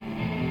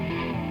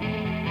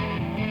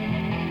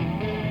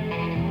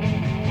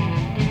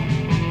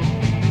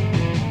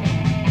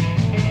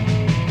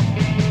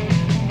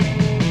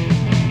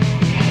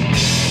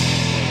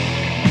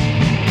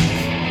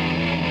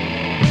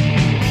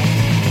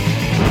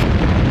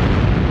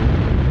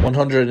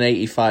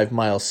185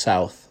 Miles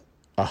South,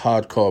 a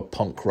hardcore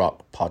punk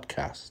rock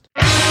podcast.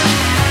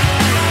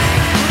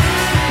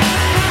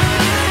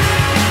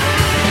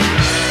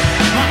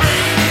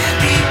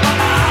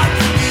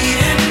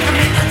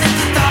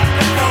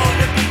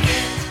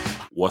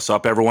 What's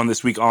up, everyone?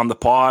 This week on the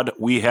pod,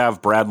 we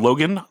have Brad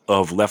Logan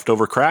of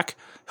Leftover Crack.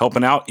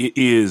 Helping out, it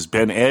is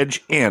Ben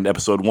Edge and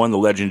episode 1, the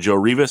legend Joe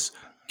Rivas.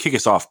 Kick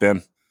us off,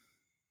 Ben.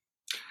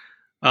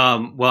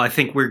 Well, I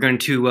think we're going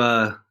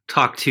to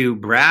talk to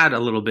Brad a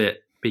little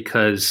bit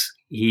because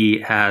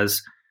he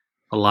has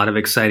a lot of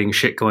exciting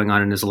shit going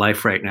on in his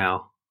life right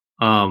now.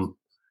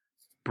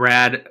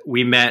 Brad,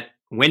 we met.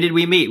 When did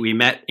we meet? We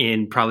met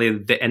in probably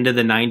the end of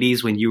the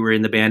 90s when you were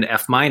in the band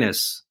F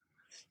minus.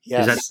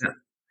 Yes.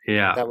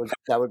 Yeah.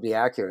 That would be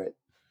accurate.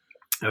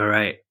 All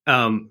right.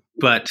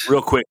 But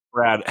real quick,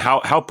 Brad,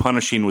 how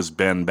punishing was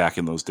Ben back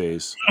in those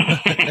days?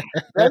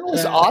 Ben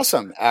was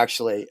awesome,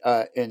 actually.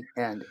 And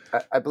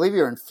I believe you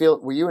were in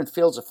Field. Were you in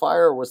Fields of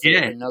Fire? Or was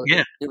there another?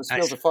 Yeah, it was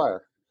Fields of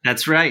Fire.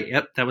 That's right.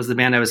 Yep, that was the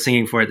band I was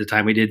singing for at the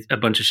time. We did a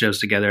bunch of shows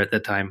together at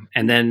that time,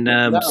 and then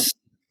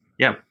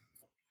yeah.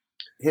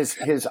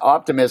 His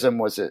optimism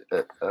was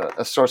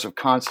a source of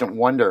constant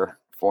wonder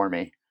for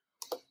me,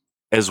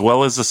 as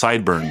well as the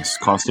sideburns.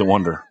 Constant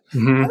wonder.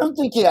 Mm-hmm. I don't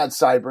think he had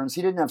sideburns.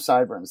 He didn't have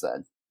sideburns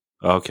then.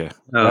 Okay,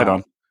 right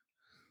on.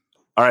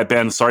 All right,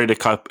 Ben. Sorry to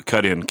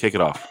cut in. Kick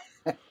it off.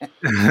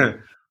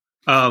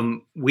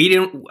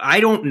 I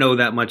don't know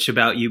that much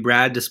about you,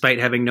 Brad, despite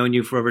having known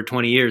you for over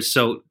 20 years.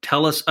 So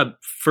tell us,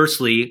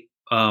 firstly,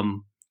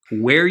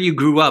 where you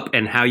grew up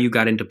and how you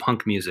got into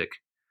punk music.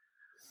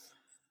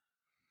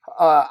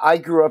 I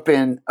grew up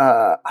in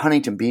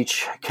Huntington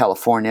Beach,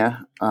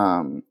 California.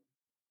 I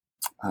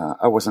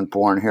wasn't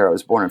born here. I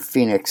was born in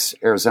Phoenix,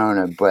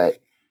 Arizona, but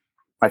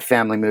my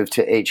family moved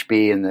to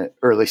HB in the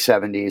early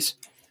 70s.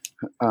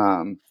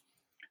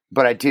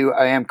 But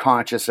I am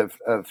conscious of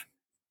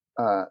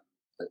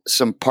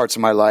some parts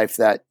of my life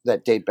that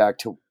date back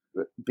to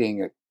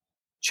being a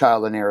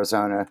child in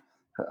Arizona.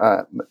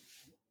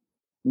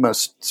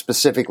 Most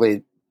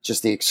specifically,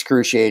 just the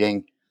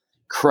excruciating,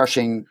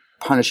 crushing,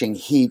 punishing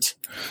heat,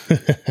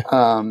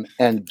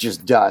 and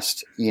just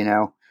dust, you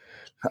know?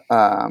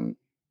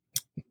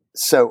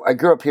 So I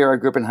grew up here. I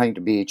grew up in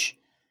Huntington Beach.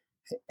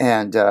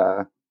 And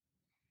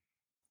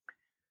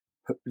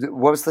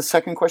what was the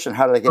second question?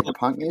 How did I get into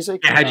punk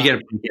music? Yeah, how'd you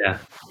get Yeah.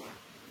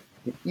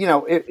 You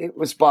know, it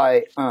was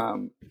by,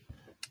 I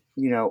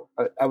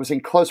was in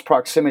close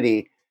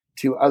proximity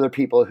to other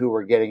people who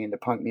were getting into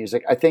punk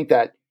music. I think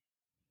that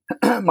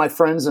my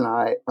friends and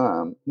I,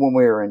 when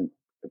we were in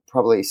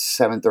probably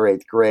 7th or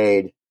 8th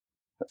grade,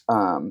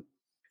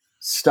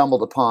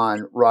 stumbled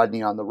upon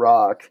Rodney on the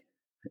Rock.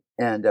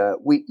 And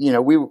we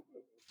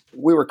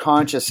were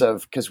conscious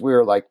of, because we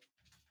were like,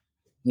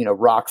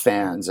 rock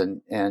fans,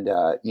 and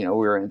we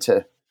were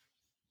into,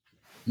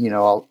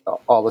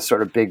 all the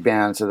sort of big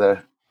bands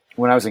of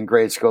when I was in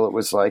grade school, it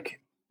was like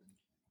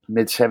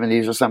mid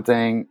 70s or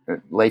something,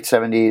 late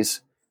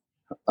 70s.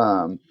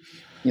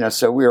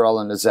 So we were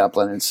all into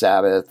Zeppelin and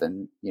Sabbath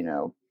and,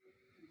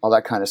 all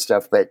that kind of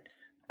stuff. But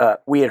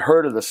we had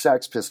heard of the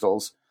Sex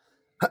Pistols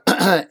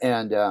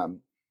and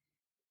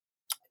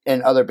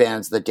other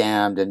bands, The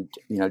Damned and,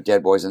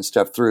 Dead Boys and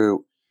stuff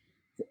through,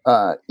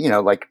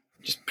 like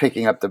just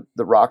picking up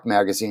the rock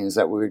magazines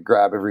that we would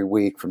grab every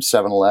week from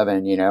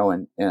 7-Eleven,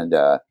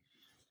 and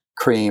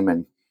Cream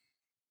and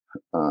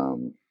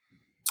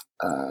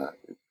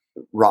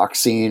Rock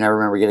Scene. I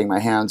remember getting my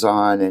hands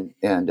on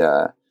and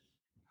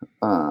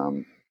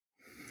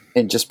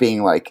just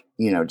being like,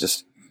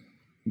 just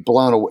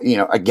blown away,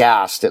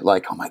 aghast at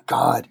like, oh my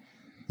God,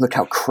 look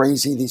how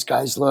crazy these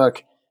guys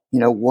look.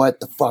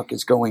 What the fuck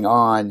is going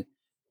on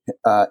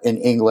in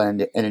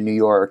England and in New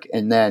York?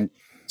 And then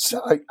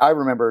I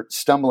remember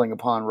stumbling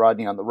upon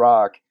Rodney on the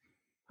Rock,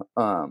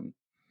 and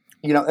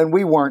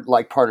we weren't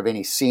like part of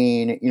any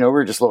scene, we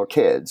were just little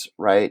kids,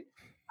 right?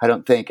 I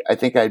think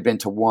I'd been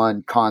to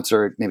one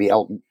concert, maybe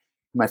Elton.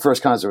 My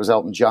first concert was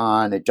Elton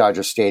John at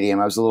Dodger Stadium.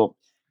 I was a little,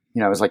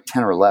 I was like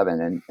 10 or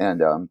 11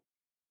 and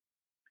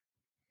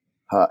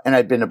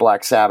I'd been to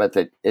Black Sabbath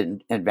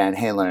and Van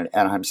Halen at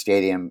Anaheim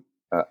Stadium.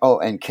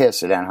 And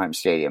Kiss at Anaheim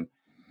Stadium.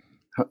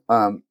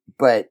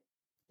 But,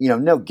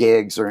 no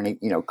gigs or any,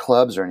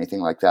 clubs or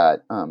anything like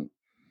that.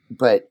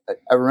 But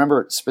I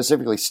remember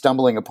specifically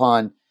stumbling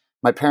upon,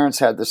 my parents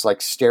had this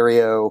like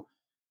stereo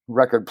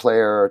record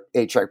player,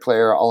 8-track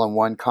player, all in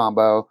one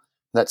combo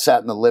that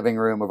sat in the living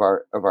room of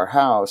our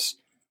house.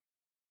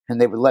 And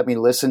they would let me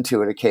listen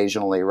to it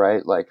occasionally,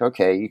 right? Like,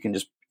 okay, you can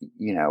just,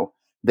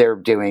 they're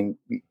doing,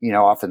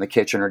 off in the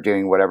kitchen or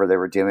doing whatever they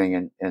were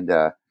doing. And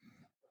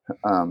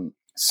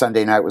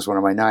Sunday night was one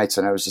of my nights,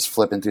 and I was just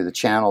flipping through the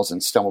channels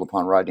and stumbled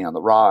upon Rodney on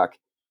the Rock.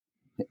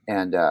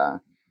 And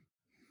that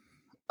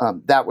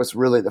was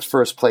really the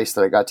first place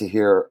that I got to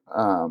hear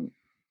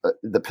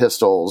the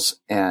Pistols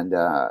and,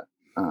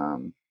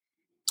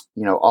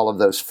 all of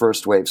those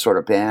first wave sort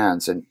of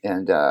bands. And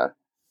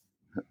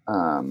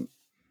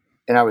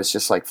I was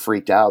just like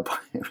freaked out.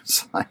 It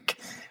was like,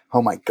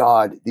 oh my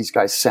God, these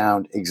guys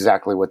sound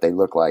exactly what they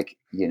look like,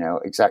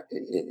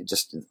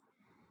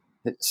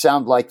 it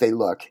sound like they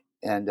look.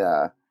 And,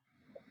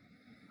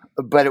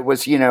 but it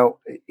was,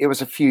 it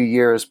was a few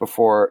years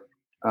before,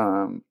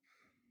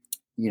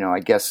 I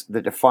guess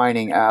the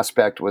defining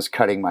aspect was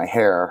cutting my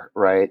hair,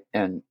 right.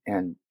 And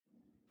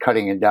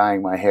cutting and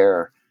dyeing my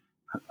hair.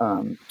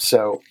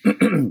 So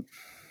it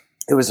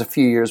was a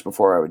few years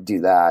before I would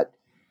do that.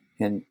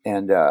 And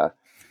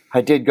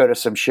I did go to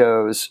some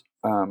shows,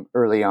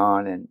 early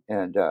on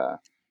and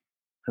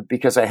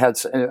because I had,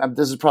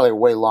 this is probably a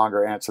way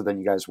longer answer than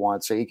you guys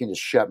want. So you can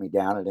just shut me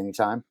down at any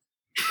time.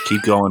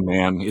 Keep going,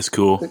 man. It's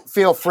cool.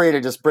 Feel free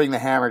to just bring the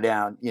hammer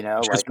down,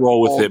 Just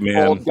roll with it,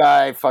 man. Old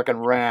guy fucking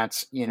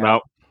rants,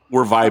 No,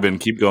 we're vibing.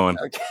 Keep going.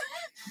 Okay.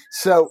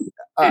 So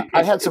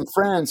I had some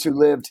friends who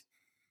lived,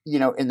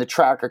 in the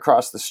track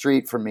across the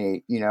street from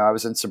me. I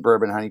was in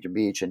suburban Huntington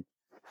Beach, and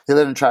they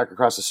lived in the track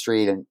across the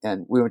street,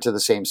 and we went to the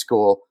same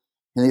school.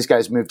 And these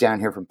guys moved down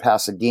here from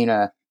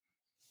Pasadena,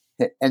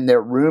 and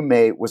their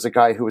roommate was a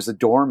guy who was the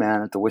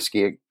doorman at the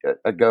Whiskey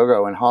a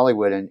Go-Go in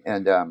Hollywood.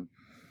 And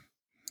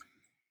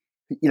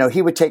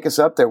he would take us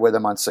up there with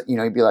him on,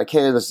 he'd be like,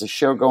 hey, there's a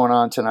show going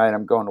on tonight.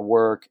 I'm going to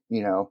work.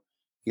 You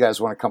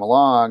guys want to come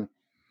along?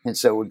 And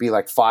so it would be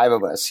like 5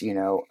 of us,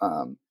 there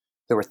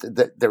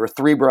were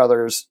 3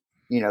 brothers,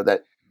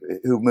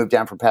 who moved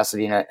down from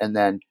Pasadena, and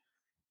then,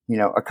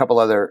 a couple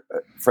other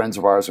friends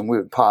of ours, and we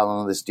would pile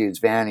into this dude's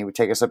van. He would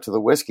take us up to the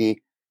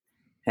Whiskey,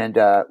 and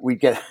we'd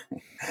get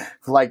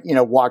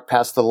walk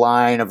past the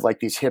line of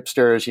like these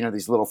hipsters,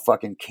 these little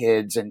fucking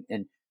kids, and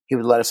he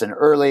would let us in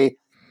early.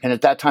 And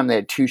at that time they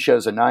had 2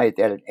 shows a night.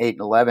 They had an 8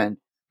 and 11. And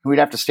we'd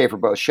have to stay for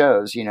both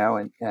shows,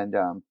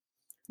 and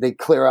they'd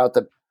clear out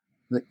the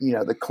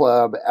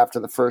club after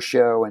the first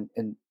show,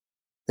 and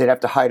they'd have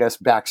to hide us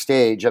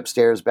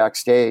upstairs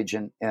backstage.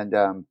 And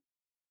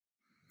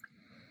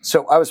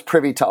so I was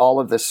privy to all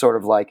of this sort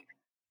of like,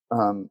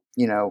 I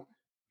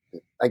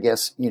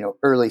guess,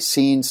 early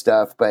scene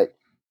stuff, but,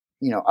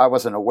 I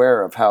wasn't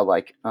aware of how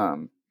like,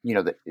 the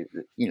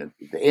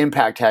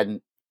impact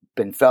hadn't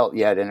been felt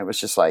yet. And it was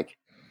just like,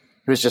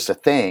 it was just a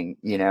thing,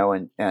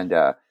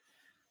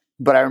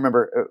 but I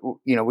remember,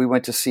 we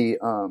went to see,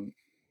 the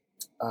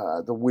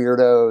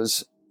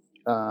Weirdos,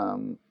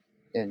 and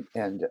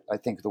I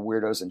think the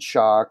Weirdos in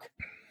Shock,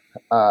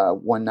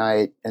 one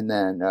night. And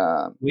then,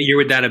 what year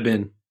would that have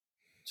been?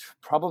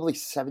 Probably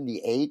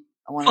 78.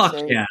 I want to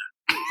say, yeah.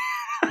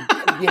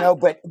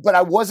 But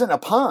I wasn't a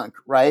punk,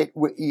 right?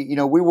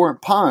 We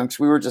weren't punks.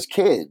 We were just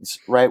kids,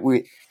 right?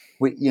 We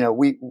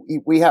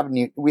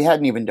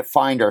hadn't even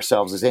defined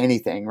ourselves as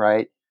anything,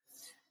 right?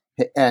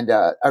 And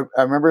I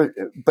remember,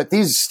 but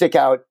these stick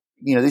out.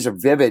 These are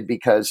vivid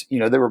because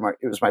it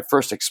was my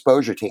first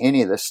exposure to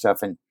any of this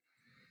stuff, and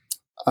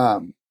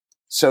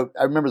so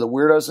I remember the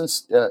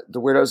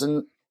Weirdos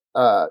in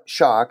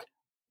Shock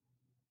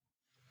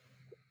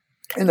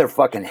in their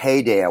fucking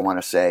heyday, I want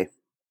to say,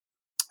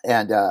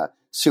 and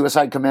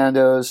Suicide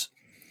Commandos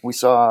we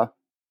saw,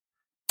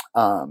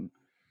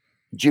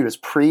 Judas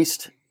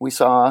Priest we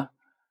saw,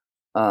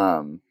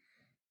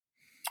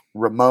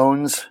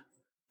 Ramones.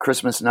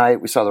 Christmas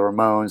night we saw the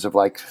Ramones of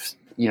like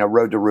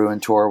Road to Ruin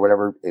tour,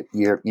 whatever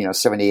year,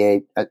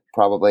 78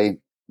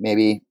 probably,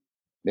 maybe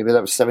that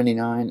was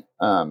 79,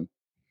 and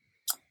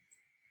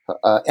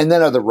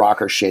then other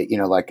rocker shit,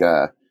 like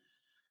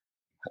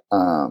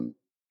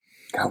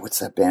God, what's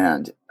that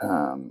band,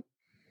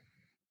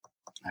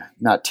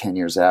 not 10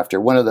 Years After,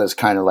 one of those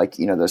kind of like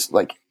those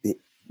like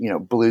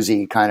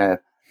bluesy kind of,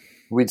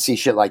 we'd see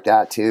shit like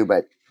that too,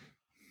 but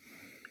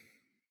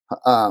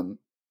and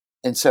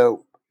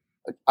so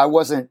I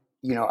wasn't,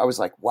 I was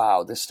like,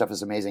 wow, this stuff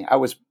is amazing. I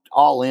was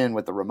all in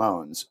with the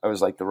Ramones. I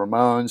was like, the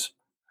Ramones,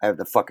 I have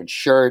the fucking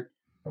shirt,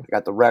 I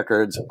got the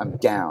records, I'm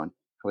down.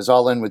 I was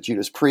all in with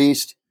Judas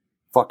Priest,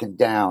 fucking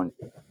down.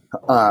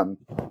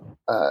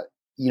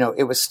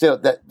 It was still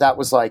that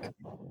was like,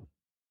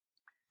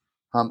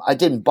 I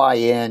didn't buy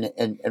in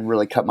and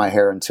really cut my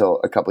hair until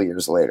a couple of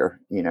years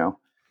later, and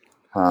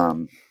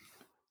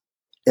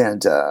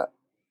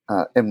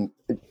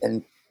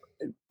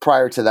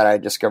prior to that, I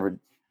discovered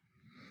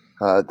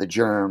the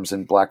Germs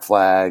and Black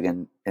Flag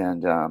and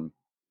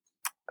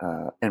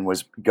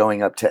was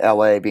going up to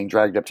LA, being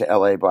dragged up to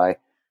LA by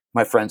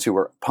my friends who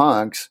were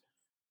punks.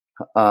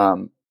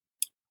 In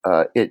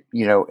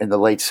the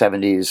late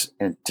 70s,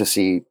 and to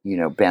see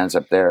bands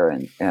up there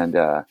and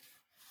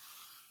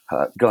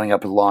going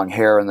up with long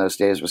hair in those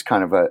days was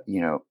kind of a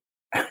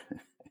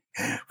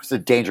was a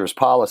dangerous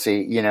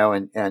policy,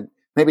 and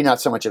maybe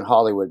not so much in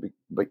Hollywood,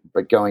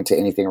 but going to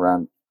anything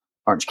around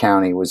Orange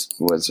County was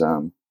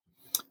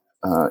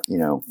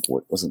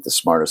wasn't the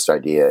smartest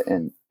idea.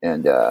 And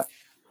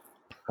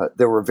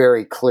there were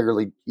very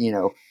clearly,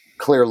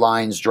 clear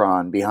lines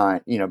drawn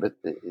behind, but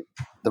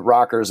the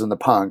rockers and the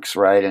punks,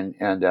 right.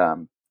 And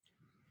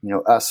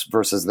us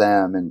versus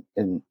them.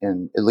 And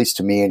at least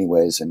to me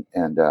anyways. And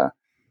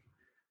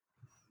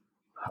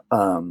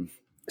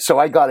so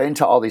I got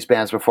into all these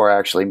bands before I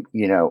actually,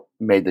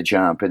 made the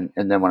jump. And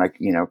then when I,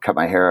 cut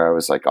my hair, I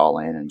was like all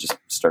in and just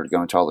started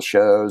going to all the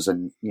shows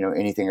and,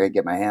 anything I could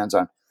get my hands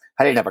on.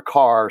 I didn't have a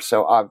car.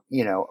 So a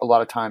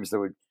lot of times there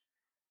would,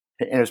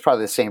 and it was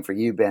probably the same for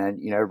you,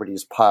 Ben, everybody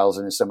just piles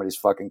into somebody's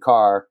fucking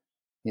car.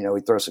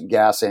 We throw some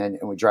gas in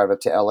and we drive up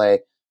to LA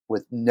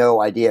with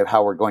no idea of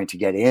how we're going to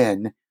get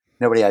in.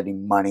 Nobody had any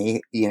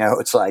money.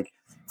 It's like,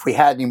 if we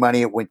had any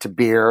money, it went to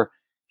beer.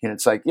 And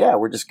it's like, yeah,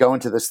 we're just going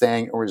to this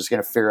thing and we're just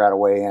going to figure out a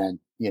way in,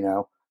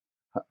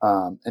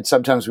 and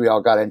sometimes we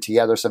all got in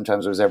together.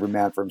 Sometimes it was every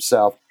man for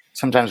himself.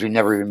 Sometimes we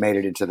never even made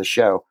it into the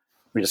show.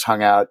 We just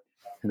hung out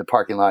in the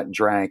parking lot and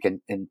drank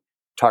and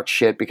talked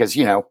shit because,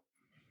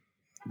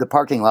 the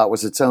parking lot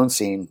was its own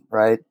scene.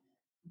 Right.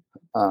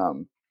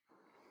 And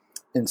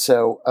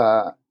so,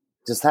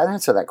 does that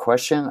answer that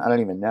question? I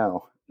don't even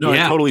know. No,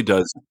 Yeah. It totally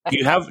does. Do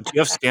you have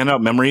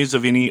standout memories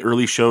of any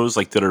early shows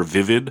like that are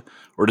vivid,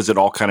 or does it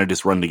all kind of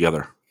just run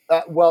together?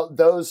 Well,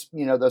 those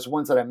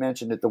ones that I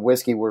mentioned at the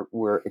Whiskey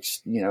were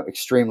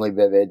extremely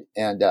vivid,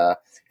 and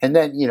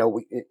then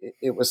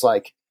it was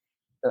like,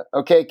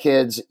 okay,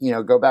 kids,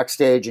 go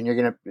backstage, and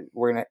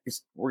we're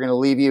gonna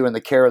leave you in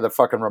the care of the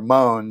fucking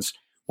Ramones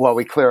while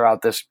we clear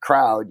out this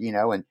crowd,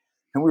 and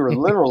we were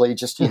literally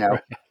just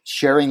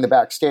sharing the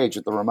backstage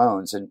with the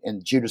Ramones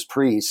and Judas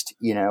Priest,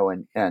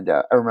 and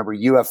I remember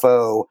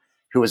UFO,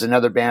 who was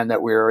another band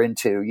that we were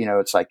into,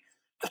 it's like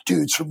the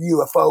dudes from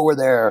UFO were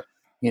there.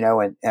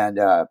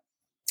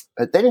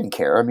 But they didn't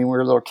care. I mean, we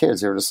were little kids.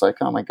 They were just like,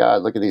 oh my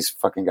God, look at these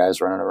fucking guys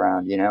running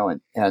around,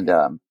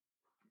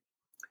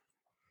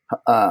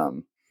 I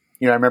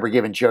remember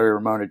giving Joey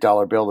Ramone a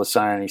 $1 bill to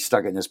sign and he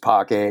stuck it in his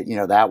pocket,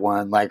 that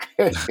one, like,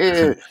 but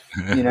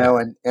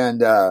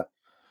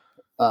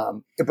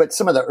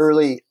some of the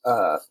early,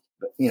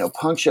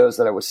 punk shows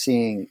that I was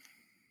seeing,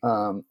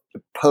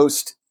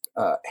 post,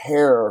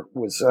 hair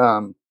was,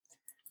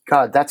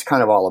 God, that's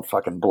kind of all a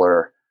fucking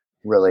blur,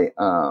 really.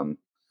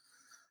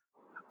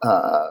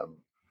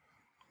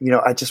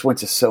 I just went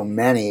to so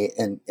many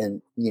and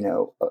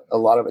a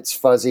lot of it's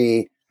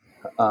fuzzy.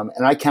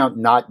 And I count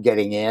not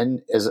getting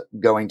in as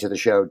going to the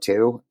show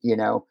too,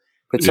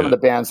 but some of the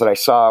bands that I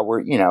saw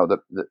were,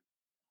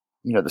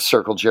 the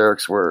Circle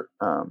Jerks were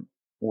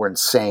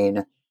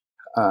insane.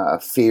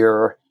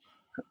 Fear,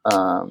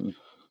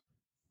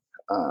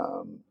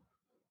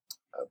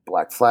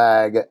 Black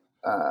Flag.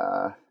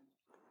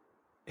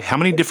 How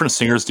many different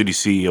singers did you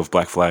see of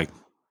Black Flag?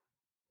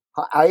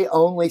 I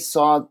only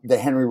saw the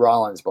Henry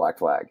Rollins Black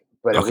Flag,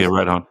 but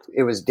right on.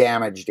 It was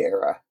Damaged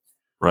era.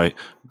 Right.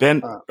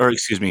 Ben,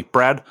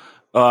 Brad,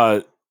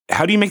 how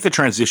do you make the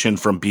transition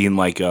from being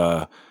like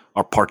a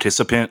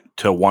participant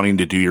to wanting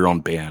to do your own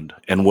band?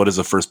 And what is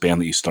the first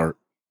band that you start?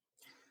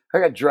 I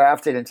got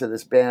drafted into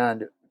this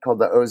band called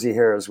the Ozzy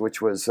Hairs,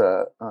 which was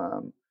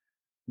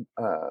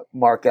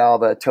Mark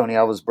Alba, Tony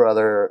Alva's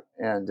brother,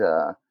 and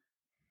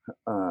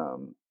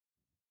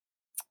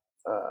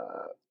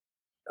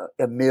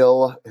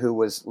Emil, who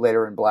was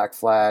later in Black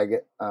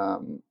Flag,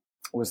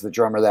 was the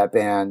drummer of that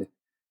band.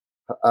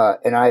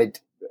 And I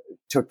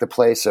took the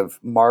place of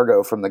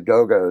Margo from the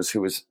Go-Go's, who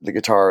was the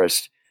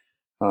guitarist.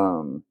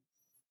 And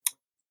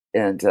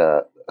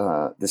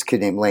this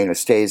kid named Lane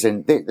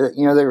Ostazen. They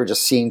were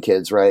just scene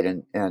kids, right?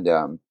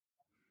 And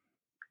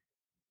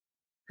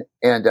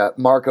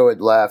Marco had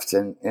left,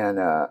 and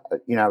I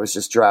was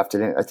just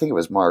drafted in. I think it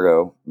was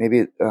Margo.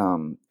 Maybe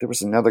there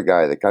was another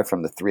guy, the guy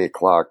from the 3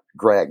 o'clock,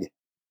 Greg.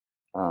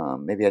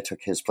 Maybe I took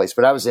his place,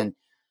 but I was in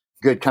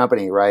good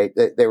company, right?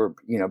 They were,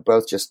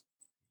 both just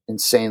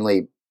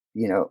insanely,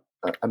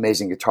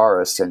 amazing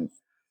guitarists. And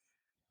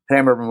I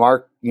remember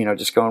Mark,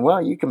 just going,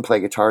 well, you can play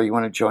guitar. You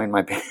want to join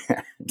my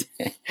band?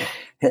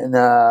 And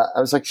I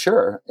was like,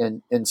 sure.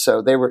 And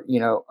so they were,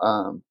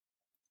 the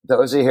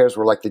Ozzy Hairs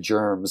were like the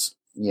Germs,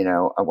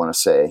 I want to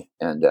say.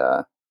 And,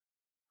 it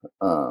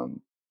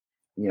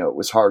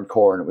was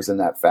hardcore and it was in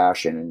that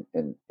fashion.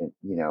 And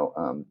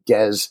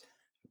Dez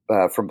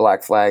from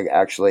Black Flag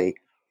actually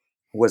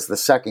was the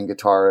second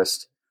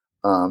guitarist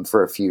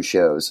for a few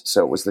shows.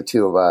 So it was the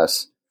two of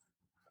us.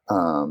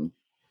 And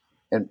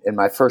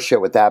my first show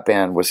with that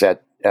band was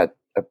at I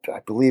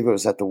believe it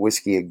was at the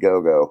Whiskey a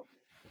Go-Go,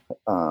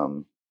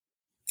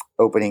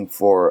 opening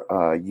for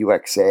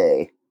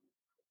UXA.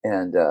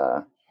 And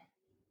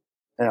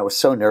I was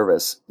so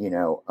nervous,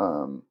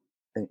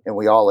 and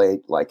we all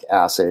ate like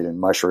acid and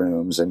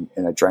mushrooms and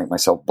I drank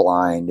myself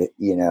blind, it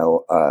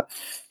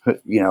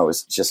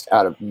was just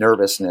out of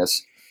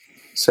nervousness.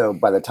 So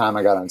by the time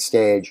I got on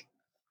stage,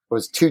 I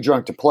was too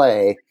drunk to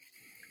play,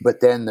 but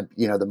then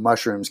the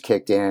mushrooms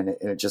kicked in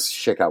and it just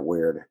shit got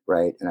weird.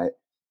 Right. And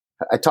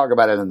I talk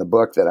about it in the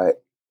book that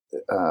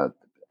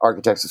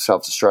Architects of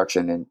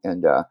Self-Destruction,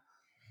 and I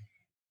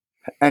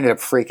ended up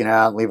freaking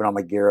out and leaving all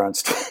my gear on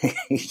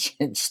stage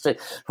and just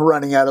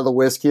running out of the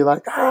whiskey,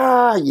 like,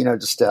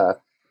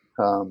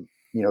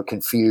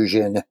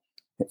 confusion.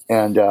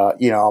 And,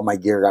 all my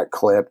gear got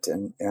clipped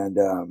and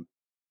it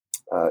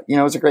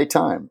was a great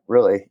time,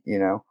 really,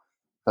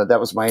 that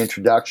was my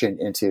introduction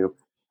into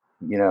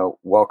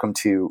welcome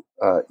to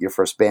your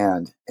first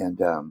band, and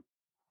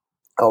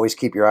always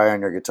keep your eye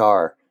on your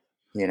guitar.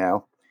 Yeah,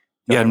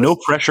 no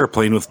pressure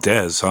playing with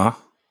Dez, huh?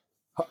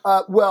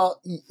 Well,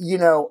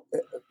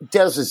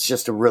 Dez was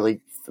just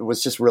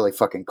really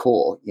fucking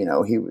cool.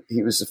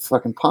 He was a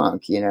fucking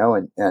punk,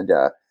 and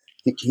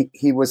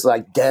he was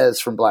like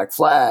Dez from Black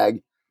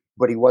Flag,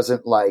 but he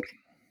wasn't like,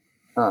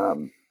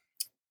 bands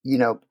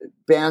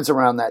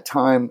around that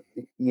time,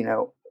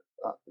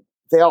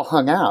 they all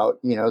hung out,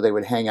 they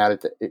would hang out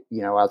at the,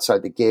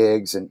 outside the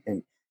gigs and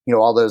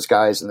all those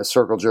guys and the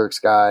Circle Jerks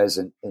guys.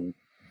 And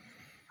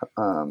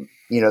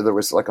there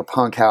was like a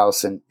punk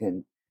house and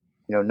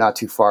not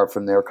too far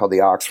from there called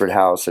the Oxford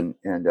House. And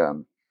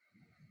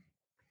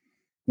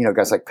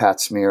guys like Pat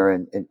Smear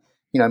and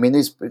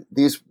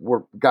these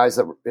were guys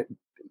that were,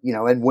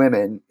 and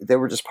women, they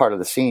were just part of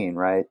the scene.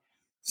 Right.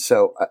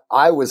 So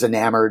I was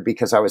enamored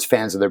because I was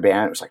fans of their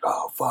band. It was like,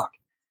 oh fuck,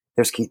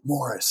 there's Keith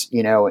Morris,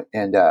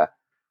 and,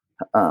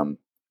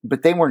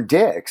 but they weren't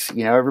dicks,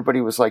 everybody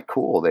was like,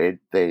 cool. They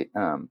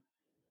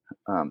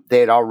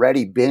had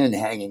already been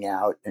hanging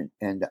out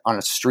and on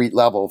a street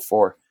level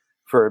for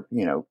a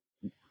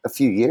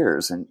few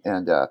years. And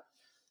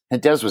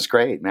Dez was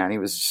great, man. He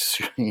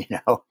was,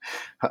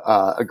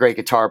 a great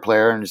guitar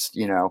player and just,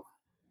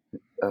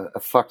 a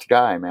fucked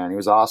guy, man. He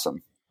was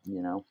awesome,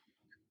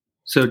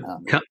 So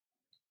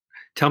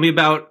tell me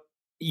about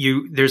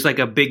you. There's like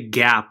a big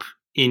gap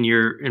in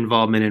your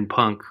involvement in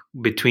punk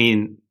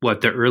between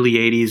the early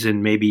 80s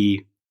and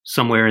maybe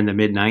somewhere in the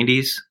mid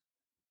 90s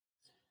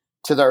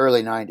to the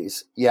early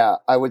 90s. Yeah,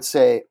 I would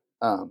say,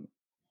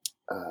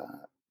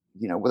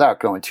 without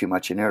going too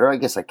much into it, or I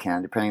guess I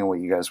can, depending on what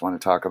you guys want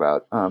to talk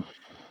about,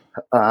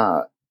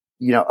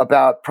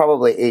 about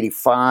probably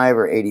 85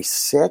 or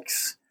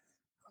 86,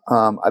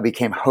 I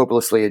became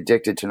hopelessly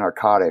addicted to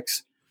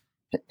narcotics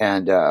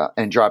and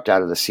dropped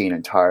out of the scene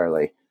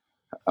entirely.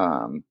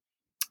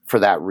 For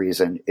that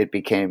reason, it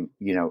became,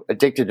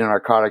 addicted to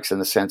narcotics in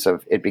the sense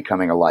of it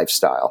becoming a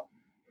lifestyle.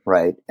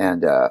 Right.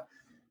 And,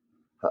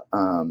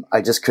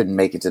 I just couldn't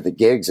make it to the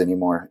gigs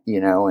anymore,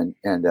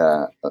 and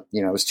I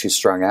was too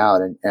strung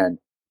out and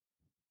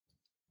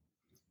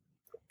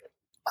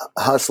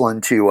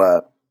hustling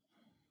to,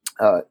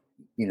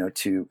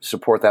 to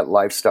support that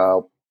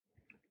lifestyle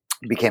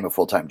became a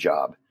full-time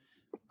job.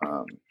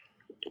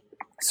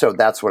 So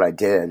that's what I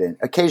did. And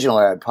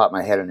occasionally I'd pop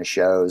my head into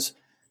shows,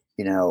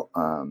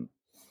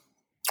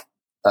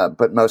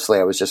 but mostly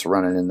I was just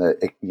running in the,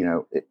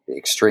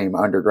 extreme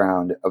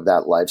underground of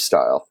that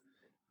lifestyle.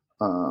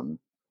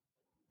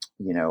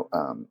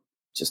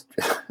 Just,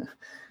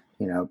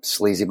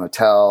 sleazy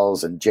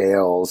motels and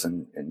jails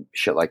and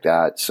shit like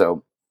that.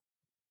 So,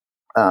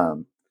 I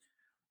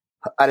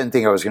didn't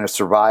think I was going to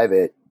survive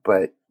it,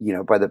 but,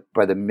 by the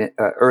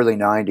early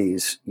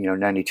 90s,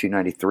 92,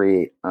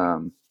 93,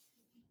 a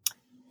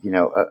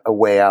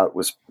way out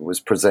was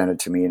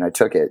presented to me and I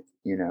took it,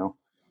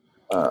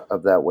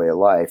 of that way of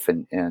life.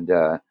 And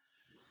I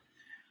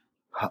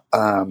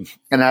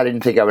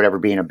didn't think I would ever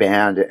be in a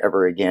band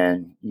ever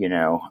again.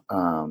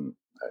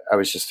 I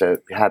was just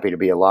a happy to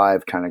be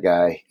alive kind of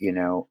guy,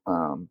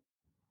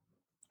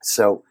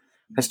 so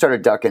I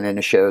started ducking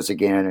into shows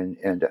again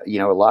and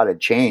a lot had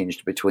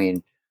changed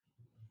between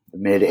the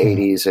mid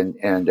 80s and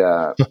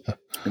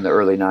in the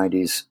early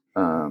 90s.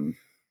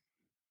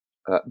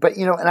 But,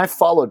 and I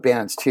followed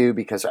bands too,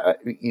 because,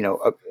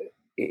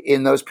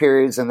 in those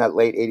periods, in that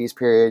late 80s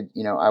period,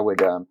 I would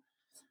go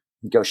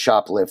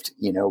shoplift,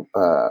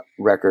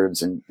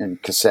 records and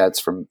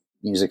cassettes from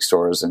music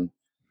stores and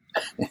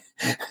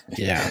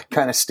Yeah.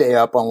 kind of stay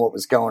up on what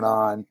was going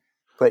on.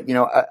 But,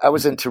 I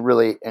was into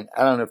really, and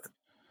I don't know if,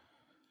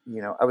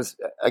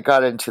 I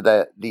got into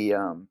the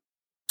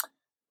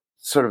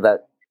sort of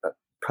that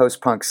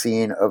post-punk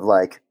scene of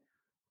like,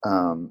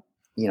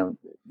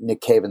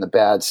 Nick Cave and the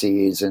Bad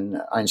Seeds and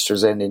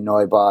Einstürzende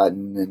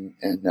Neubauten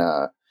and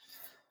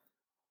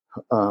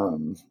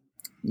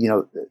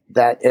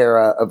that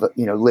era of,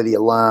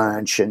 Lydia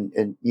Lunch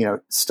and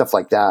stuff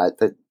like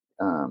that,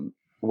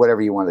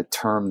 whatever you want to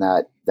term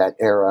that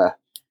era,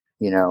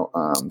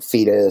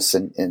 Fetus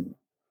and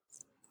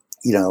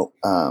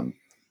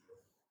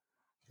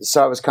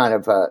so I was kind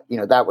of,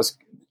 that was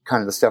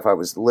kind of the stuff I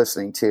was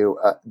listening to,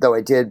 though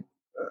I did,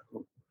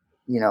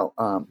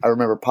 I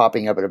remember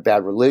popping up at a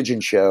Bad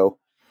Religion show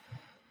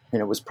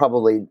and it was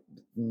probably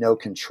No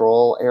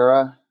Control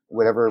era,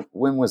 whatever.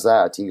 When was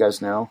that? Do you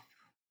guys know?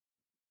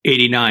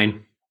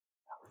 89.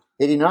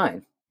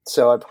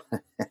 So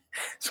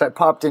I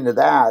popped into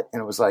that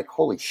and it was like,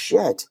 holy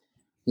shit,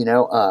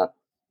 I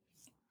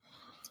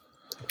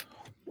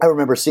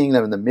remember seeing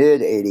them in the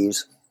mid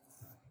 80s.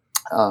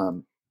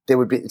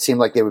 It seemed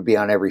like they would be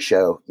on every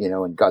show,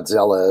 in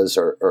Godzilla's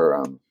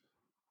or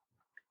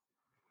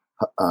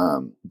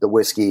the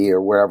Whiskey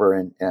or wherever.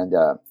 They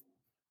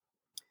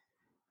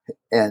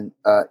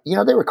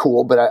were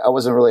cool, but I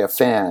wasn't really a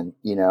fan,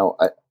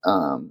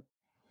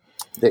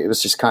 it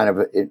was just kind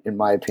of, in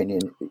my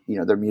opinion,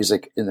 their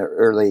music in the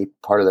early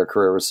part of their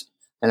career was,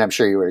 and I'm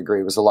sure you would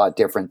agree, was a lot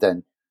different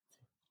than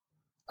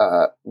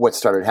what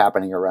started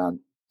happening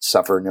around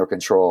Suffer, No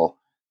Control,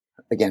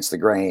 Against the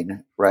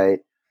Grain, right?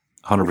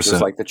 100%. Which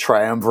was like the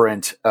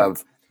triumvirate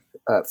of,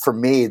 for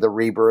me, the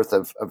rebirth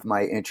of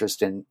my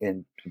interest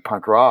in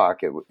punk rock.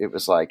 It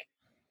was like,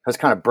 I was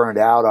kind of burned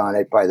out on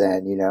it by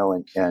then, you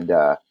know, and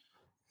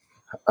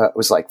it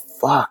was like,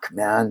 fuck,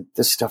 man,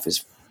 this stuff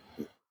is,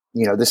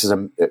 you know, this is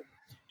and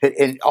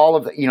all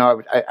of the, you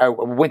know, I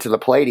went to the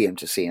Palladium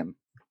to see him,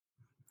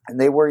 and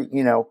they were,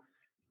 you know,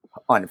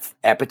 on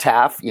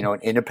Epitaph, you know,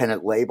 an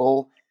independent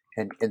label,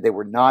 and they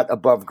were not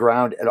above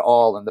ground at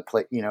all. And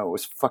you know, it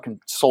was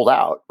fucking sold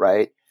out.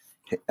 Right.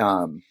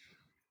 And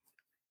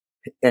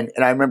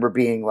I remember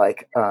being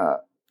like,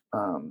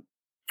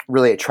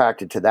 really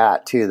attracted to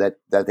that too,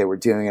 that they were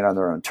doing it on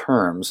their own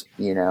terms,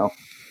 you know,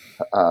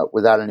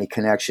 without any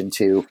connection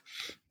to,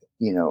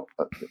 you know,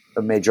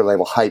 a major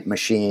label hype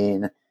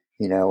machine,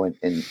 you know,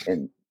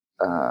 and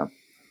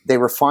they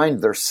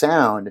refined their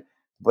sound,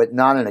 but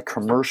not in a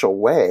commercial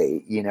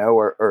way, you know,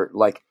 or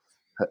like,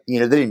 you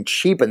know, they didn't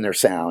cheapen their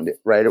sound,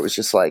 right? It was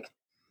just like,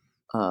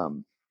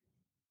 and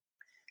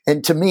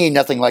to me,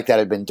 nothing like that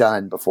had been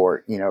done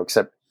before, you know,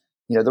 except,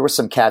 you know, there was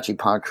some catchy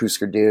punk,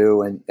 Husker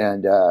Du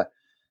and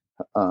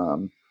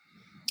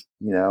you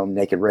know,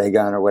 Naked Ray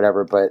Gun or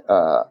whatever. But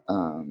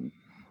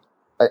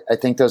I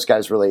think those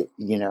guys really,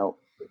 you know,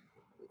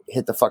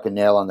 hit the fucking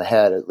nail on the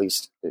head, at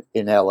least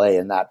in LA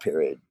in that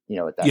period, you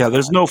know, at that time.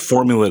 There's no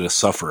formula to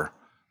Suffer.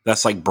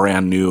 That's like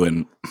brand new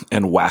and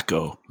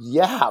wacko.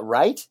 Yeah.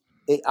 Right.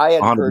 I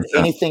hadn't 100%. heard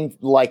anything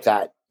like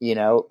that, you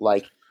know,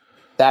 like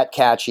that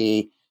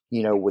catchy,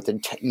 you know, with,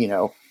 you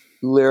know,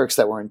 lyrics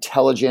that were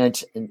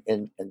intelligent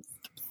and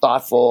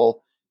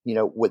thoughtful, you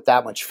know, with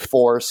that much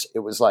force. It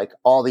was like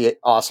all the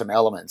awesome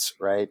elements,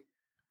 right?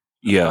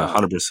 Yeah,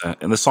 100%.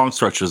 And the song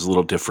structure is a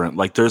little different.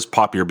 Like there's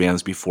popular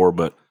bands before,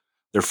 but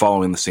they're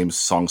following the same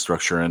song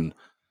structure. And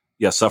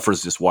yeah, Suffer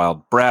is just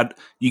wild. Brad,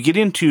 you get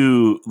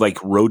into like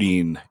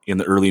roading in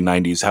the early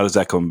 90s. How does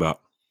that come about?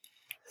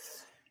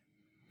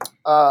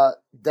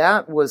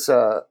 That was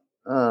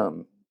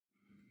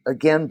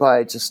again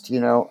by just, you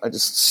know, I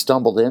just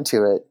stumbled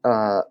into it.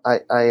 I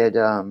had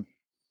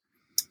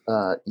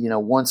you know,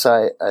 once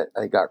I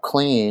got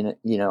clean,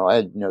 you know, I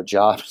had no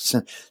jobs,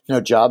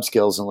 no job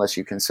skills unless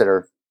you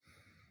consider,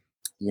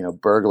 you know,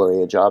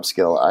 burglary a job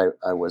skill.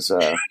 I was so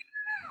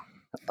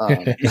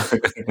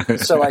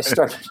I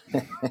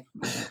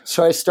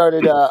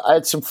started I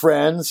had some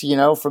friends, you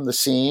know, from the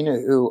scene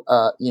who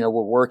you know,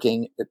 were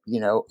working, you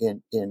know,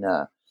 in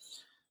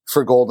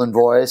for Golden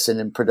Voice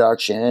and in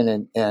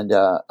production and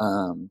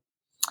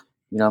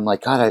you know, I'm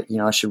like, God, you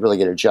know, I should really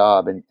get a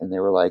job. And they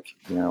were like,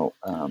 you know,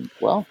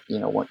 well, you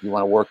know, you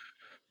want to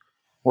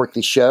work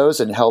these shows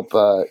and help,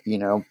 you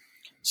know,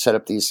 set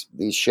up these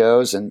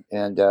shows. And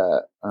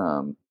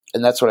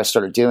that's what I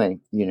started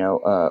doing, you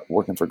know,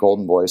 working for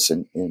Golden Voice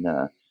in you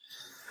know,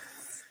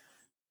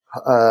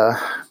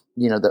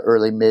 the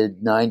early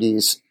mid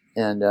 90s.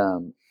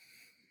 And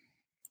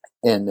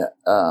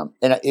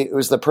it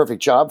was the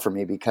perfect job for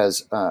me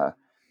because,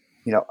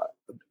 you know,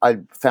 I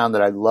found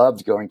that I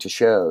loved going to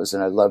shows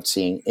and I loved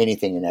seeing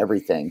anything and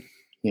everything.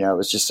 You know, it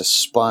was just a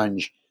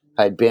sponge.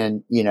 I'd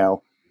been, you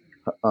know,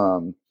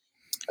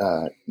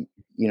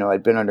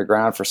 I'd been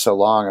underground for so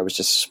long. I was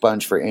just a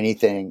sponge for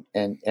anything.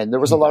 And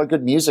there was a lot of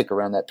good music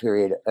around that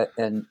period.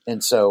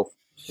 And so,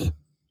 you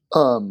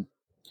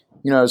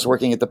know, I was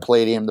working at the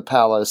Palladium, the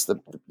Palace, the,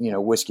 you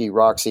know, Whiskey,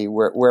 Roxy,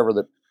 wherever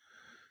the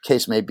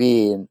case may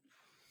be. And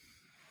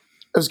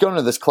I was going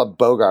to this club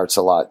Bogarts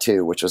a lot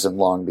too, which was in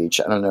Long Beach.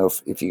 I don't know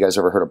if you guys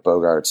ever heard of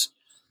Bogarts.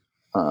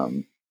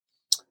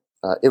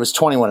 It was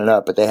 21 and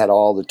up, but they had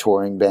all the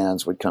touring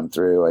bands would come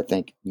through. I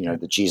think, you know,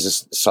 the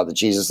Jesus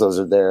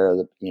Lizard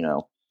there, you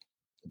know,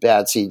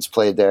 Bad Seeds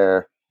played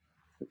there.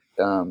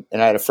 And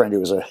I had a friend who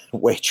was a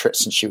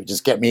waitress and she would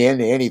just get me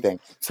into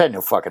anything. So I had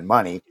no fucking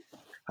money.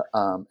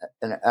 And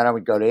I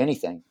would go to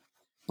anything.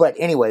 But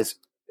anyways,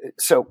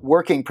 so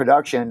working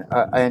production,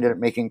 I ended up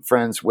making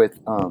friends with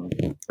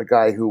a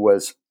guy who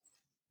was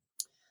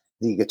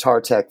the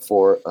guitar tech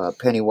for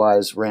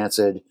Pennywise,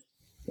 Rancid,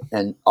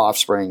 and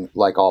Offspring,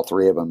 like all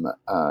three of them.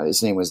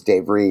 His name was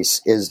Dave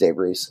Reese, and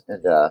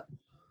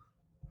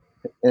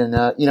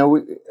you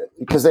know,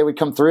 because they would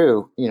come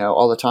through, you know,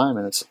 all the time,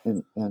 and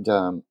you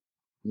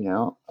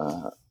know,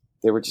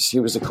 he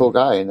was a cool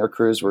guy, and their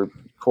crews were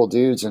cool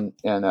dudes, and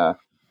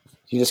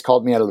he just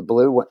called me out of the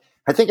blue.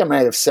 I think I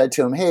might have said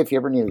to him, "Hey, if you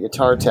ever need a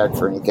guitar tech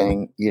for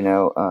anything, you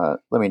know,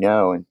 let me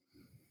know." And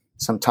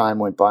some time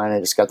went by, and I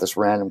just got this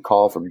random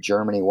call from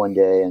Germany one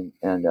day, and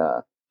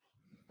on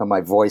my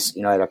voice,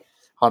 you know,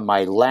 on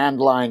my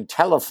landline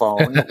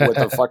telephone with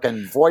a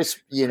fucking voice,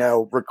 you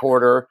know,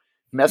 recorder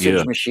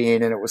message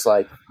machine, and it was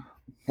like,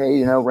 "Hey,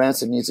 you know,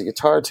 Rancid needs a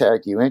guitar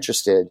tech. You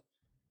interested?"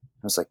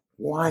 I was like,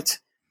 "What?"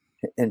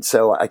 And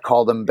so I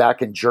called him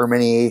back in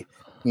Germany,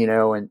 you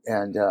know, and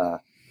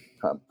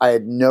I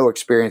had no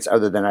experience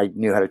other than I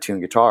knew how to tune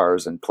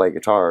guitars and play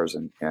guitars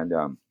and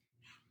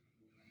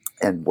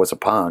was a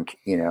punk,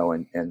 you know,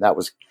 and that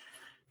was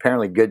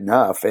apparently good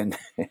enough. And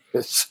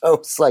so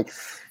it's like,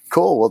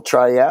 cool, we'll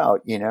try you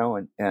out, you know,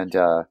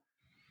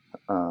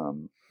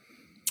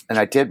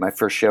 I did my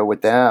first show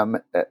with them,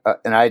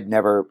 and I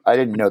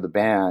didn't know the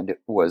band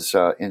was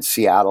in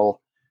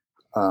Seattle,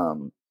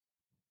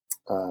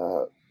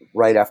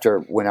 right after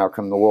When Out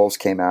Come the Wolves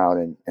came out,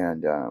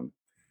 and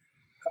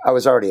I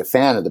was already a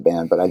fan of the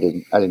band, but I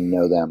didn't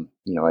know them.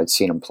 You know, I'd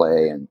seen them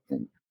play and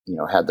you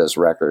know, had those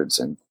records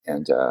and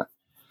you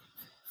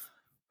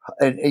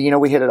know,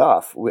 we hit it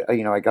off.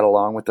 You know, I got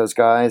along with those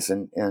guys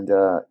and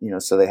you know,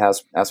 so they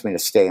asked me to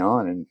stay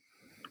on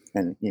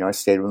and you know, I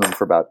stayed with them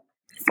for about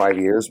 5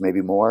 years,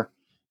 maybe more.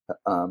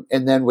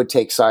 And then would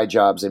take side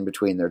jobs in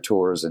between their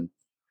tours and,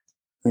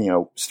 you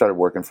know, started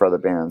working for other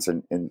bands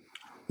and, you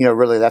know,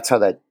 really that's how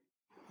that,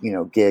 you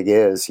know, gig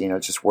is, you know,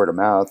 just word of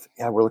mouth.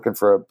 Yeah. We're looking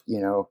for a, you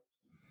know,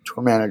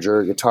 tour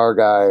manager, guitar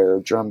guy or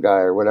drum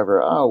guy or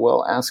whatever. Oh,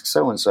 well, ask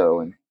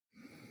so-and-so.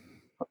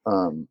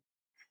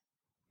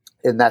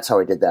 And that's how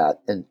I did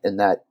that. And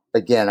that,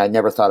 again, I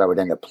never thought I would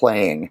end up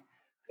playing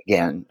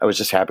again. I was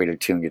just happy to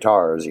tune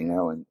guitars, you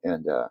know, and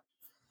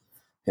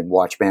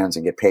watch bands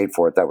and get paid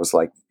for it. That was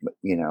like,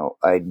 you know,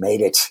 I'd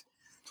made it.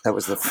 That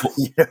was the,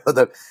 you know,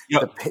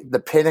 the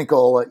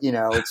pinnacle, you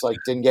know, it's like,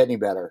 didn't get any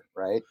better.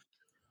 Right.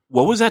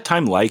 What was that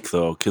time like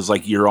though? Cause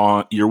like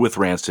you're with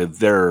Rancid,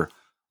 they're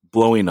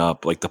blowing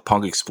up, like the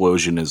punk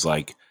explosion is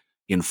like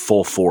in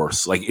full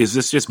force. Like, is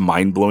this just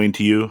mind blowing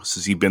to you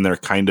since you've been there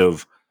kind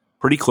of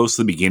pretty close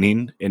to the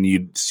beginning and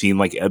you'd seen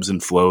like ebbs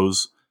and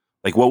flows?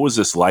 Like, what was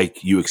this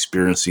like, you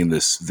experiencing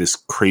this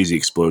crazy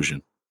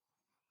explosion?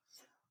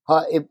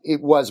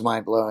 It was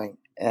mind blowing,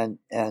 and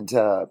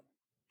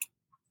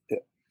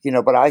you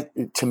know, but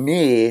to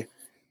me,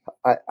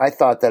 I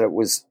thought that it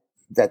was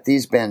that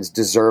these bands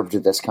deserved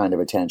this kind of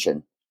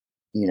attention,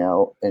 you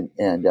know,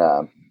 and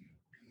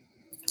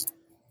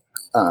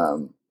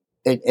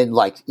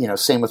like, you know,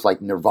 same with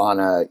like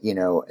Nirvana, you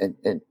know,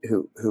 and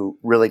who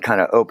really kind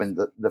of opened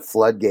the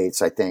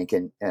floodgates, I think,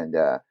 and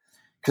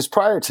because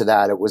prior to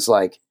that, it was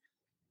like,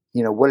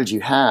 you know, what did you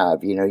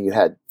have? You know, you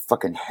had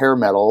fucking hair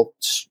metal,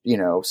 you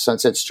know,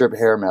 Sunset Strip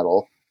hair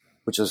metal,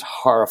 which was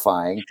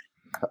horrifying.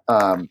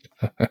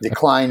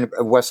 Decline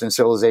of Western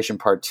Civilization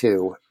Part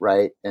 2,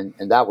 right? And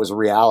that was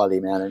reality,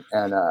 man.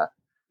 And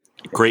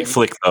great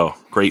flick though.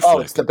 Great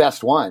flick. It's the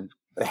best one.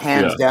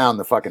 Hands down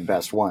the fucking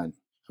best one.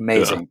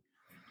 Amazing.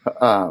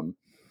 Yeah.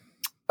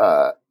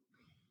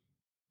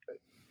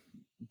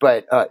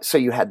 But so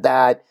you had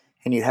that,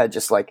 and you had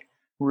just like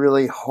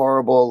really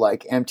horrible,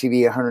 like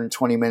MTV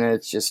 120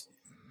 minutes, just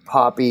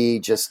poppy,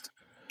 just,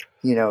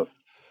 you know,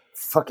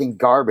 fucking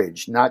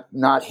garbage, not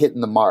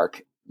hitting the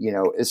mark, you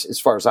know, as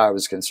far as I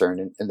was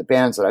concerned. And the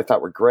bands that I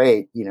thought were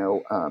great, you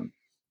know,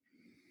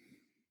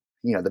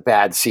 the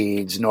Bad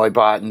Seeds,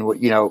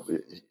 Neubauten, you know,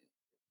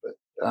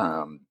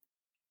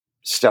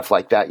 stuff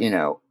like that, you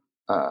know,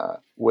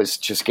 was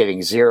just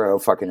getting zero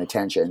fucking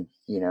attention,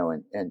 you know,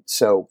 and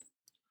so,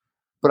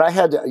 but I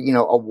had, you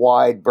know, a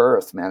wide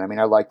berth, man. I mean,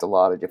 I liked a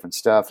lot of different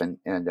stuff. And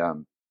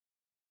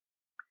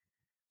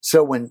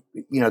so when,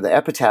 you know, the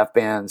Epitaph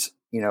bands,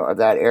 you know, of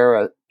that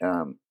era,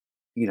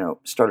 you know,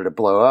 started to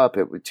blow up,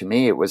 to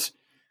me, it was,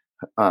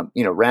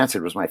 you know,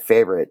 Rancid was my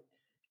favorite.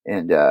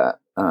 And I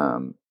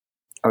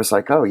was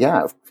like, oh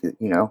yeah,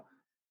 you know,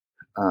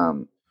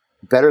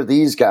 better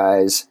these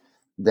guys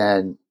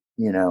than,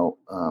 you know,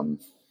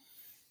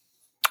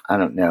 I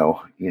don't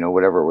know, you know,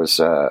 whatever was,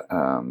 you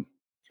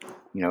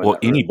know, well,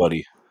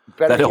 anybody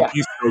that helped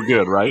you so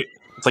good, right?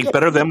 It's like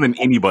better them than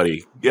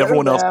anybody.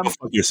 Everyone else, go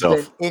fuck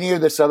yourself. Any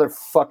of this other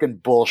fucking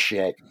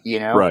bullshit, you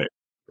know?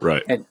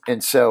 Right.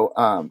 And so,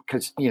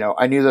 cause you know,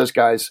 I knew those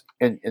guys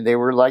and they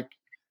were like,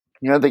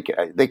 you know,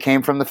 they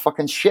came from the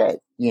fucking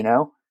shit, you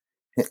know?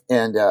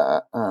 And,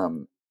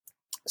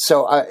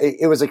 so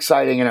it was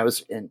exciting, and I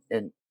was, and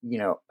you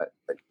know,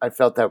 I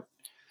felt that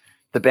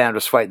the band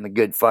was fighting the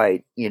good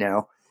fight, you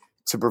know,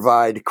 to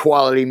provide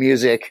quality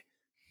music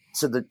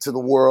to the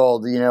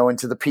world, you know, and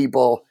to the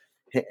people,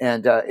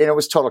 and it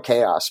was total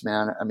chaos,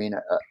 man. I mean,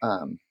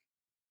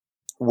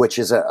 which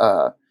is you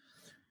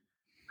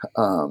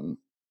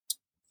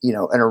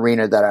know, an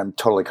arena that I'm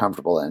totally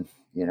comfortable in,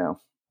 you know,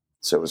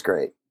 so it was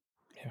great.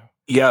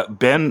 Yeah,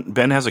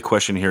 Ben has a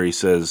question here. He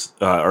says,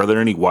 are there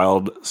any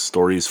wild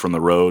stories from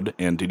the road,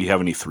 and did you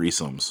have any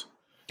threesomes?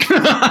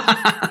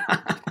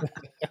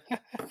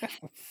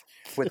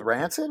 With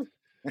Rancid?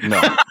 No.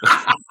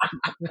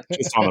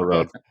 Just on the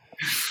road.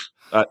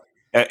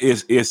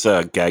 It's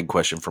a gag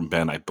question from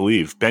Ben, I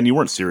believe. Ben, you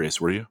weren't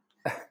serious, were you?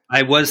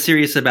 I was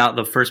serious about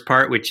the first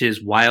part, which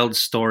is wild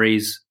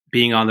stories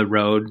being on the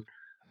road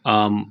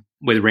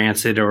with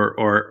Rancid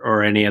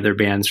or any other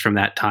bands from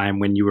that time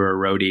when you were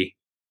a roadie.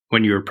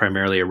 When you were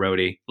primarily a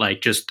roadie,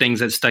 like just things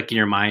that stuck in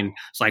your mind.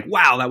 It's like,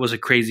 wow, that was a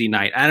crazy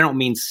night. I don't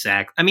mean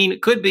sex. I mean,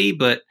 it could be,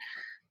 but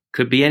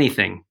could be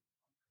anything.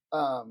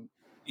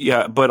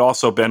 Yeah, but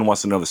also Ben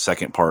wants to know the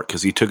second part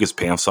because he took his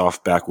pants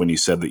off back when you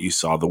said that you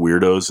saw the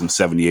Weirdos in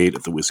 '78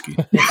 at the Whiskey.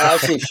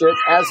 As he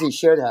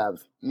should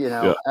have, you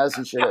know, as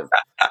he should have.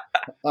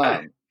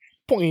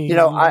 You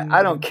know,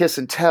 I don't kiss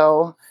and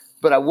tell,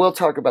 but I will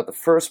talk about the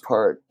first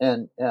part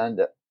and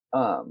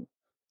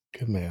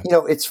good man. You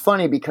know, it's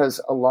funny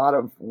because a lot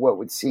of what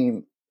would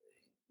seem,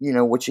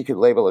 what you could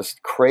label as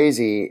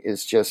crazy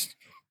is just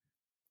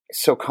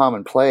so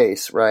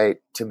commonplace, right?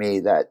 To me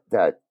that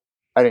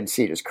I didn't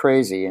see it as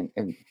crazy.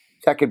 And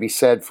that could be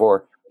said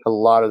for a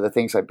lot of the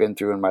things I've been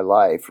through in my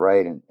life.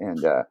 Right. And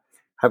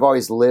I've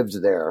always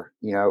lived there,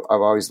 I've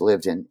always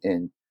lived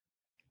in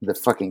the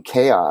fucking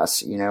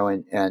chaos, and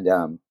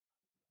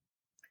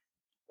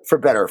for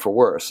better or for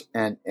worse.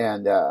 And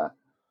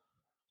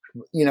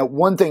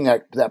one thing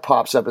that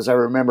pops up is I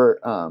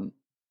remember,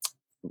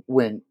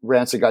 when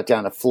Rancid got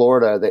down to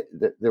Florida,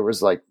 that there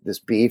was like this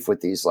beef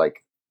with these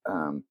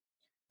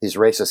these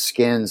racist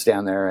skins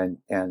down there, and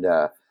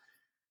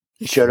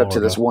he showed up to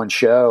this one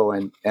show,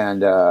 and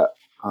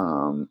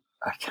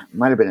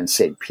might have been in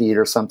St. Pete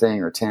or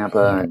something, or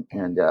Tampa,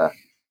 and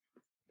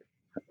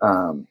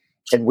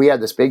we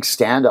had this big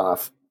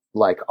standoff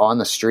like on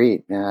the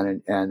street,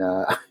 man, and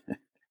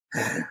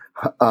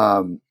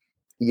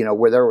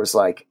where there was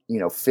like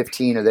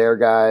 15 of their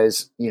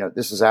guys.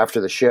 This was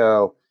after the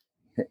show,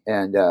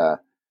 and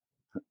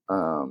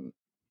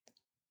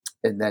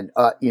then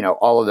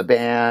all of the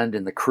band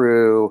and the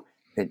crew,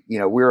 and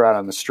we were out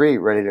on the street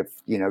ready to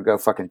go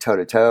fucking toe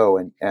to toe,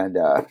 and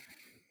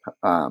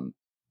I'm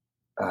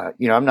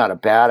not a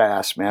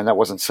badass, man. That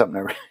wasn't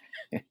something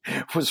I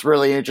was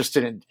really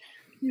interested in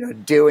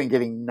doing,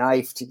 getting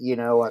knifed.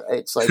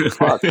 It's like,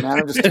 fuck, man,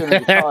 I'm just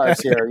tuning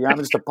guitars here. I'm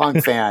just a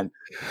punk fan,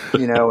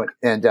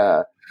 and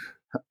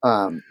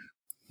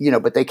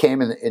but they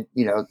came and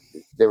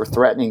they were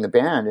threatening the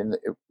band, and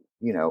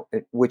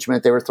which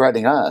meant they were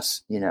threatening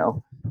us,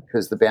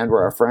 because the band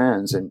were our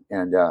friends, and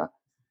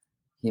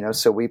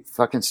so we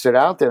fucking stood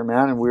out there,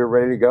 man, and we were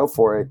ready to go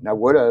for it. And I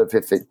would have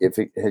if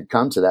it had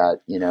come to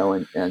that, and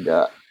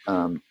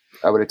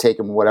I would have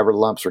taken whatever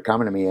lumps were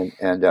coming to me,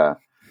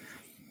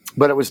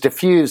 but it was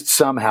diffused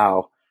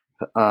somehow.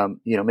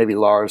 Maybe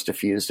Lars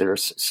diffused it, or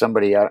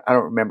somebody. I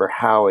don't remember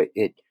how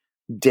it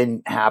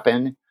didn't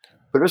happen,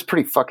 but it was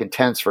pretty fucking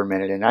tense for a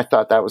minute, and I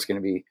thought that was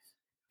going to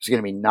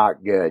be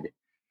not good.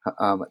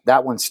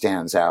 That one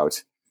stands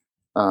out.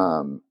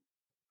 Right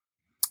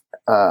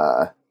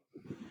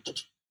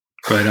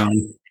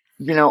on.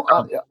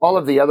 All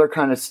of the other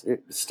kind of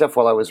stuff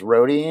while I was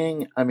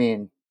roadieing, I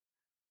mean,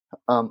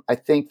 I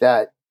think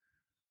that,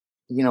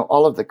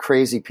 all of the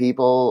crazy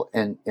people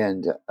and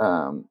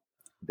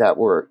that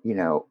were,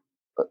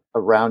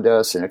 around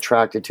us and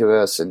attracted to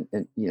us and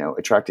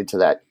attracted to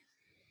that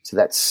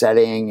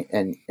setting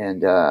and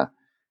the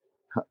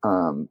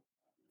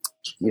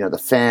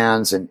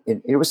fans, and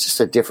it was just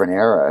a different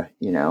era.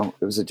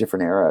 It was a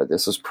different era.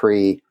 This was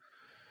pre,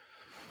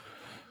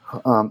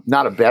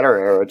 not a better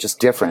era, just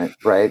different,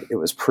 right? It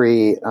was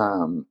pre,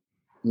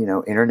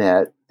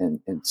 internet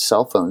and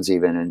cell phones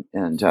even.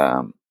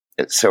 And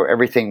so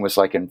everything was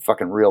like in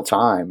fucking real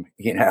time,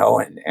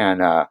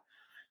 and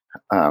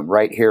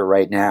right here,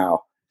 right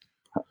now.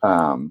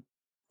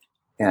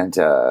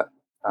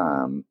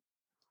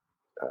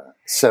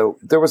 So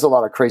there was a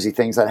lot of crazy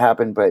things that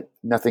happened, but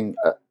nothing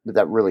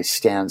that really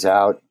stands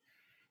out.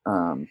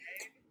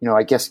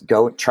 I guess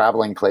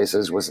traveling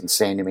places was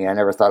insane to me. I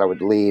never thought I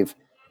would leave,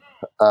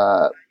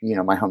 my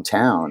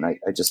hometown. I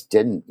just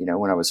didn't,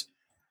 when I was,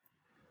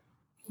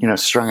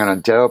 strung out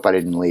on dope, I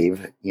didn't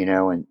leave,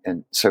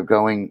 and so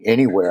going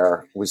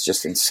anywhere was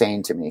just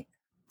insane to me.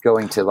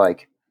 Going to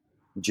like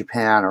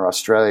Japan or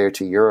Australia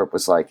to Europe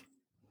was like,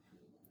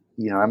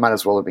 I might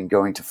as well have been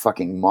going to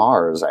fucking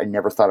Mars. I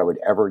never thought I would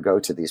ever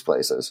go to these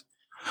places.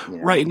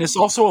 Right. And it's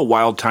also a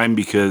wild time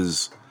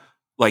because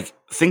like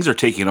things are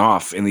taking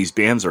off and these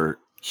bands are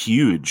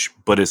huge,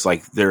 but it's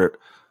like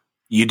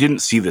you didn't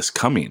see this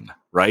coming,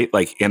 right?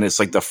 Like, and it's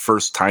like the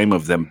first time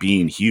of them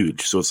being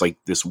huge. So it's like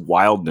this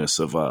wildness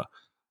of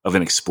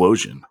an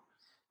explosion,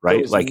 right?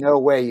 There was like no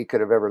way you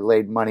could have ever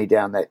laid money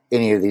down that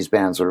any of these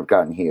bands would have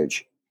gotten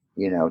huge,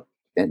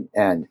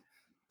 and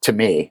to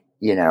me,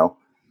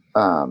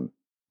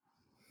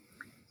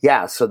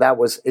 yeah, so that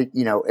was,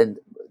 and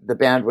the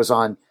band was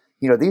on,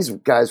 these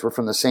guys were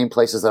from the same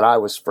places that I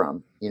was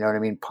from, you know what I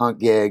mean? Punk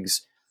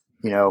gigs,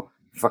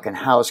 fucking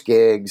house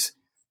gigs,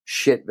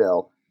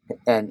 Shitville.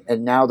 And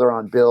now they're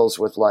on bills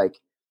with like,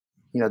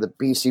 the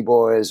Beastie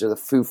Boys or the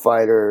Foo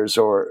Fighters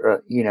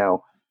or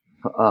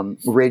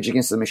Rage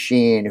Against the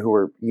Machine, who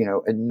were,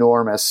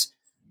 enormous.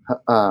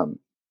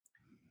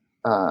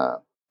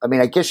 I mean,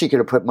 I guess you could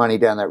have put money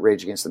down that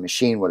Rage Against the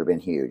Machine would have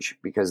been huge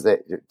because I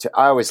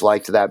always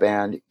liked that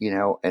band,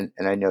 and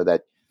I know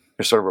that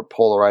they're sort of a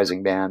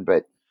polarizing band,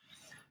 but,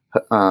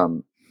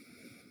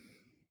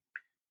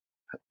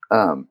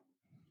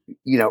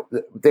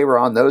 they were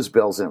on those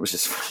bills, and it was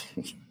just,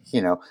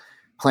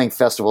 playing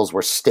festivals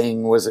where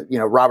Sting was,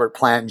 Robert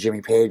Plant and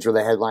Jimmy Page were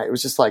the headline. It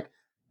was just like,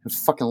 it was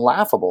fucking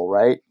laughable,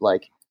 right?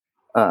 Like,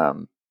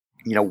 how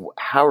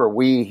are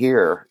we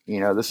here?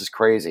 This is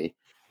crazy.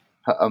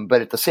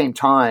 But at the same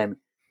time,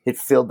 it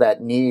filled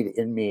that need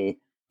in me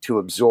to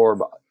absorb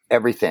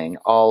everything,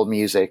 all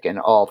music and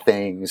all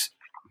things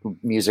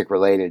music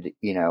related.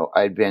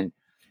 I'd been,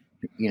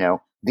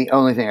 the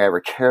only thing I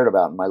ever cared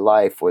about in my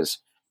life was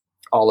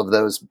all of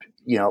those,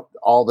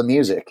 all the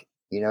music,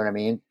 you know what I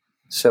mean?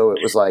 So it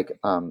was like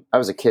I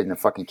was a kid in a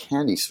fucking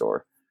candy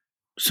store.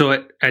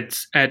 So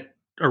at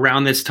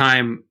around this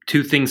time,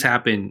 two things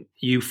happen.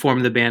 You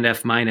form the band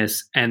F-,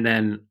 and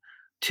then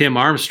Tim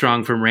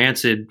Armstrong from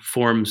Rancid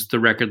forms the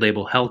record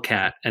label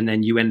Hellcat, and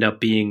then you end up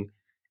being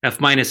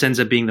F- ends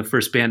up being the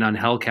first band on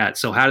Hellcat.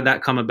 So how did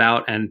that come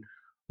about, and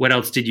what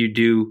else did you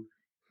do?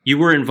 You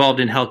were involved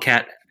in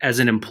Hellcat as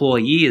an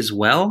employee as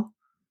well?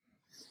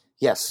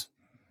 Yes.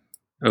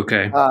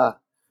 Okay.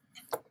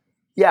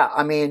 Yeah,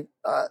 I mean,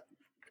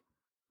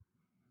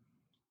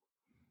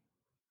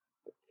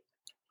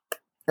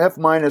 F-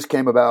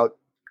 came about.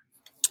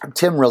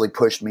 Tim really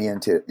pushed me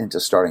into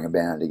starting a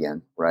band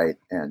again, right?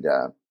 And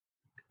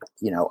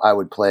I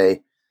would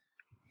play.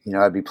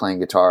 I'd be playing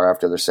guitar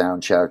after their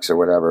sound checks or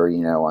whatever,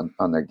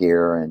 on their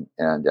gear, and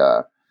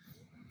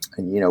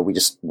we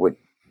just would,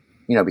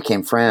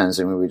 became friends,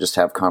 and we would just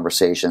have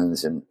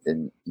conversations, and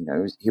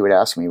he would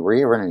ask me, "Were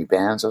you ever in any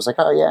bands?" I was like,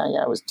 "Oh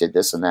yeah, did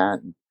this and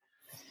that." And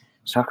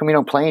so how come you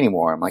don't play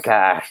anymore? I'm like,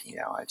 I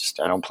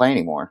don't play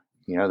anymore.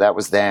 That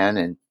was then,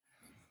 and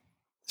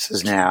this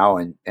is now,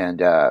 and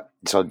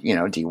so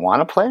do you want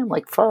to play? I'm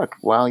like, fuck,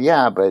 well,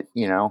 yeah, but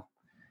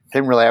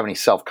didn't really have any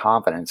self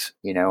confidence,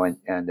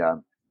 and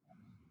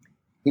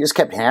he just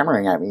kept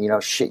hammering at me,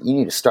 shit, you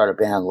need to start a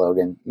band,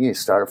 Logan. You need to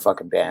start a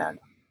fucking band.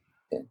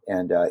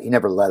 And he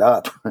never let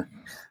up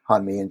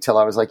on me until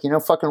I was like,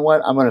 fucking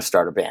what? I'm going to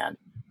start a band,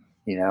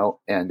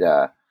 and,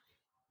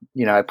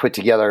 I put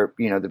together,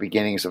 the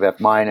beginnings of F-,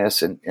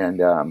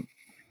 and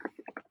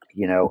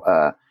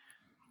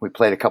we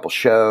played a couple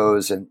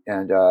shows, and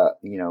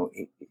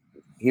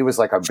he was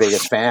like our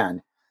biggest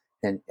fan.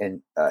 And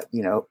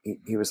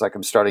he was like,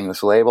 I'm starting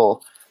this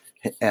label,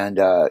 and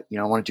I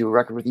want to do a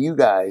record with you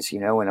guys,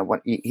 and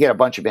he had a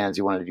bunch of bands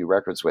he wanted to do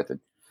records with, and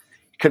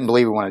he couldn't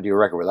believe he wanted to do a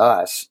record with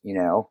us.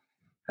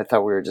 I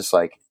thought we were just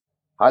like,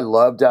 I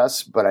loved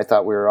us, but I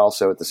thought we were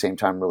also at the same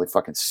time really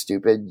fucking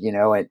stupid,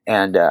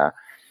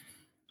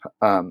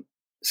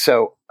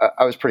 so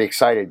I was pretty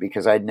excited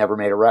because I'd never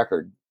made a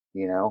record,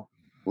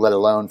 let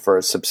alone for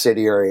a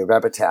subsidiary of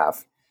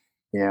Epitaph,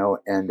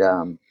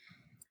 and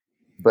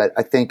but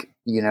I think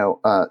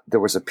there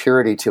was a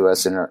purity to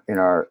us in our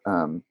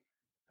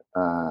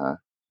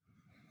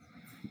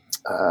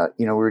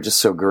we were just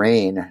so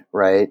green,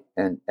 right?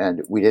 And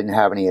we didn't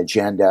have any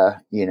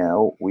agenda, we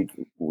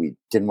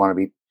didn't want to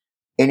be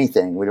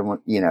anything. We didn't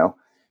want, we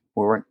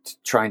weren't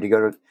trying to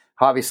go to,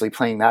 obviously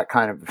playing that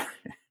kind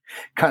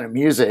of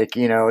music,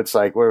 it's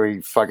like where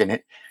we fucking,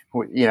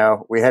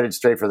 we headed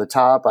straight for the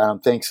top. I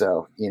don't think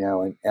so,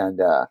 and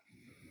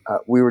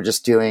we were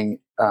just doing,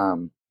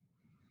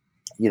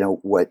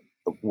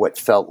 what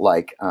felt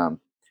like,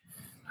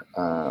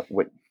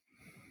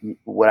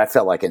 what I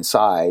felt like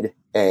inside,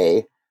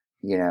 and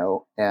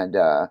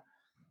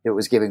it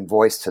was giving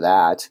voice to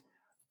that.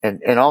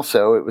 And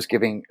also it was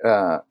giving,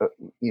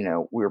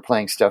 we were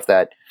playing stuff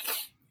that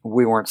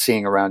we weren't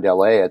seeing around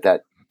LA at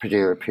that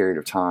particular period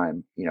of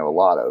time, a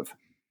lot of,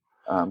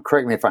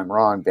 correct me if I'm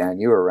wrong, Ben,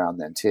 you were around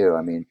then too.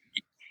 I mean,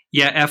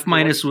 yeah, F-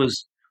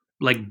 was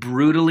like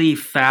brutally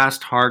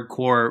fast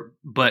hardcore,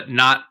 but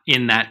not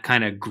in that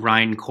kind of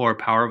grindcore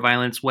power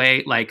violence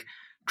way, like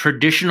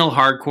traditional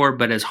hardcore,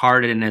 but as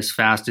hard and as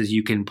fast as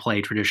you can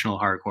play traditional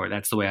hardcore.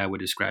 That's the way I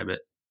would describe it.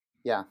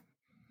 Yeah.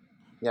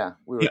 Yeah.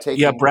 We were taking.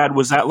 Yeah, Brad,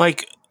 was that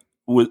like,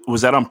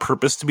 was that on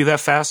purpose to be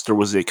that fast, or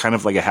was it kind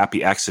of like a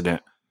happy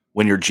accident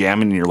when you're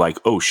jamming and you're like,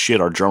 oh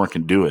shit, our drummer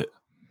can do it?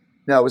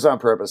 No, it was on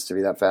purpose to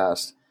be that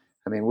fast.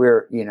 I mean,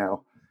 we're,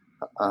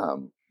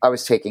 I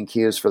was taking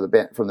cues from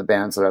the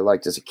bands that I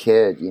liked as a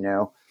kid,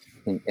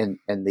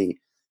 and the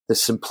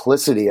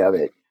simplicity of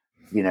it,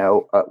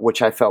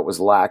 which I felt was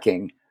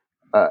lacking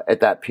at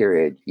that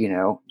period,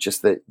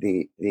 just the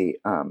the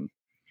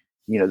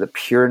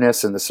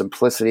pureness and the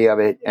simplicity of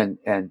it,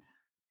 and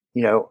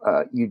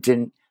you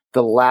didn't,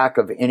 the lack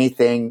of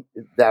anything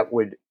that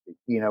would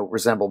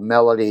resemble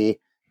melody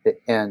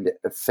and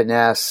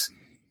finesse,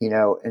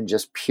 and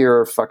just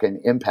pure fucking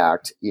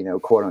impact,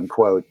 quote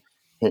unquote,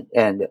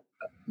 and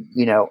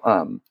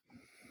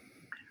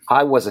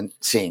I wasn't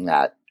seeing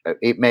that.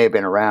 It may have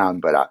been around,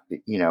 but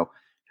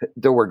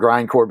there were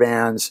grindcore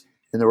bands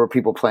and there were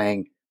people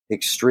playing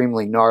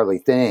extremely gnarly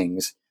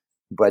things,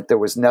 but there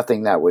was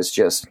nothing that was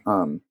just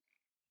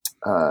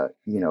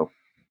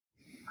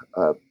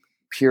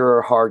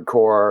pure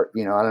hardcore.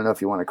 I don't know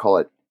if you want to call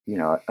it.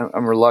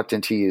 I'm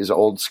reluctant to use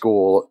old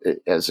school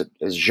as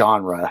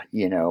genre,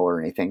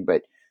 or anything,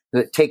 but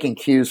taking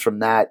cues from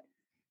that,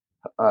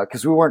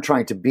 because we weren't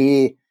trying to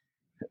be,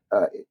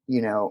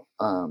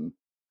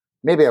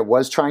 maybe I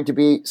was trying to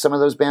be some of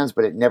those bands,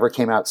 but it never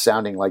came out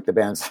sounding like the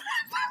bands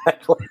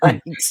that I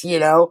liked,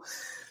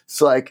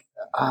 It's like,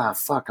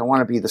 fuck, I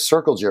want to be the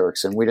Circle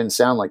Jerks, and we didn't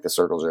sound like the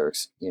Circle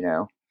Jerks,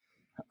 I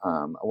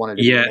wanted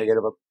to be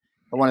negative.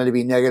 I wanted to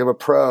be Negative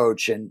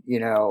Approach, and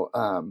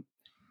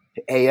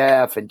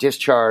AF and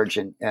Discharge,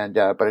 and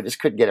but I just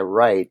couldn't get it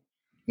right,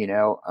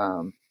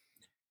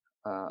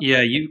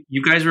 Yeah,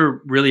 you guys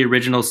were really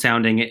original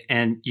sounding,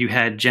 and you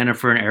had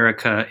Jennifer and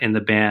Erica in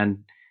the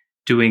band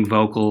doing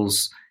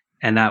vocals,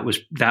 and that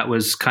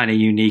was kind of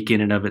unique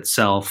in and of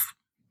itself.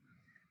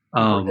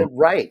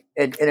 Right.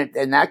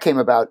 And that came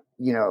about,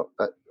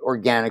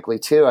 organically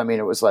too. I mean,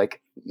 it was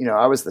like,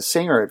 I was the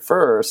singer at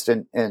first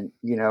and,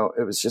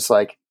 it was just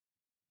like,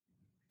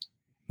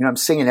 I'm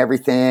singing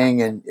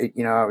everything. And,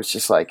 I was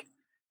just like,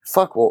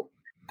 fuck, well,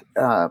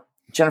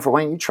 Jennifer,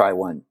 why don't you try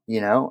one,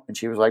 And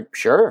she was like,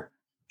 sure.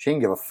 She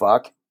didn't give a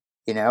fuck,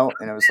 and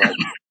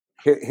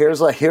it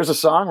was like, here's a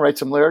song, write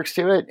some lyrics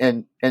to it.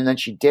 And then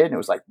she did. And it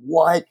was like,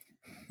 what?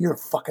 You're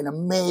fucking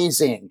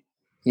amazing,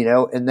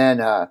 and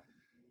then,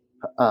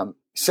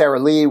 Sarah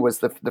Lee was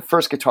the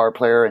first guitar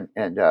player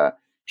and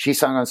she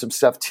sung on some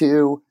stuff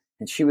too.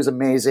 And she was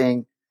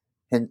amazing.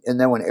 And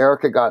then when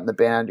Erica got in the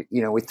band,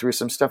 we threw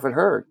some stuff at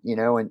her,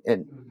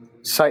 and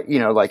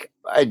like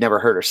I'd never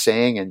heard her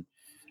sing and,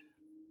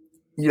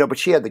 but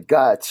she had the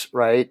guts.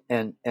 Right.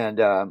 And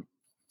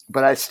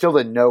but I still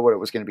didn't know what it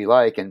was going to be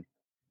like. And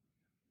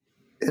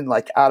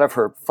like out of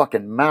her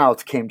fucking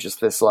mouth came just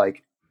this,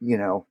 like,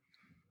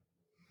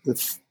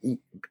 this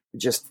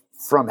just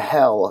from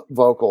hell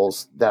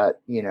vocals that,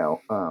 she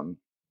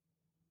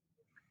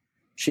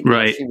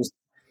was,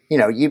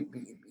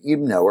 you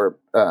know her,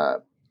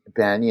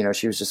 Ben,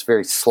 she was just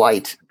very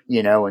slight,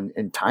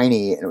 and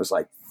tiny. And it was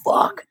like,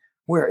 fuck,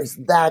 where is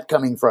that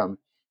coming from?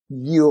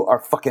 You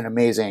are fucking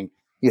amazing.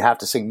 You have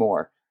to sing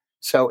more.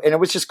 So, and it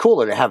was just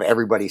cooler to have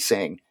everybody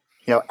sing,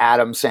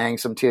 Adam sang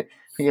some too,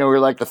 we're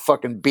like the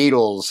fucking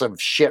Beatles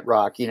of shit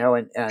rock,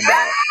 and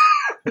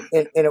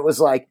it was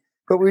like,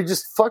 but we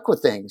just fuck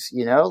with things,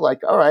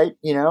 like, all right,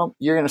 you're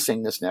going to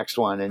sing this next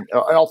one. And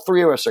all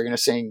three of us are going to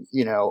sing,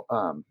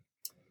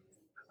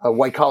 a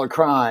White Collar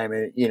Crime,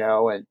 and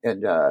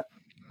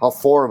all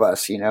four of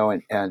us,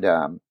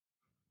 and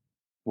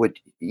would,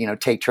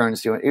 take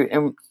turns doing it.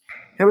 And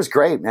it was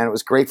great, man. It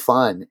was great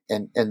fun.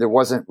 And there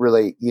wasn't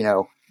really,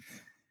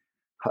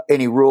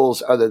 any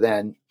rules other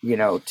than,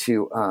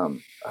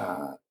 to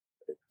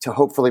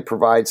hopefully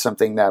provide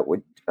something that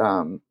would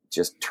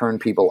just turn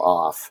people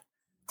off.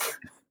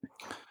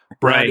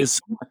 Brad, is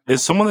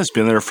someone that's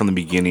been there from the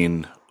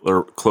beginning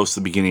or close to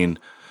the beginning?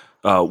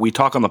 We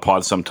talk on the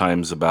pod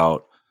sometimes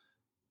about,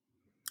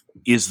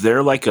 is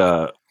there like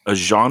a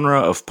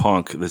genre of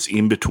punk that's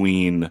in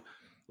between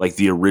like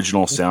the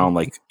original sound,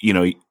 like,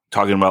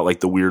 talking about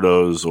like the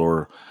Weirdos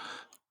or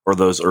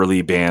those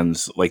early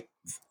bands like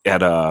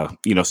at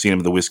Scene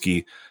of the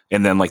Whiskey,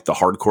 and then like the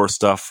hardcore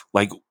stuff?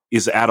 Like,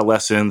 is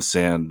Adolescence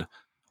and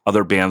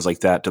other bands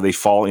like that, do they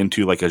fall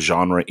into like a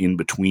genre in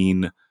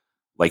between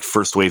like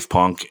first wave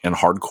punk and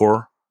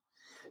hardcore?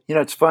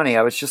 It's funny.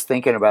 I was just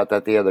thinking about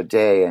that the other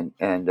day,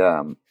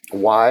 and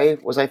why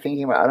was I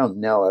thinking about? I don't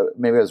know.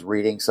 Maybe I was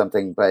reading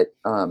something, but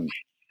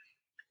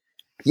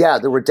yeah,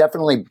 there were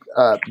definitely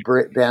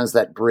bands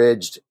that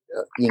bridged,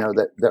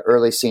 the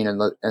early scene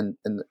and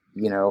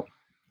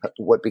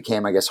what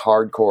became, I guess,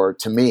 hardcore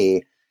to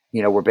me.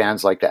 Were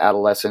bands like the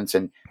Adolescents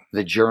and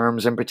the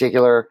Germs in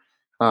particular,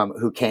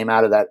 who came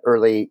out of that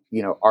early,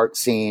 art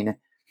scene,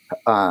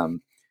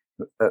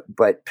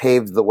 but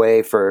paved the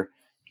way for,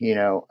 to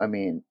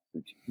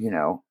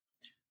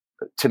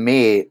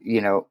me,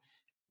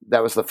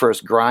 that was the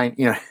first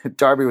grind,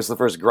 Darby was the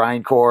first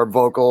grindcore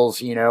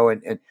vocals,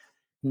 and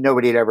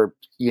nobody had ever,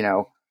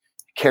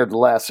 cared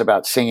less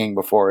about singing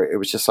before. It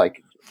was just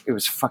like, it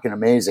was fucking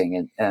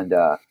amazing. And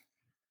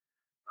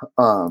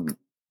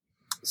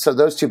so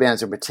those two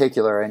bands in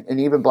particular, and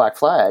even Black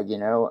Flag,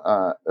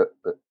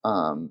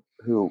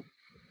 who,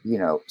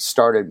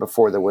 started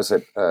before there was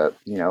a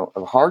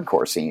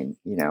hardcore scene,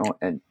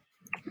 and,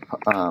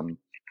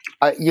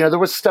 there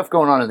was stuff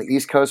going on the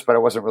East Coast, but I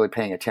wasn't really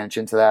paying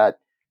attention to that.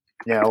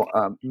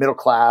 Middle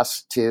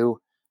Class too,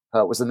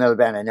 was another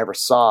band I never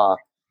saw,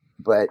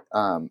 but,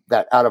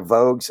 that Out of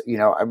Vogue's,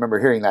 I remember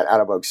hearing that Out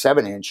of Vogue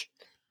 7-inch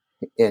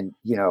in,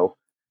 the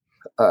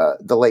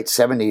late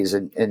 70s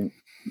and,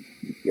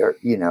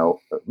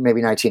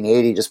 maybe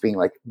 1980, just being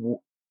like,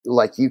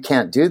 you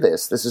can't do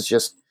this. This is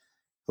just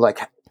like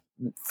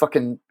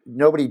fucking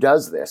nobody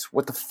does this.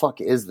 What the fuck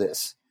is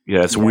this?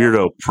 Yeah, it's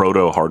weirdo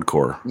proto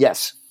hardcore.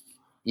 Yes,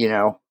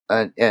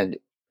 and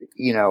it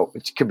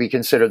could be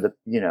considered the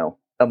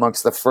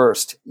amongst the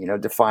first,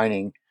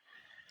 defining.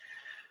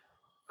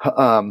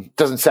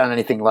 Doesn't sound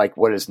anything like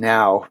what is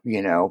now,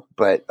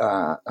 but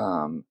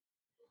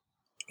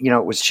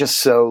it was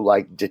just so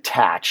like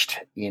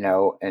detached,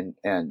 and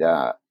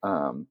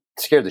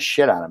scared the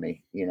shit out of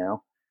me,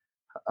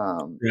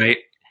 right.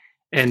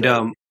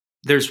 And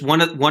there's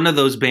one of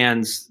those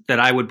bands that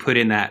I would put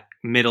in that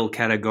middle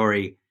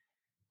category.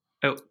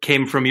 It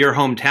came from your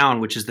hometown,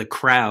 which is The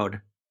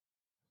Crowd.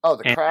 Oh,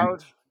 The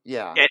Crowd?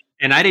 Yeah.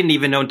 And I didn't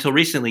even know until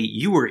recently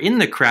you were in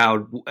The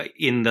Crowd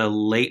in the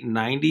late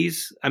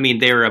 90s. I mean,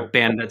 they were a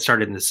band that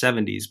started in the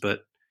 70s,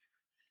 but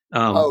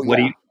what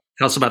do you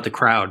tell us about The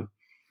Crowd?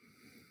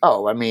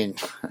 Oh, I mean,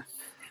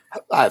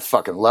 I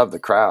fucking love The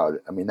Crowd.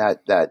 I mean,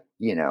 that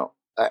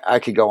I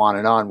could go on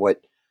and on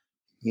what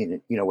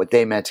what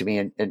they meant to me,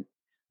 and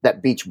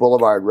that Beach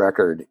Boulevard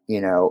record,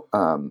 in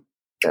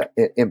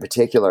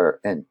particular,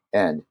 and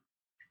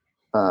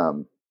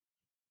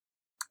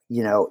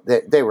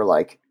they were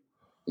like,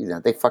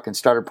 they fucking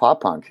started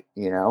pop punk,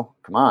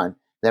 come on,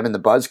 them and the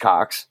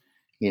Buzzcocks,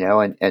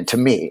 and to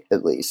me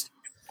at least,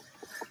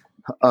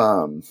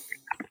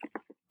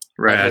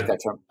 Right.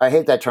 I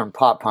hate that term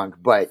pop punk,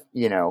 but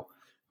and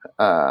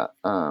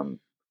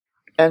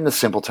the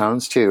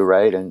Simpletones too,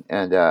 right?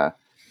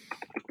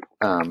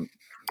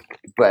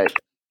 But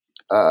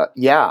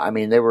yeah, I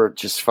mean, they were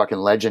just fucking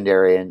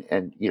legendary,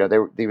 and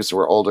these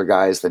were older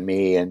guys than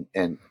me, and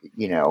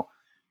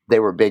they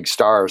were big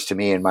stars to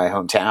me in my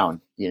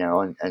hometown,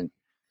 and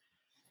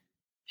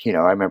I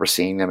remember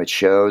seeing them at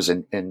shows,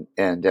 and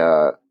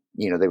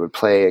they would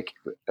play,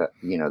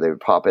 they would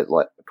pop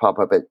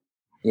up at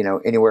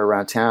anywhere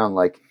around town,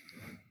 like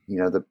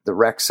the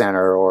rec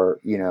center, or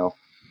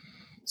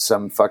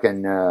some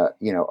fucking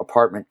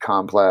apartment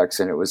complex,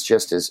 and it was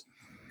just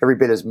every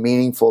bit as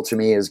meaningful to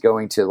me as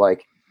going to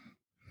like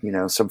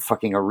some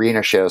fucking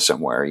arena show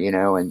somewhere,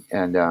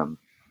 and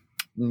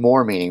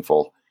more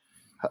meaningful.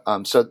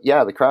 So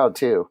yeah, the crowd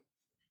too,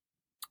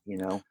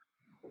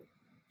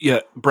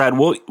 Yeah, Brad,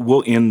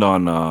 we'll end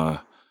on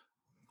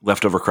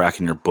Leftover Crack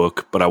in your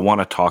book, but I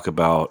want to talk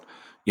about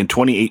in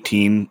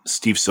 2018,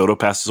 Steve Soto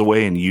passes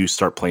away and you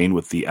start playing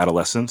with the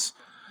Adolescents.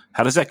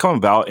 How does that come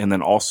about? And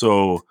then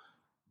also,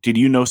 did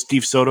you know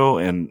Steve Soto?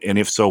 And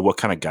if so, what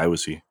kind of guy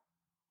was he?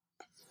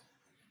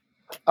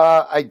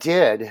 I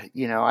did.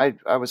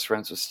 I was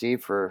friends with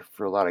Steve for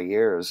a lot of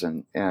years,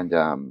 and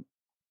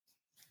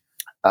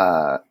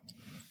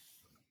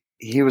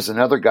he was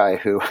another guy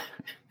who,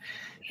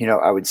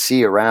 I would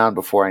see around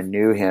before I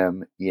knew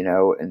him,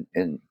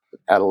 in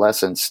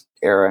adolescence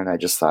era, and I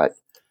just thought,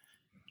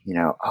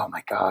 oh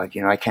my God,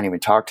 I can't even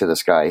talk to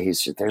this guy.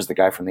 There's the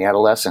guy from the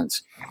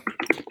Adolescents.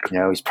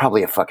 He's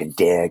probably a fucking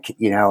dick,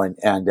 and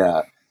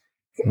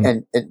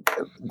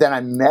then I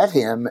met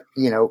him.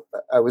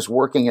 I was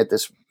working at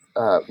this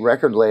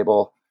record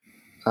label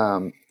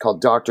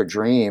called Dr.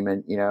 Dream,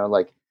 and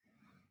like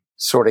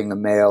sorting the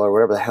mail or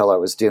whatever the hell I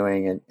was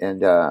doing,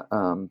 and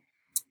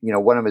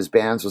one of his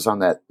bands was on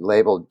that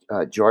label,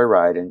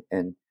 Joyride,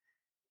 and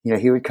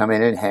he would come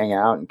in and hang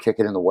out and kick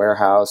it in the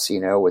warehouse,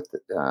 with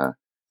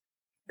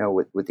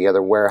the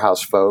other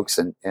warehouse folks,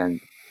 and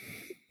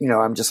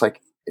I'm just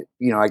like,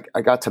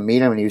 I got to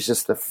meet him, and he was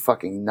just the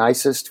fucking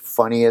nicest,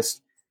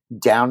 funniest,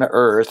 down to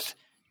earth,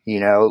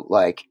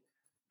 like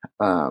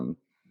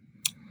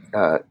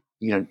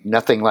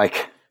nothing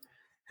like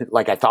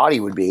I thought he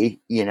would be,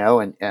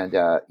 and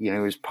he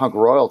was punk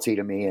royalty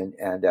to me,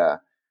 and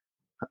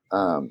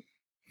I'm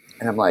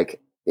like,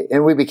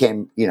 and we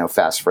became,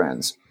 fast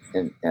friends,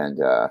 and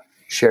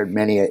shared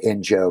many a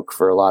in joke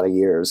for a lot of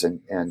years,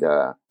 and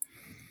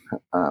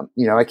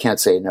I can't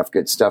say enough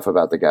good stuff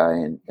about the guy,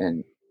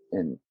 and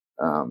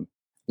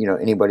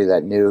anybody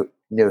that knew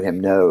him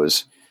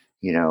knows,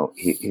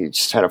 he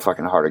just had a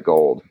fucking heart of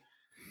gold.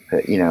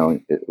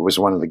 It was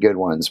one of the good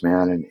ones,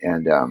 man.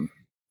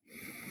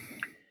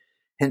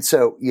 And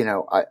so,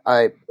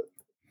 I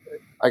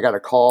got a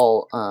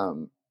call,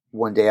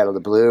 one day out of the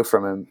blue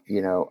from him,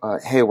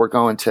 hey, we're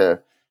going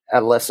to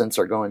Adolescents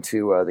are going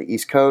to the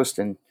East Coast,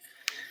 and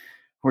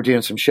we're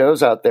doing some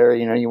shows out there.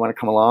 You want to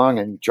come along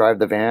and drive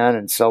the van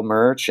and sell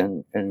merch.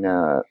 And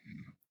I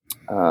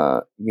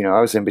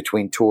was in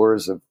between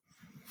tours of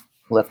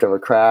Leftover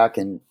Crack,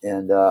 and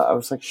I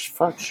was like,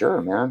 fuck,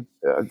 sure, man.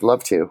 I'd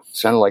love to.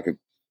 Sounded like a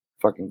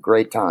fucking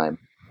great time.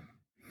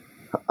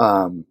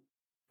 And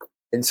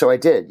so I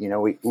did.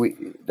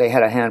 They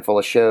had a handful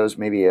of shows,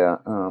 maybe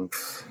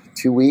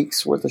 2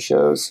 weeks worth of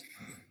shows,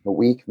 a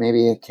week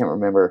maybe, I can't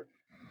remember.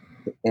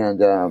 And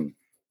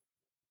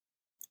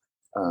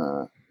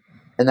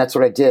that's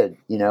what I did.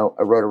 I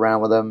rode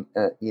around with them.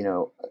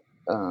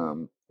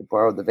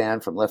 Borrowed the van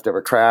from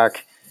Leftover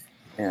Crack,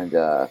 and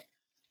I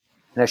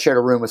shared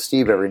a room with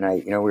Steve every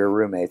night. We were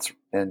roommates,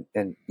 and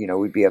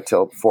we'd be up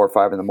till 4 or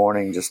 5 in the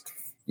morning, just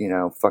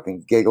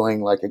fucking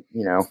giggling like a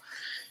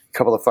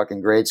couple of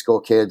fucking grade school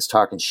kids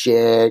talking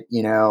shit,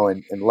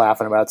 and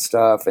laughing about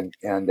stuff, and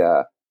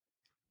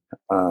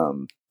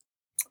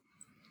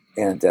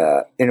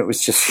it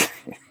was just,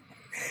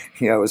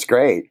 it was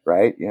great,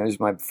 right? He was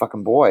my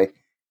fucking boy,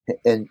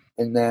 and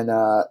then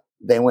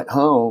they went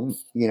home,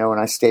 and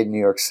I stayed in New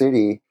York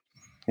City,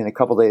 and a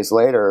couple days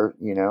later,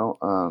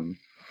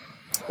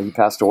 he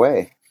passed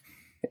away,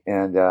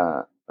 and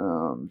I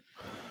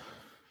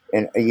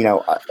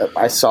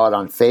saw it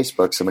on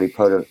Facebook. Somebody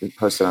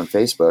posted on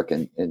Facebook,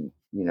 and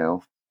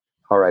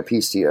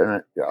R.I.P.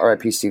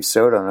 Steve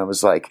Soto, and I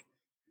was like,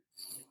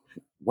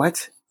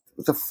 what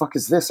the fuck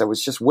is this? I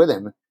was just with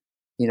him,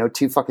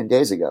 2 fucking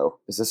days ago.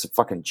 Is this a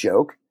fucking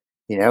joke?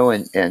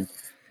 And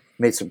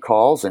made some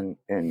calls, and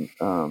it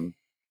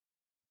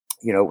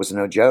was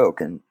no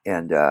joke, and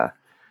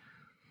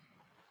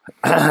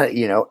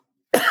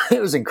it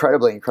was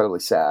incredibly, incredibly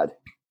sad.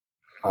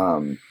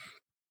 And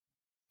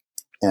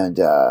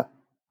I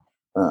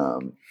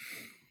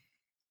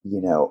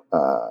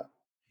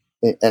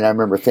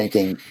remember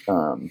thinking,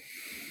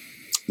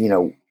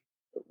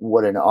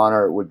 what an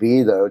honor it would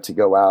be, though, to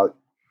go out,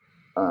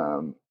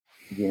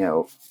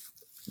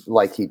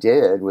 like he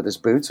did with his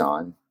boots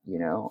on, You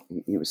know,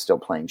 he was still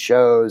playing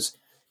shows.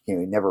 You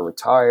know, he never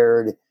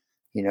retired.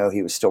 You know,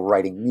 he was still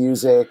writing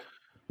music.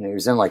 You know, he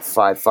was in like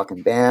 5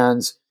 fucking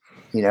bands.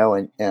 You know,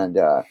 and you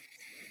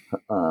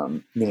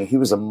know, he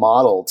was a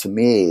model to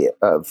me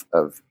of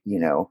you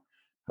know,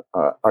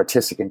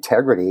 artistic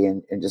integrity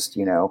and just,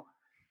 you know,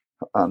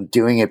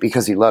 doing it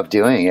because he loved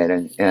doing it,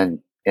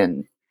 and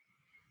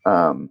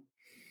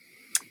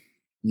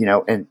you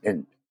know,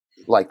 and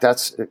like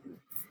that's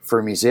for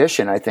a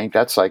musician, I think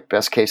that's like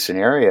best case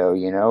scenario,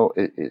 you know,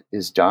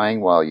 is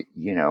dying while, you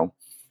know,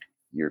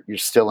 you're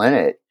still in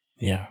it.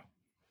 Yeah.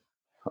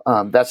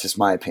 That's just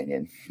my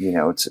opinion, you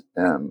know, it's,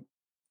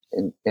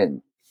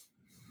 and,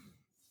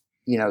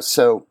 you know,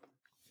 so,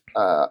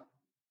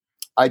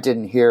 I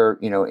didn't hear,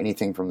 you know,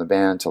 anything from the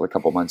band till a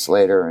couple months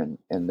later,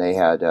 and they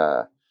had,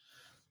 a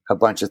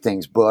bunch of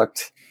things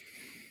booked.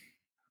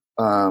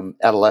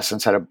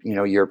 Adolescents had a, you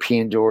know,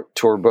 European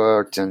tour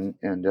booked and,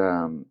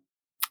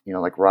 you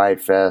know, like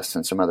Riot Fest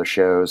and some other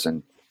shows.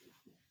 And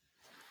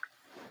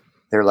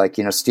they're like,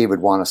 you know, Steve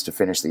would want us to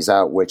finish these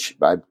out, which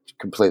I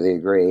completely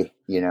agree.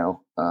 You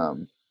know,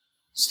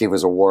 Steve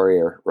was a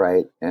warrior,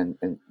 right? And,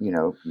 you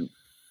know,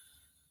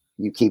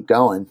 you keep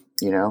going,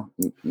 you know,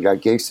 you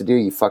got gigs to do,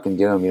 you fucking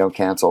do them. You don't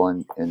cancel.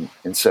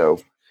 And so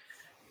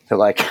they're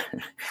like,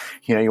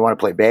 you know, you want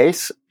to play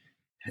bass?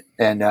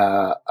 And,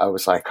 I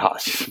was like,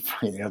 gosh,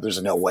 you know,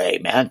 there's no way,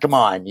 man, come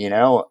on, you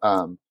know?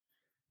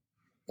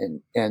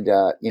 And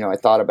you know, I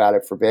thought about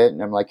it for a bit,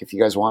 and I'm like, if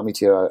you guys want me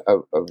to, I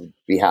would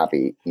be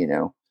happy, you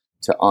know,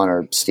 to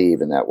honor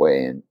Steve in that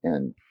way.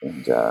 And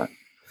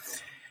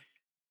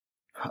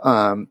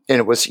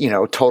it was, you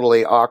know,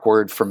 totally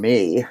awkward for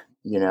me,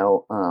 you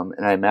know,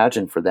 and I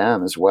imagine for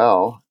them as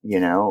well, you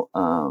know,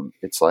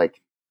 it's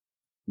like,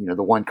 you know,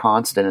 the one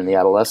constant in the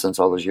adolescence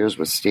all those years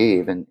was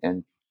Steve,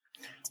 and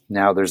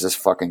now there's this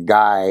fucking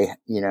guy,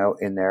 you know,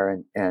 in there,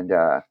 and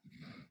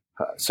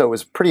so it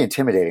was pretty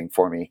intimidating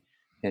for me.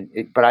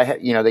 But I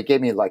had, you know, they gave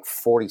me like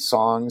 40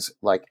 songs,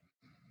 like,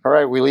 all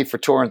right, we leave for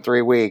tour in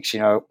 3 weeks, you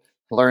know,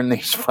 learn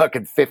these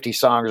fucking 50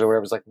 songs or whatever.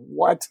 I was like,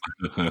 what?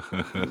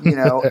 You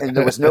know, and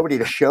there was nobody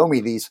to show me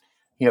these,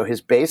 you know,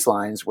 his bass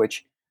lines,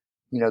 which,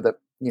 you know, the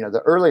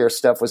earlier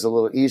stuff was a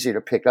little easier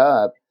to pick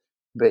up,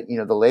 but, you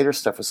know, the later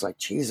stuff was like,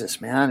 Jesus,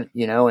 man,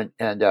 you know,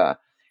 and I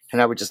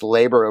would just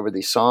labor over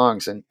these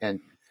songs, and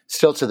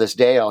still to this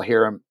day, I'll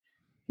hear him,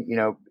 you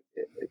know,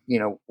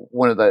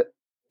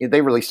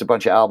 they released a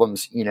bunch of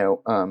albums, you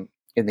know,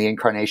 in the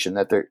incarnation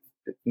that they're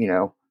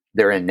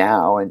in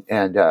now, and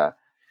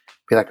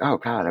be like, oh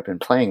God, I've been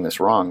playing this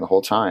wrong the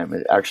whole time.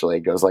 It actually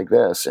goes like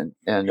this.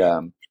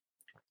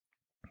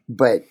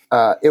 But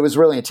it was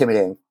really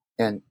intimidating.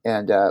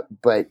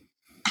 But,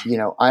 you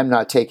know, I'm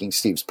not taking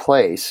Steve's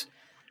place.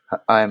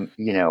 I'm,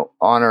 you know,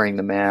 honoring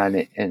the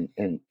man and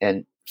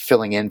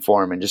filling in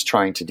for him and just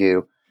trying to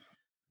do,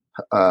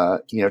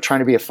 you know,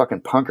 trying to be a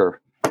fucking punker,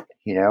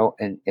 you know,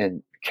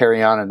 and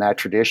carry on in that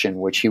tradition,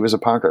 which he was a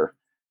punker,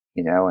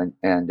 you know, and,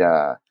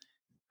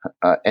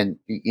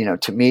 you know,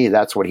 to me,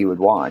 that's what he would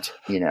want,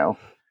 you know,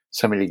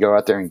 somebody to go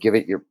out there and give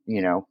it give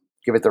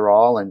it their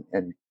all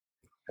and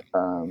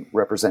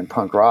represent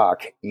punk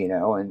rock, you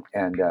know, and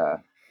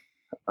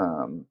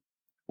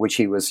which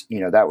he was, you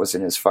know, that was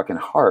in his fucking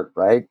heart.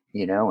 Right.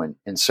 You know,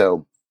 and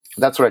so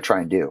that's what I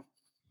try and do,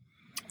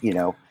 you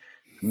know,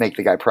 make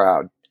the guy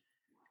proud.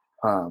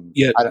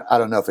 Yeah. I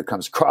don't know if it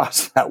comes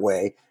across that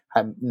way.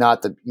 I'm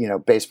not the, you know,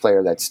 bass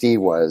player that Steve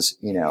was,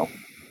 you know,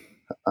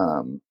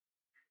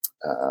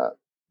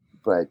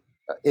 but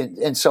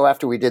so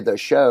after we did those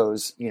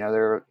shows, you know, they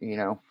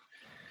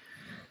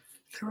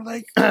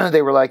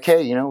were like,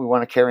 hey, you know, we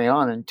want to carry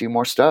on and do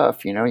more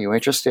stuff. You know, you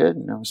interested?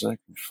 And I was like,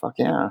 fuck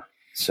yeah.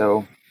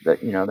 So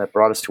that, you know, that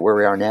brought us to where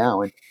we are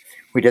now. And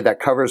we did that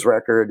covers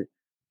record,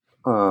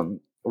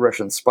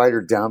 Russian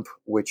Spider Dump,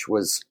 which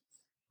was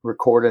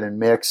recorded and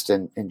mixed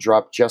and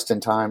dropped just in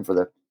time for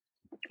the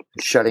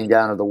shutting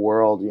down of the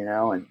world, you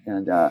know,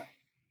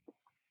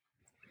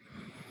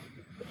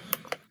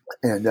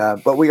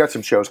 but we got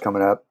some shows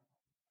coming up.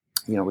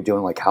 You know, we're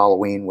doing like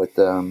Halloween with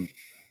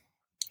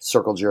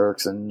Circle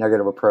Jerks and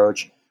Negative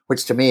Approach,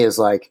 which to me is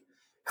like,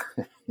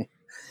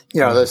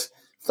 you know, this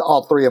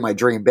all 3 of my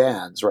dream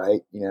bands,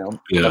 right? You know,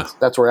 yeah.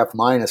 That's where F-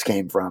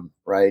 came from,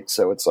 right?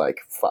 So it's like,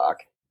 fuck,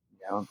 you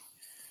know,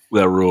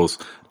 that rules.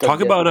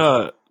 Talk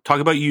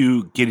about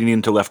you getting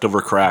into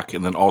Leftover Crack,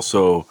 and then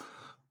also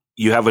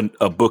you have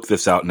a book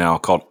that's out now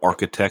called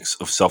Architects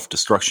of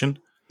Self-Destruction.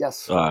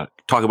 Yes.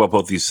 Talk about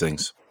both these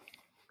things.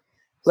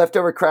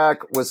 Leftover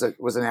Crack was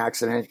an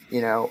accident,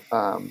 you know,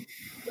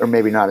 or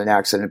maybe not an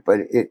accident, but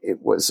it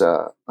was,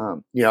 you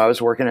know, I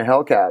was working at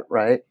Hellcat,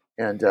 right?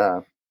 And,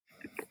 you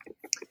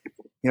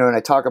know, and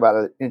I talk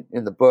about it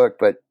in the book,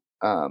 but,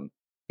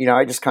 you know,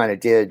 I just kind of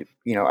did,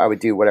 you know, I would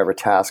do whatever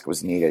task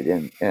was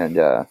needed and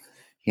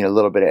you know, a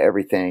little bit of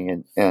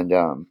everything. And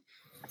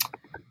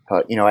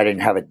you know, I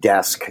didn't have a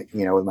desk,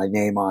 you know, with my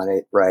name on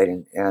it. Right.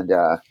 And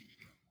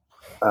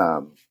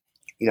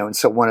you know, and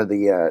so one of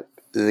the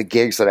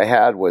gigs that I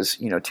had was,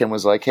 you know, Tim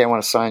was like, hey, I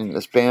want to sign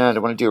this band.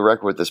 I want to do a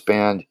record with this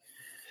band.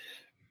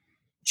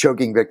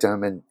 Choking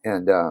Victim, and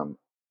they're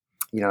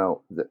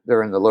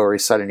in the Lower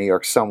East Side of New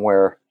York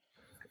somewhere.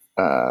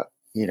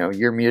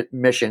 Your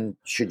mission,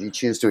 should you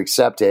choose to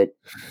accept it,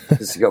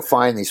 is to go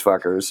find these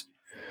fuckers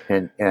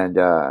and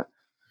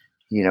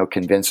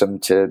convince them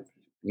to,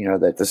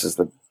 that this is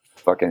the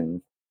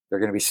fucking, they're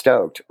going to be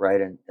stoked.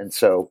 Right. And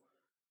so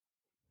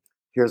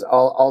here's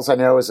all I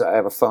know is I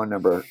have a phone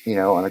number,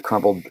 on a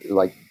crumpled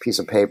like piece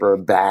of paper, a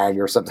bag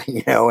or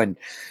something, and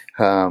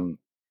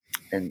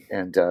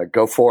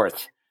go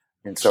forth.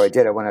 And so I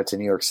did. I went out to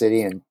New York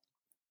City, and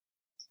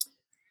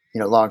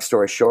long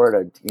story short,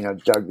 I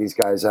dug these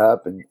guys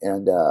up and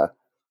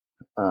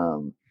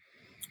on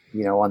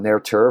their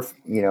turf,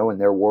 in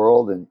their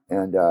world,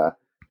 and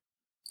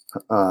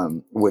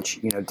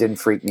which didn't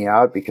freak me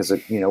out because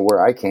of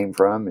where I came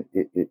from.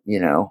 It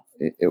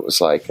was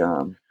like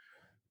it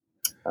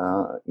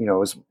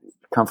was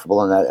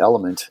comfortable in that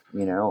element,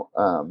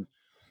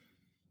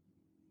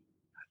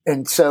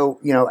 and so,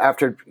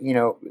 after,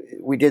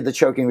 we did the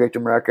Choking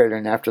Victim record,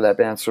 and after that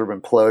band sort of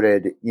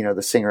imploded,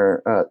 the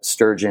singer,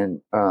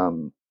 Sturgeon,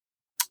 wrote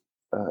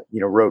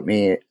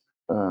me,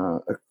 I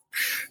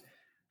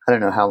don't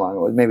know how long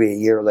it was, maybe a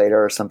year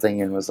later or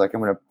something, and was like,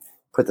 I'm going to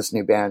put this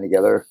new band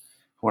together.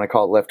 I want to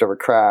call it Leftover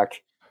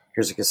Crack.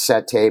 Here's a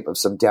cassette tape of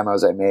some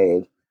demos I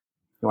made.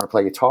 You want to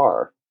play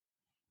guitar?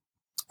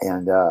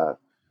 And, I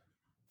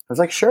was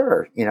like,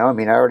 sure. I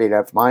already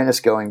had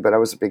F- going, but I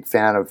was a big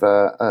fan of,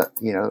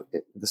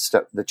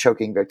 the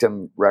Choking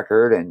Victim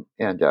record and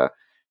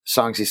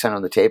songs he sent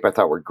on the tape I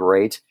thought were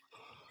great.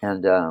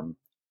 And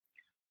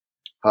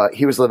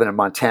he was living in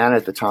Montana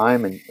at the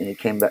time, and he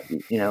came back,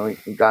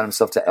 he got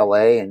himself to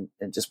LA and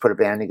just put a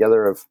band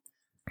together of,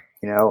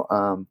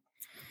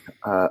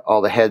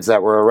 all the heads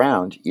that were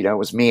around. It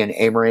was me and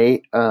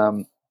Amory,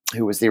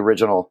 who was the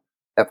original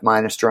F-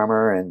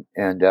 drummer,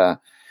 and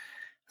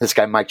this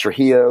guy, Mike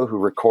Trujillo, who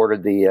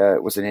recorded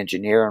was an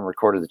engineer and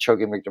recorded the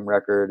Choking Victim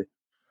record.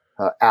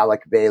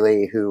 Alec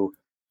Bailey, who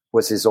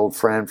was his old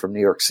friend from New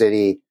York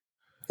City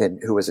and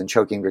who was in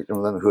Choking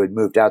Victim, who had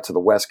moved out to the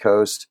West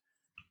Coast.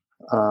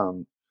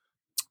 And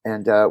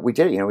we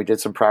did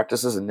some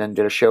practices and then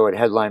did a show at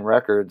Headline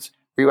Records.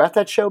 Were you at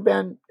that show,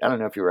 Ben? I don't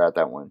know if you were at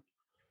that one.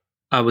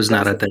 I was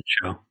not at that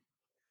show.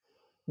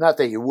 Not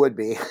that you would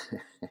be.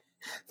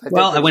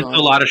 I went to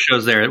a lot of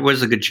shows there. It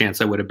was a good chance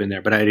I would have been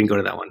there, but I didn't go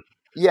to that one.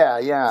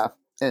 Yeah.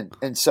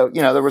 And so,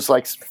 there was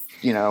like,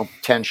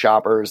 10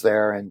 shoppers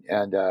there and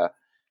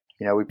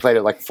we played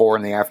at like 4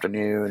 PM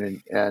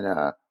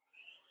and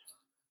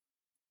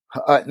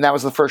that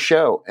was the first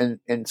show.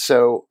 And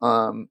so,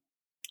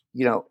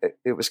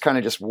 it was kind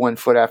of just one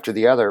foot after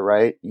the other.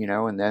 Right.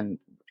 And then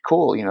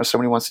cool,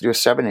 somebody wants to do a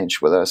 7-inch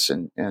with us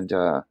and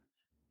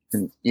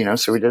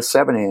so we did a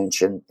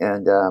 7-inch and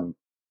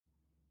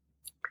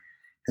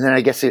then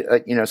I guess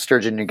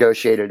Sturgeon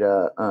negotiated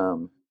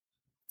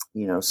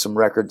some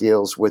record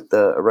deals with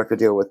a record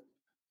deal with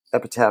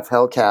Epitaph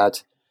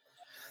Hellcat.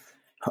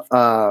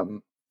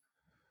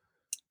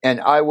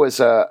 And I was,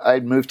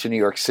 I'd moved to New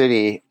York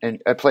City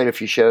and I played a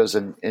few shows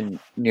in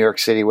New York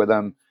City with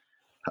them.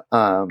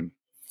 But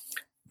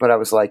I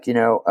was like,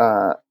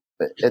 at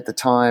the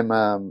time,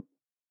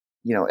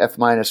 F-,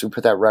 we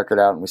put that record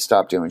out and we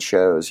stopped doing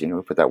shows. We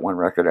put that one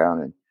record out,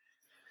 and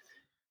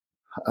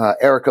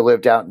Erica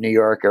lived out in New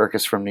York.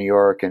 Erica's from New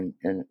York. And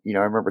I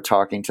remember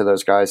talking to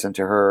those guys and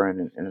to her,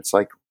 and it's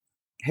like,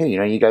 hey,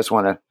 you guys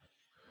want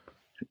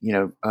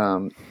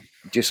to,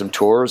 do some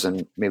tours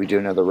and maybe do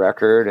another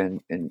record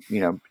and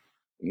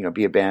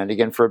be a band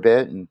again for a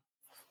bit. And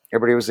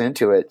everybody was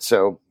into it.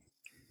 So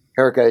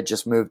Erica had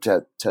just moved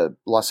to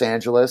Los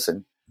Angeles,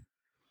 and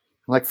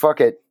I'm like,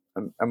 fuck it.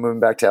 I'm moving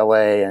back to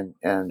LA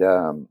and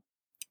I'm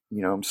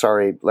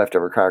sorry,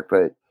 Leftover Crack,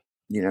 but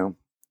you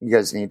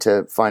guys need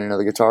to find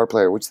another guitar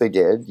player, which they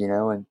did,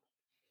 and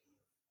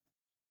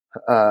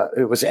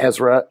it was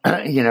Ezra,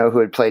 who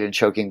had played in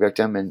Choking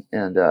Victim and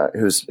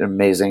who's an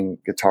amazing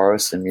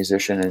guitarist and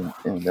musician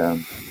and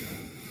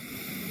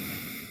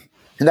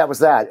that was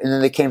that. And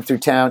then they came through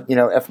town,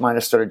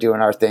 F- started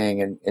doing our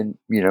thing and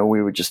we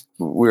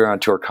were on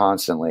tour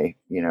constantly,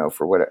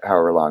 for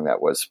however long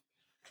that was,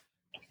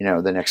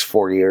 the next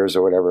 4 years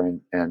or whatever.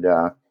 And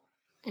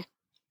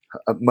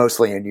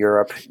mostly in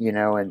Europe,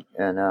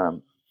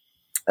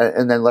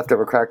 and then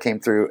Leftover Crack came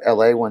through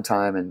LA one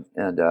time and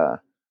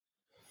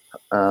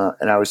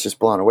I was just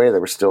blown away. They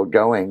were still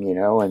going,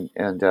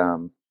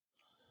 and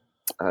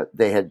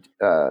they had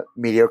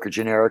Mediocre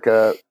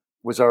Generica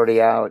was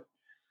already out.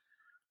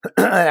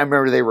 I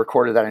remember they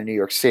recorded that in New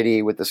York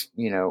City with this,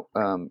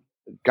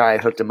 guy I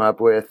hooked him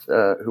up with,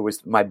 who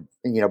was my,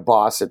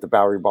 boss at the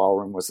Bowery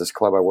Ballroom, was this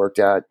club I worked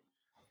at.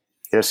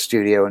 He had a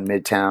studio in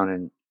Midtown,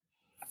 and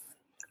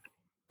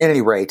at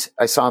any rate,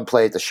 I saw him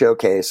play at the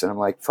showcase, and I'm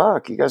like,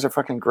 fuck, you guys are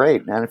fucking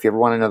great, man. If you ever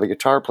want another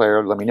guitar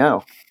player, let me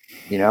know.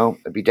 I'd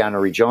be down to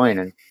rejoin.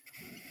 And,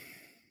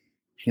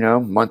 a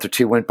month or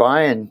two went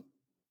by, and,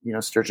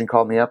 Sturgeon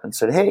called me up and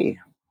said, hey,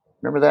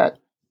 remember that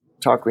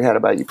talk we had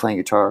about you playing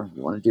guitar?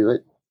 You want to do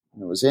it?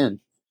 And I was in.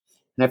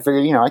 And I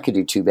figured, I could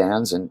do 2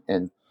 bands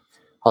and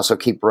also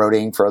keep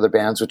roading for other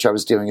bands, which I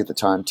was doing at the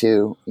time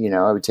too.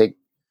 I would take,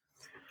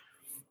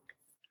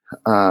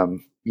 I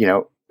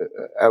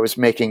was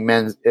making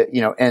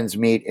ends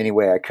meet any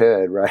way I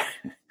could. Right.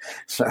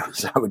 so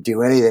I would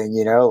do anything,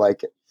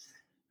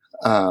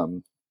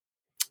 and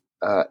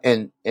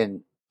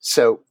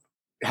so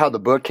how the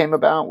book came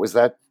about, was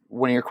that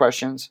one of your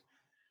questions?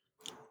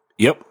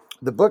 Yep.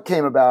 The book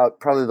came about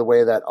probably the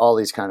way that all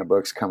these kind of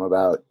books come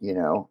about,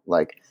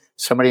 like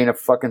somebody in a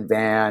fucking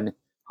van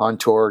on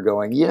tour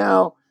going,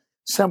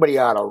 somebody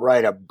ought to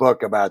write a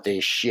book about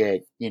this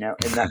shit, and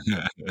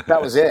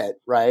that was it.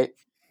 Right.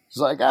 It's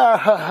like,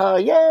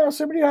 yeah,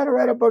 somebody ought to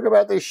write a book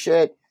about this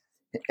shit.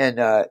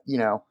 And,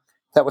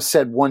 that was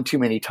said one too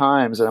many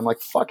times. And I'm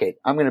like, fuck it.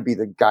 I'm going to be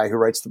the guy who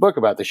writes the book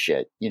about this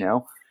shit.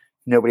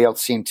 Nobody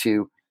else seemed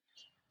to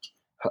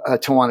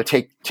want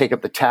to take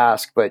up the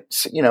task. But,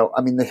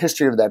 the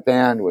history of that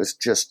band was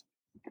just,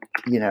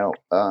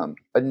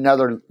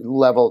 another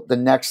level, the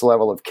next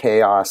level of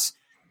chaos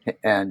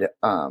and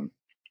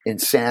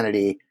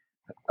insanity.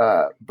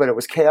 But it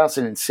was chaos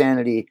and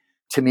insanity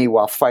to me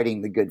while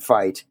fighting the good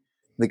fight.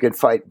 The good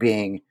fight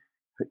being,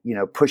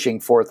 pushing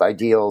forth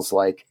ideals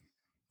like,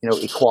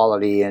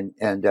 equality and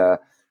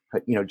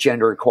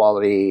gender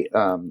equality,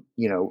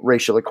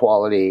 racial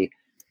equality,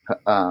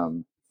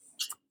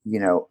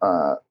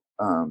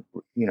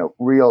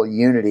 real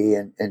unity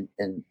and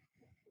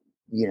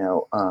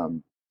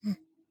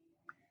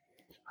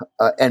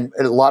a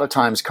lot of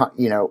times,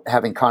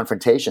 having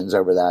confrontations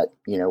over that,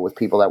 with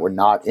people that were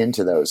not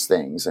into those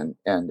things. And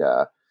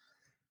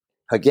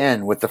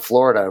again, with the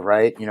Florida,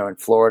 right, in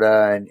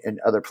Florida and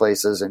other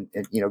places and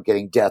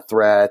getting death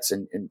threats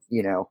and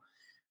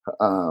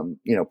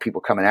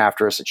people coming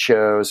after us at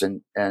shows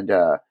and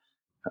it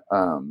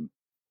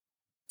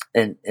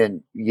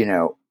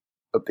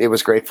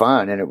was great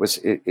fun. And it was,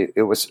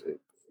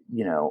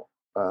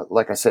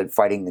 like I said,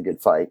 fighting the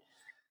good fight.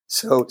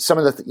 So some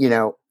of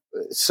the,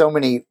 so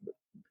many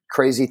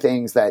crazy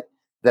things that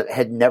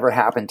had never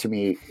happened to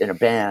me in a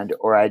band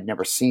or I'd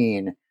never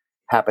seen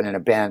happen in a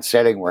band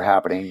setting were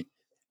happening.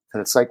 And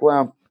it's like,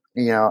 well,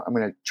 I'm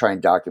going to try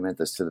and document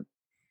this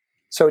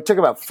so it took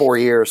about 4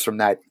 years from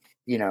that,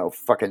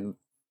 fucking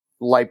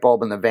light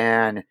bulb in the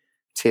van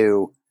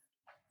to,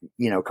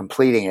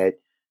 completing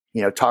it,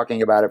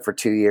 talking about it for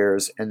 2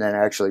 years. And then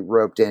I actually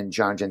roped in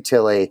John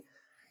Gentile,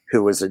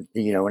 who was an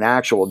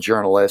actual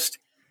journalist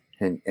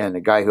and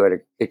a guy who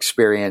had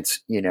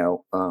experience,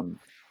 because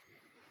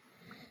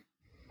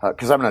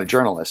I'm not a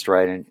journalist.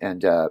 Right.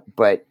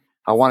 But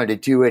I wanted to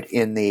do it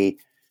in the,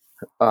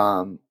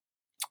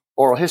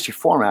 oral history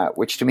format,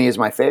 which to me is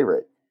my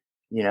favorite,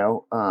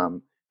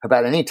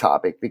 about any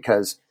topic,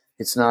 because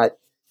it's not,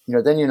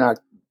 then you're not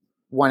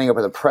winding up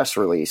with a press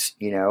release,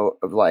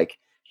 of like,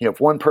 if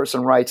one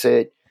person writes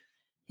it,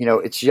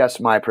 it's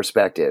just my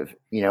perspective,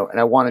 and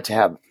I wanted to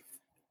have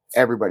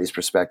everybody's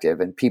perspective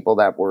and people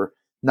that were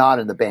not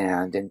in the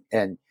band and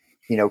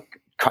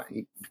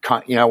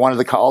I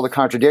wanted all the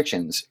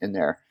contradictions in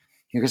there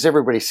because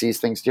everybody sees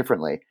things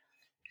differently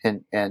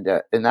and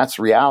that's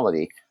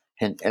reality.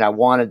 And I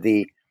wanted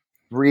the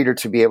reader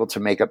to be able to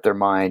make up their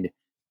mind,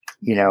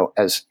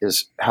 as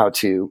how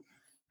to,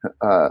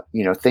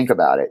 think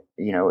about it,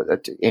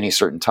 at any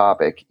certain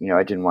topic.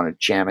 I didn't want to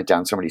jam it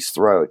down somebody's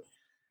throat.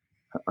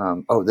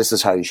 This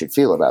is how you should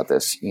feel about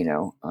this, and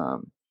I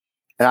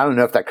don't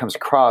know if that comes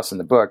across in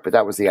the book, but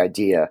that was the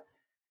idea.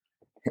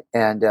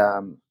 And,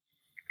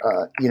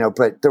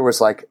 but there was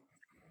like,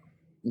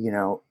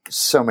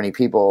 so many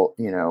people,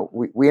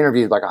 we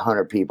interviewed like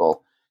 100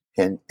 people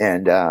and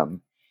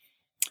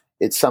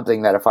it's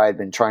something that if I had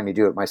been trying to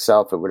do it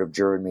myself, it would have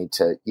driven me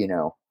to,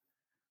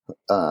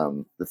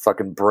 the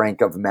fucking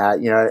brink of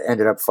mad, it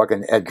ended up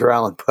fucking Edgar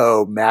Allan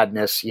Poe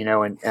madness,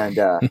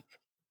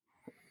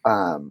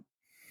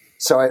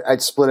 so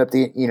I'd split up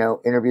the,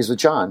 interviews with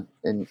John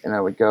and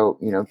I would go,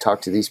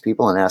 talk to these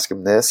people and ask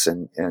them this.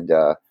 And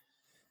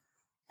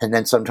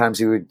then sometimes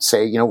he would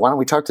say, why don't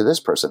we talk to this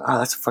person? Oh,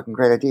 that's a fucking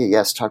great idea.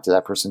 Yes. Talk to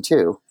that person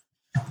too.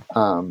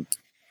 And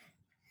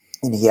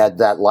he had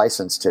that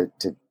license to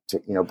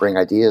bring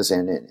ideas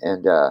in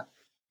and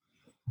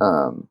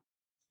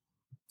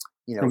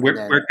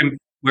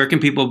where can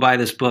people buy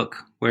this book?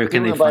 Where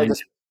can they find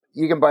it?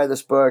 You can buy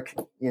this book,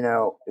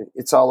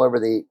 it's all over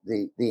the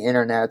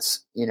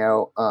internets, you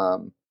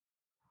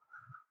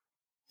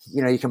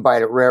can buy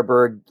it at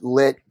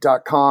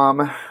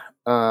rarebirdlit.com.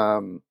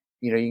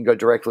 You can go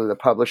directly to the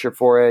publisher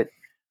for it.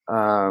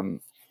 You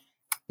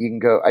can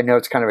go, I know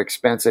it's kind of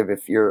expensive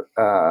if you're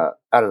out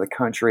of the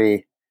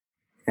country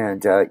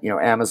and,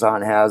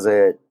 Amazon has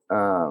it.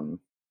 A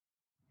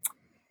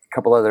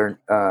couple other,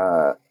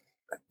 I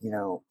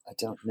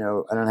don't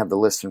know. I don't have the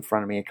list in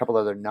front of me. A couple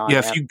other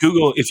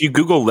if you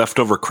Google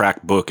leftover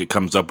crack book, it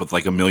comes up with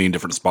like a million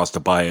different spots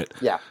to buy it.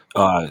 Yeah.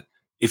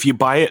 If you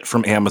buy it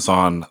from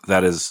Amazon,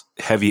 that is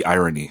heavy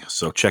irony.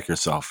 So check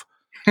yourself.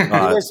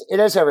 It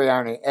is heavy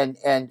irony. And,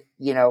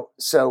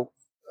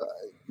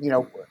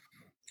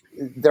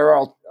 there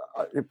are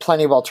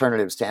plenty of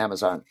alternatives to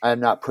Amazon. I'm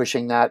not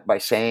pushing that by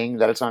saying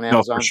that it's on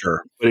Amazon. No, for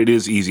sure. But it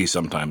is easy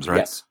sometimes, right?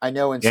 Yes, I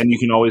know. And you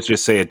can always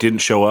just say it didn't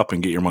show up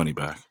and get your money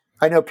back.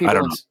 I know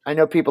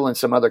people in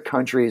some other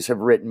countries have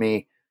written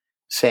me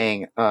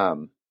saying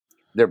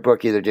their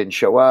book either didn't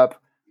show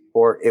up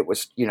or it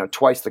was,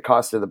 twice the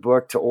cost of the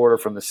book to order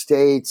from the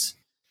States.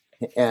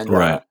 And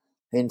right.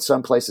 In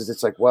some places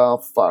it's like, well,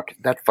 fuck,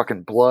 that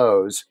fucking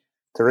blows.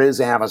 There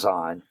is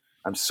Amazon.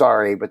 I'm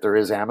sorry, but there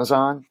is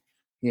Amazon,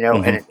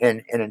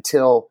 and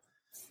until,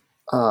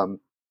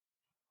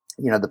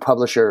 the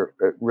publisher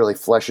really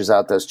fleshes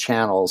out those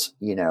channels,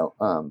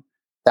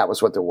 that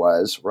was what there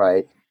was.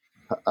 Right.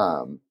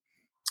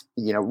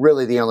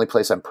 Really the only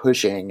place I'm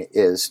pushing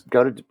is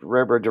go to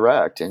Redbird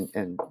Direct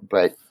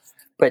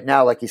but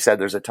now, like you said,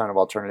 there's a ton of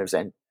alternatives.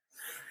 And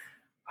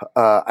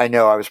I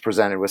know I was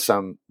presented with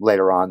some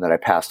later on that I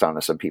passed on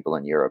to some people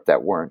in Europe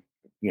that weren't,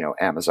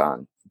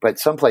 Amazon. But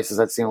some places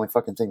that's the only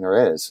fucking thing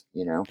there is,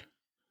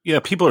 Yeah,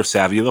 people are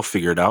savvy. They'll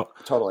figure it out.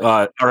 Totally.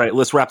 All right,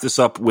 let's wrap this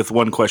up with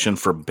one question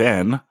for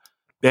Ben.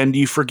 Ben, do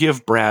you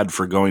forgive Brad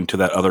for going to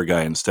that other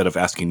guy instead of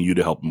asking you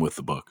to help him with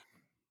the book?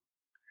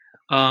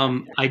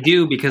 I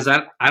do, because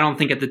I don't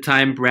think at the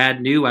time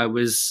Brad knew I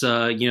was,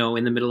 in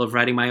the middle of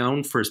writing my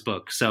own first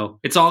book. So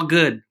it's all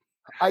good.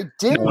 I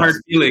didn't, no hard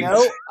feelings.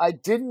 I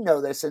didn't know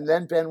this. And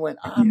then Ben went,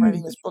 I'm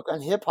writing this book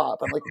on hip hop.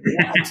 I'm like,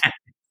 what?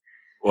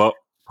 Well,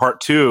 part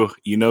 2,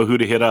 you know who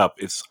to hit up.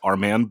 It's our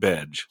man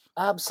Bedge.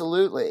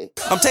 Absolutely.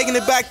 I'm taking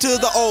it back to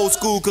the old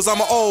school because I'm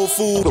an old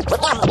fool.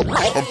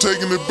 I'm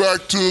taking it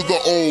back to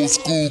the old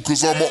school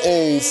because I'm an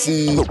old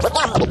fool.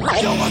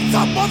 Yo, what's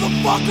up,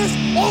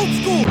 motherfuckers? Old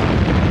school.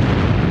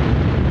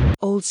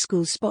 Old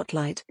school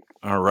spotlight.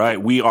 All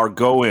right, we are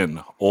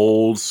going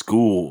old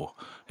school.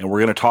 And we're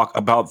going to talk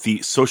about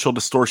the Social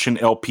Distortion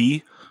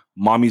LP,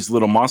 Mommy's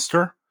Little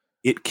Monster.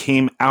 It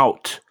came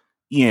out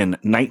in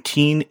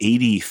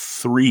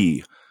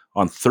 1983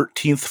 on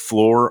 13th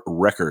Floor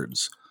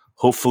Records.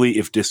 Hopefully,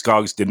 if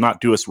Discogs did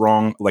not do us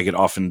wrong like it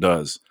often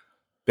does.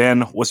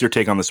 Ben, what's your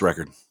take on this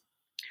record?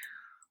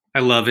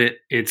 I love it.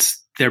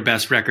 It's their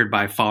best record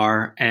by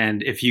far.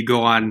 And if you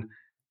go on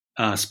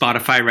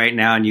Spotify right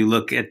now and you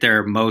look at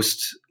their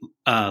most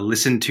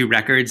listened to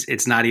records,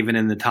 it's not even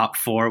in the top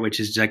 4,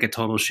 which is like a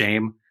total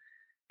shame.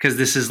 Because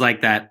this is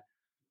like that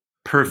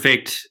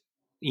perfect,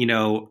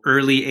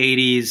 early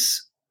 80s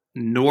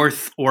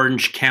North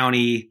Orange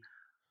County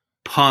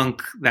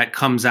punk that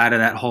comes out of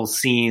that whole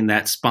scene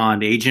that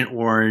spawned Agent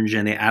Orange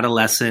and the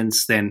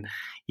Adolescents. Then,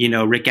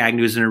 Rick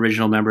Agnew's an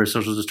original member of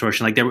Social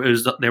Distortion. Like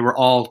they were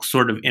all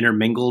sort of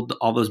intermingled,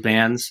 all those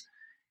bands.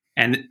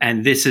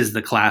 And this is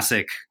the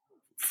classic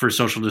for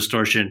Social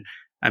Distortion.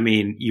 I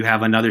mean, you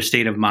have Another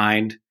State of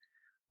Mind,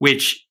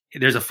 which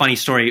there's a funny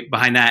story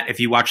behind that. If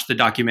you watch the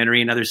documentary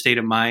Another State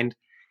of Mind,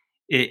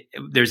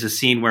 there's a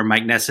scene where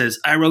Mike Ness says,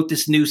 I wrote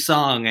this new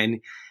song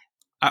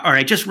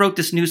I just wrote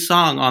this new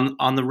song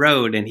on the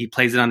road, and he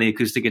plays it on the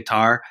acoustic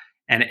guitar.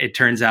 And it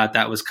turns out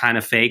that was kind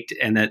of faked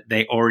and that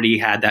they already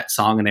had that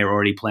song and they were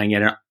already playing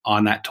it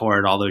on that tour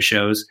at all those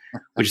shows,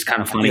 which is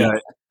kind of funny.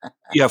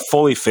 Yeah,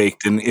 fully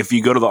faked. And if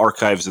you go to the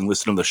archives and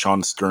listen to the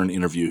Sean Stern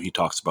interview, he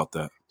talks about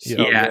that.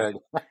 Yeah.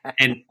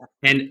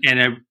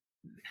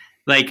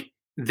 Like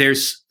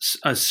there's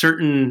a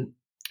certain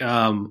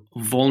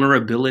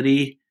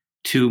vulnerability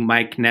to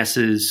Mike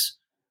Ness's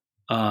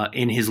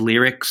in his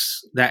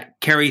lyrics that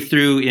carry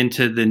through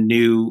into the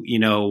new,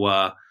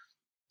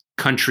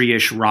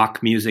 country-ish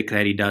rock music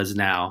that he does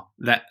now.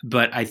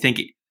 But I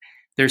think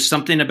there's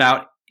something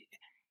about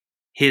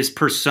his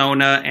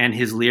persona and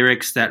his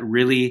lyrics that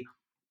really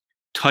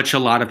touch a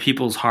lot of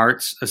people's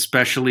hearts,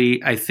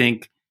 especially I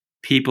think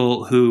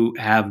people who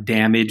have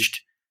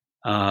damaged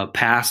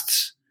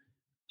pasts.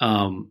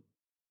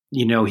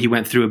 He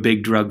went through a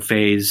big drug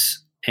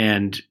phase,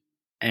 and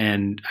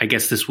I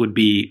guess this would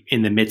be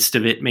in the midst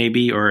of it,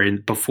 maybe, or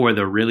before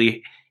the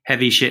really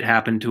heavy shit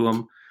happened to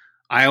him.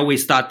 I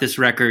always thought this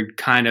record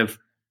kind of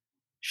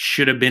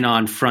should have been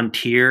on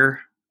Frontier.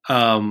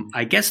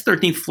 I guess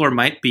 13th Floor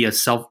might be they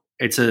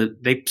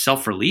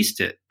self-released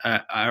it,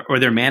 or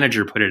their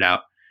manager put it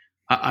out.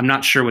 I'm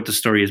not sure what the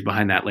story is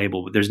behind that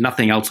label, but there's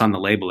nothing else on the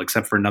label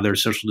except for another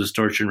Social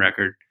Distortion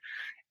record.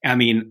 I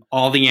mean,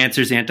 All the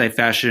Answers,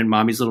 Anti-Fashion,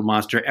 Mommy's Little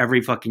Monster,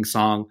 every fucking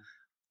song,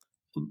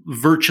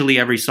 virtually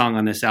every song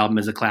on this album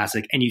is a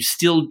classic. And you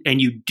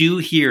do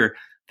hear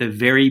the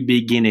very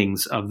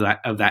beginnings of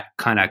that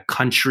kind of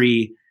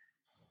country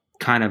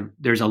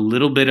there's a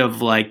little bit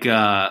of like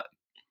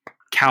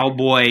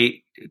cowboy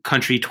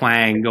country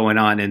twang going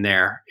on in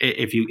there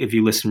if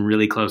you listen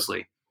really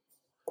closely.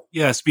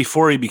 Yes,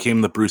 before he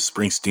became the Bruce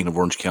Springsteen of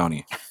Orange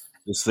County.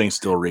 This thing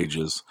still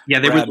rages. Yeah,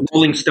 they were the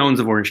Rolling Stones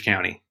of Orange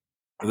County.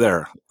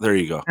 There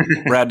you go.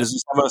 Brad, does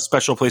this have a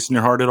special place in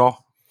your heart at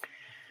all?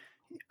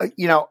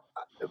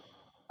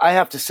 I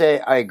have to say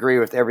I agree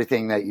with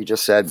everything that you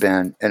just said,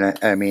 Ben. And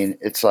I mean,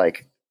 it's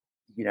like,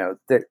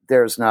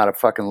 there's not a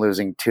fucking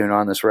losing tune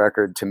on this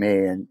record to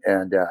me. And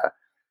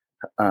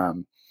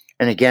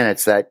again,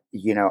 it's that,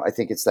 I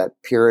think it's that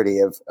purity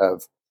of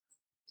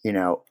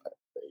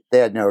they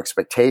had no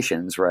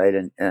expectations, right?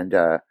 And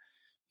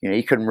you know,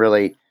 you couldn't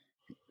really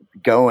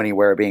go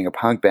anywhere being a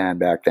punk band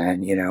back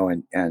then, you know,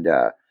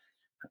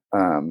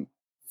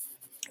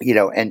 you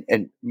know,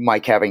 and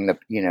Mike having the,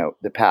 you know,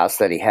 the past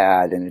that he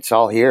had, and it's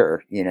all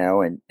here, you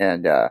know, and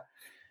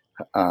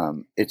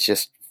it's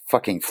just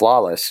fucking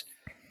flawless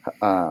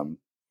to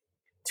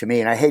me.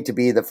 And I hate to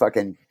be the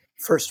fucking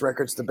first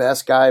record's the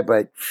best guy,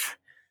 but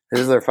this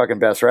is their fucking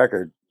best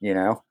record, you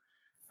know?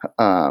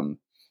 And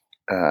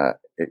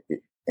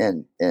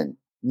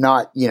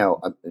not, you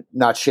know,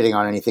 not shitting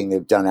on anything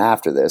they've done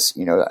after this,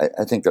 you know,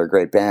 I think they're a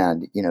great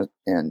band, you know,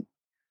 and,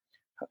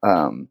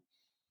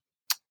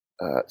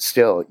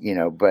 still, you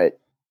know, but,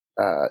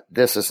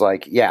 this is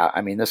like, yeah,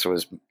 I mean, this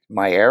was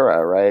my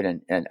era. Right.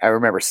 And I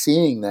remember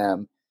seeing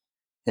them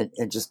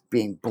and just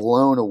being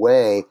blown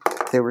away.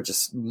 They were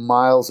just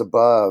miles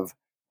above,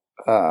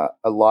 a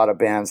lot of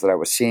bands that I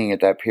was seeing at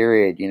that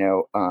period, you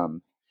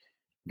know.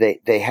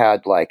 They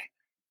had like,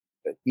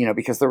 you know,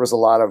 because there was a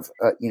lot of,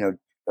 you know,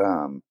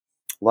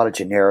 a lot of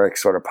generic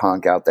sort of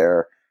punk out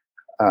there,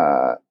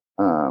 at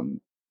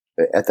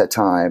that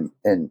time.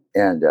 And,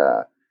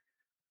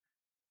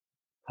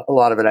 a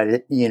lot of it I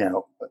did, you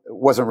know,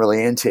 wasn't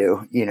really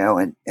into, you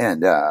know,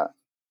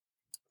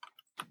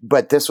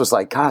 but this was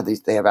like, God,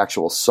 they have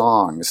actual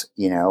songs,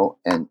 you know,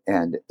 and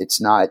it's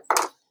not,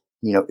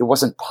 you know, it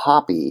wasn't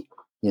poppy,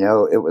 you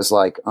know, it was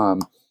like,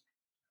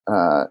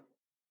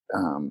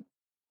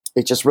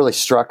 it just really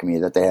struck me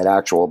that they had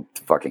actual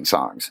fucking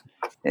songs,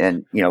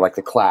 and, you know, like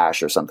the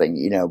Clash or something,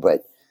 you know,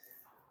 but,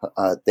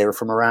 they were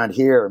from around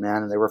here,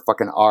 man, and they were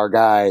fucking our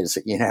guys,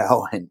 you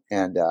know,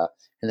 and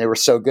they were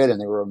so good,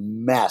 and they were a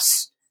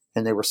mess,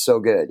 and they were so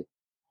good,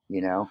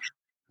 you know?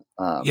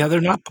 Yeah,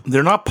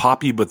 they're not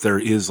poppy, but there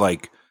is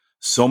like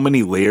so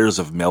many layers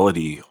of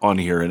melody on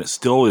here, and it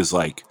still is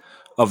like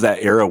of that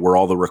era where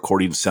all the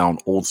recordings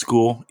sound old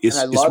school. It's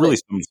really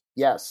something,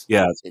 yes,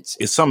 yeah,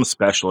 it's something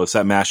special. It's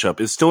that mashup.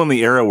 It's still in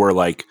the era where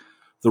like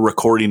the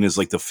recording is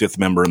like the fifth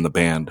member in the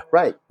band,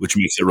 right? Which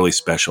makes it really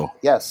special.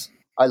 Yes,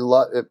 I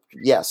love it.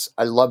 Yes,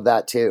 I love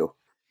that too.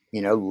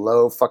 You know,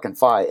 low fucking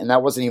fi, and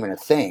that wasn't even a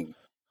thing.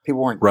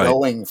 People weren't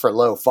going for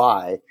low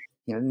fi.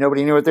 You know,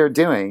 nobody knew what they were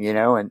doing. You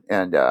know, and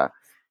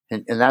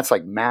that's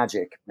like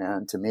magic,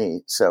 man, to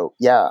me. So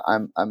yeah,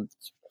 I'm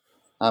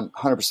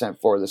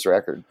 100% for this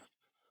record.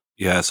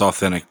 Yeah, it's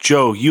authentic.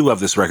 Joe, you love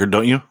this record,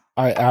 don't you?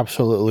 I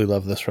absolutely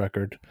love this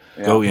record.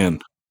 Yeah. Go in.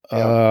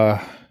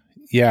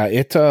 Yeah,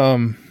 it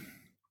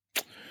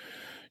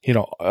you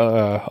know,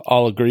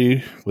 I'll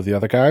agree with the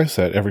other guys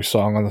that every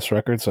song on this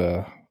record's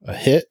a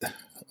hit.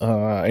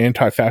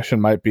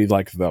 Anti-Fashion might be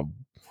like the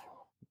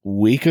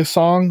weakest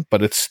song,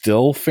 but it's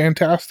still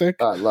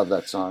fantastic. I love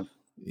that song.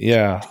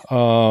 Yeah.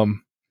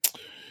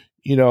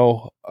 You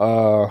know,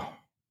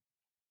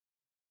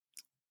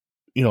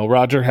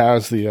 Roger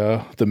has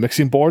the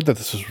mixing board that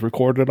this is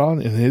recorded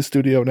on in his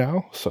studio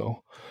now.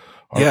 So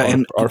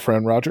our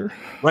friend Roger.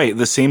 Right.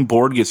 The same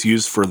board gets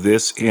used for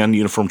this and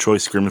Uniform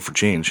Choice Screaming for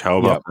Change. How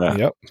about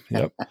that?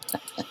 Yep.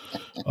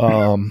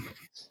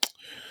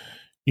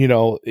 You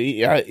know,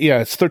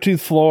 it's 13th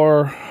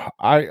Floor.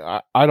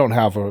 I don't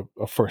have a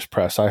first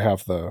press. I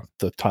have the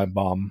Time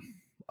Bomb,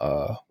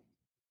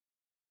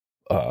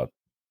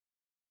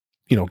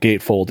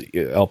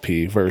 gatefold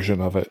LP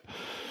version of it.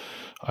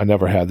 I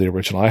never had the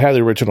original. I had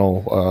the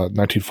original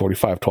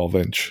 1945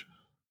 12-inch,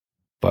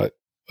 but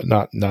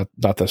not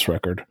this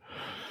record.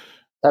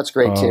 That's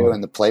great too,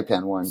 and the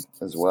Playpen one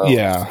as well.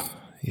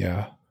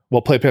 Yeah.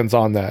 Well, Playpen's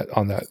on that.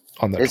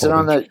 Is it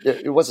on that?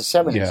 It was a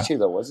 7-inch too,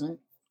 though, wasn't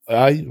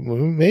it?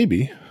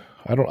 Maybe.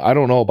 I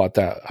don't know about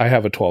that. I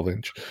have a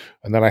 12-inch,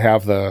 and then I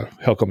have the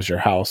Hell Comes Your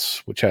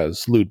House, which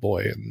has Lewd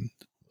Boy and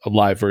a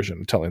live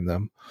version telling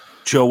them.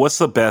 Joe, what's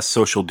the best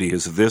Social D?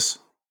 Is it this,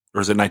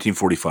 or is it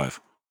 1945?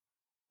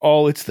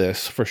 Oh, it's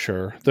this for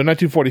sure. The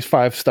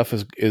 1945 stuff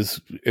is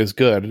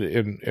good.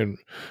 And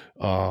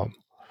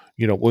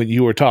you know, when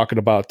you were talking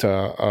about,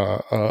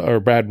 or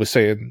Brad was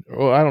saying,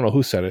 I don't know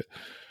who said it,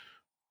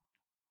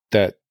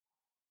 that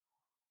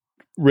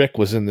Rick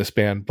was in this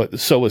band, but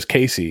so was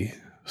Casey.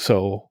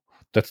 So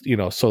that's, you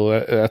know,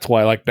 that's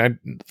why like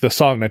the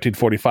song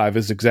 1945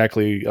 is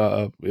exactly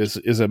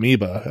is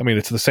Amoeba. I mean,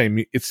 it's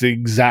the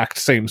exact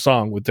same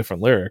song with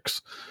different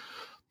lyrics.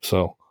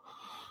 So,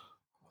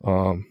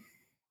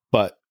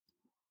 but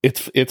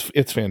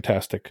it's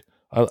fantastic.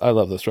 I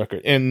love this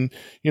record. And,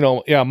 you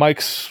know, yeah,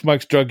 Mike's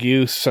drug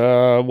use,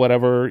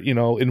 whatever, you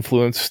know,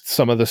 influenced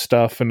some of the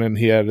stuff. And then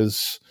he had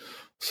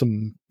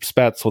some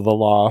spats with the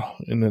law,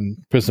 and then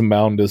Prison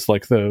Bound is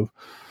like the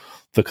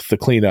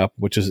cleanup,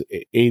 which is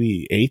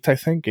 88, I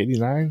think,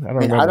 89.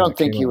 I don't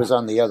think he was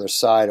on the other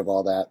side of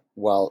all that.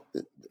 Well,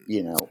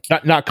 you know,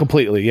 not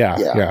completely.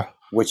 Yeah.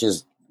 Which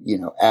is, you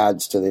know,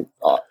 adds to the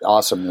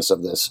awesomeness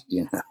of this,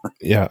 you know.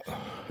 Yeah.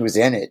 He was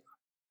in it.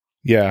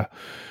 Yeah.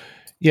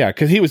 Yeah,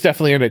 because he was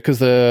definitely in it, because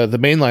the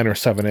mainliner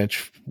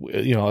 7-inch,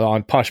 you know,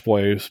 on Posh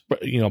Boys,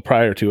 you know,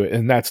 prior to it,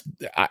 and that's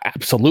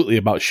absolutely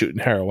about shooting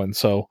heroin.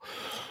 So,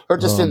 or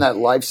just in that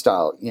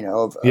lifestyle, you know,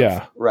 of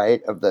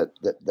right, of the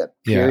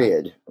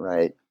period,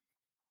 right.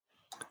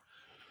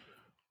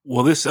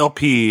 Well, this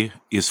LP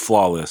is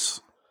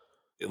flawless.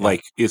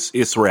 Like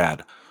it's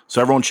rad.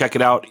 So everyone check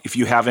it out. If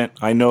you haven't,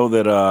 I know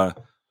that,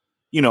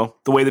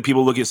 the way that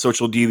people look at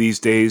Social D these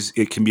days,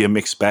 it can be a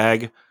mixed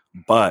bag,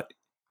 but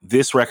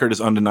this record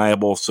is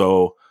undeniable.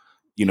 So,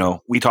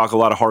 we talk a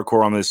lot of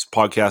hardcore on this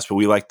podcast, but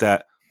we like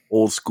that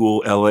old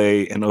school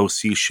LA and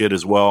OC shit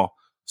as well.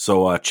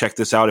 So check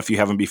this out if you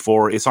haven't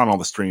before. It's on all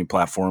the streaming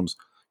platforms.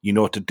 You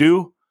know what to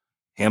do.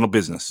 Handle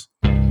business.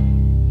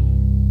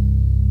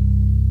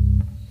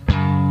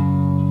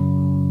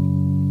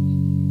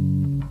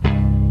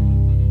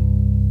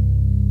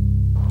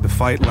 The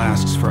fight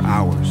lasts for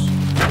hours,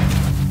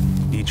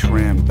 each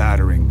ram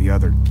battering the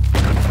other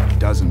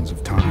dozens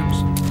of times.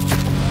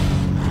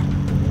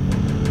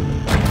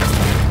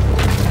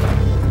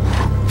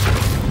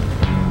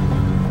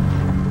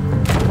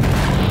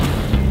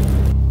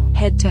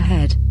 Head to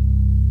head.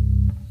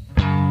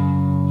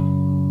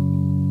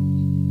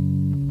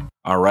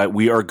 All right,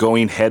 we are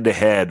going head to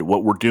head.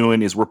 What we're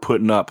doing is we're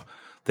putting up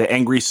the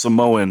Angry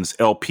Samoans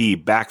LP,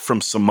 Back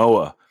from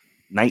Samoa,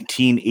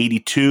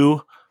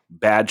 1982,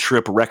 Bad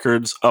Trip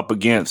Records up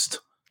against,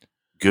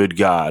 good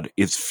God,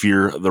 it's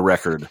Fear the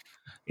Record.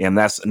 And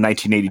that's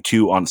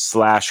 1982 on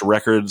Slash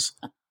Records.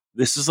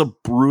 This is a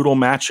brutal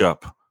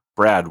matchup.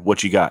 Brad,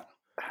 what you got?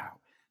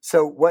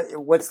 So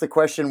what's the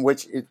question?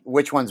 Which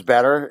one's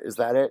better? Is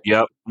that it?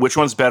 Yep. Which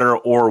one's better,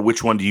 or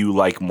which one do you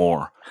like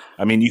more?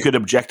 I mean, you could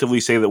objectively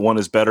say that one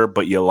is better,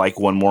 but you like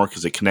one more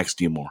because it connects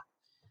to you more.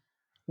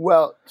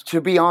 Well, to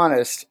be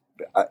honest,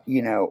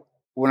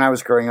 when I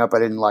was growing up, I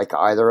didn't like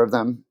either of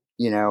them.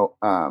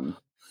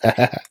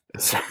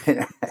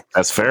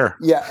 That's fair.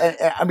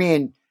 Yeah, I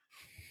mean,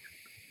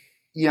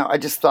 I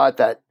just thought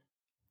that,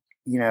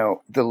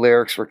 the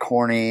lyrics were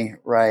corny,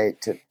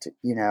 right?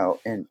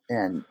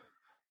 And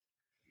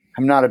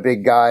I'm not a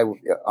big guy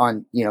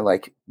on,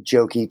 like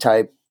jokey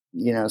type,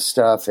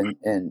 stuff.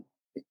 And,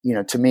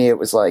 to me, it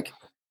was like,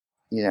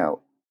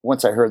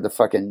 once I heard the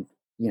fucking,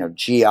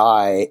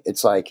 GI,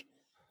 it's like,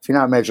 if you're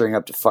not measuring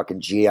up to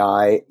fucking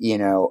GI,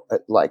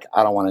 like,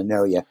 I don't want to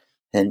know you.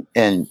 And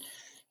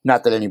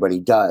not that anybody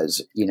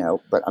does,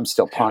 but I'm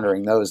still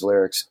pondering those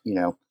lyrics,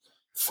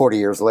 40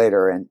 years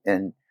later.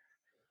 And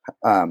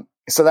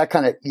so that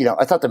kind of,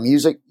 I thought the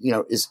music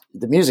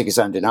is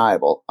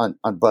undeniable on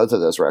both of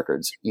those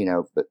records,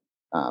 but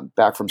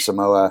Back from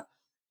Samoa,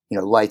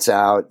 Lights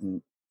Out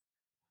and,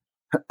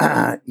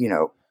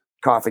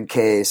 Coffin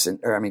Case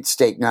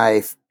Steak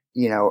Knife,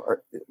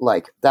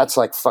 that's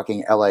like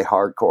fucking LA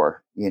hardcore,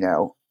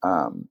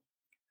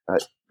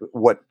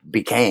 what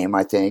became,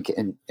 I think.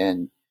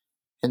 And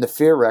the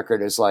Fear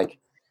record is like,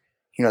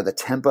 the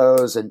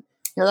tempos and,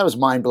 that was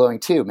mind blowing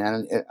too,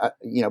 man.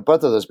 And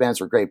both of those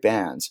bands were great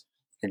bands.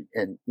 And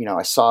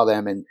I saw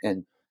them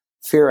and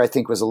Fear, I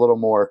think, was a little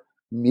more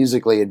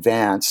musically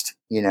advanced,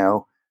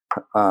 and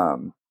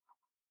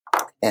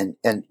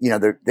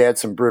they had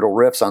some brutal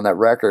riffs on that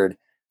record.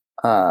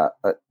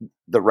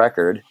 The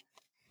record,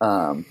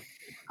 I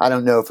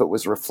don't know if it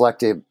was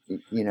reflective,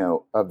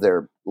 of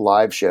their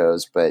live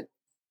shows, but,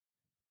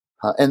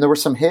 and there were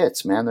some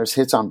hits, man. There's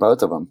hits on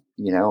both of them,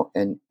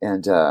 and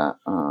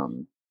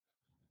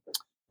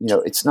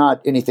it's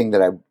not anything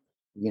that I,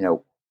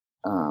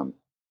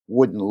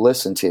 wouldn't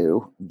listen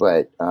to,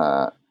 but,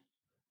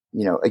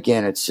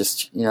 again, it's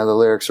just, the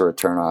lyrics are a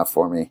turn off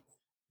for me.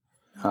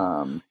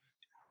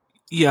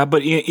 Yeah,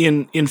 but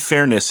in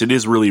fairness, it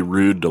is really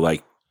rude to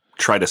like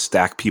try to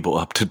stack people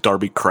up to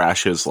Darby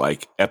Crash's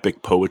like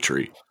epic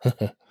poetry.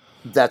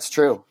 That's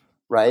true,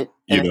 right?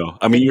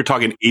 You're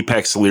talking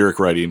apex lyric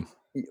writing.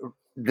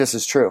 This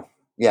is true.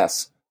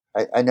 Yes.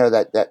 I know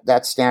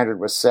that standard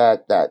was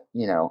set that,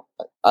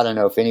 I don't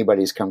know if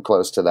anybody's come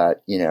close to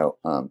that,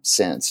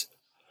 since.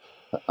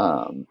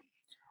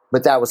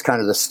 But that was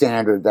kind of the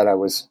standard that I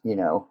was,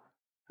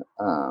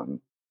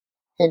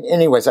 and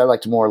anyways, I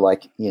liked more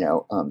like,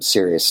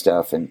 serious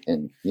stuff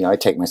and, I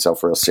take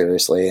myself real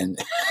seriously. And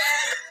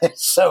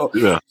so,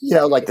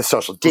 like the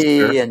Social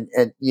D and,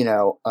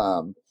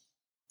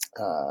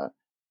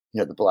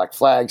 the Black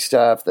Flag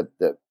stuff,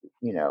 the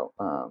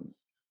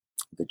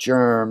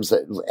Germs,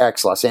 the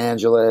ex Los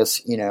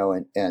Angeles,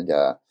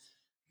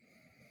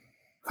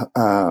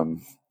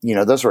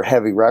 those were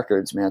heavy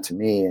records, man, to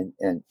me.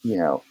 And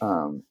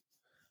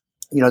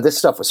this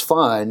stuff was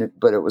fun,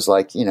 but it was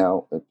like,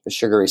 a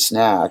sugary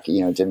snack,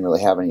 didn't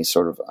really have any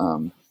sort of,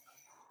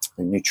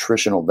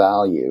 nutritional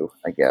value,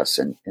 I guess.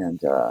 I'm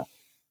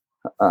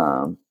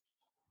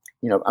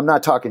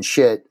not talking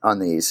shit on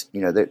these,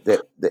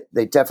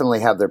 they definitely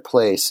have their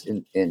place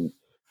in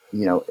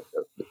the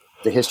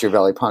history of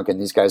LA punk. And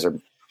these guys are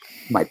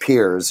my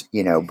peers,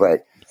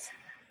 but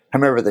I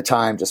remember the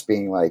time just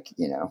being like,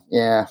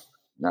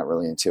 not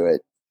really into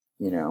it,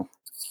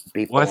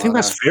 Well, I think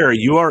that's fair.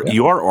 You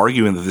are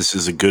arguing that this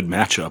is a good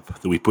matchup,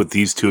 that we put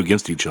these two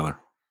against each other.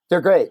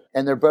 They're great,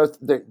 and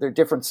they're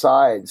different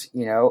sides.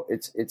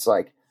 It's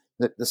like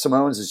the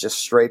Samoans is just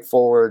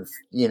straightforward.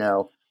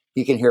 You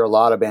can hear a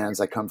lot of bands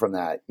that come from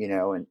that.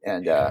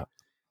 The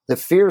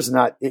Fear's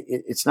not.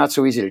 It's not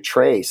so easy to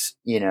trace.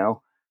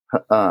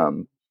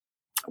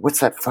 what's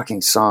that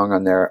fucking song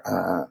on there?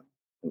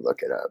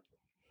 Look it up.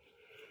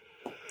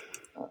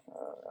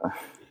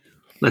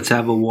 Let's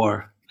have a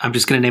war. I'm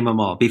just going to name them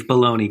all. Beef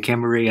Bologna,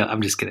 Camarillo.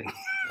 I'm just kidding.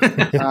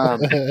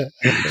 Here,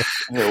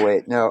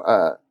 wait. No.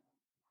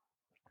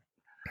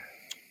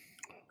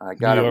 I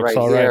got New it York's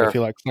right all here. right if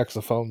you like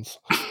saxophones.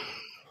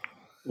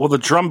 Well, the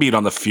drum beat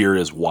on the Fear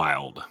is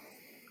wild,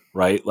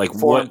 right? Like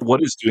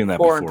what is doing that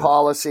Foreign before?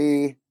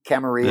 Policy,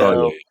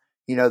 Camarillo.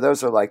 You know,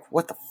 those are like,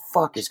 what the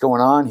fuck is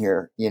going on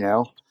here? You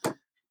know?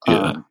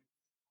 Yeah.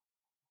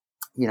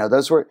 You know,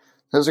 those are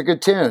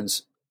good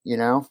tunes, you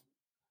know?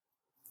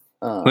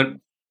 But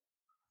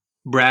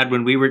Brad,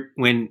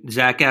 when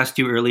Zach asked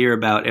you earlier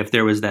about if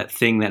there was that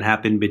thing that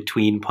happened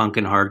between punk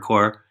and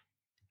hardcore,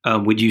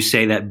 would you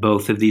say that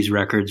both of these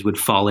records would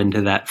fall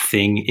into that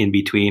thing in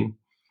between?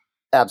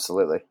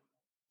 Absolutely.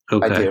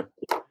 Okay. I do.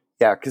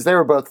 Yeah, because they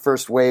were both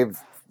first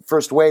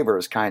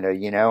wavers, kind of,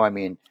 you know? I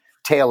mean,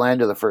 tail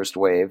end of the first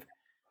wave.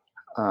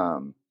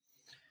 And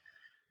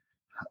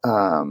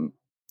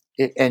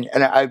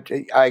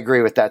I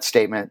agree with that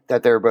statement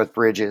that they were both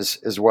bridges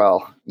as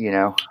well, you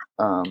know,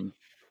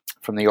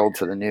 from the old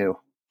to the new.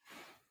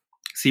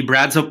 See,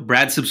 Brad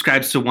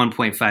subscribes to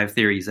 1.5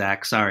 theory,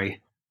 Zach.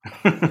 Sorry.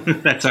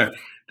 That's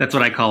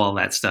what I call all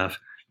that stuff.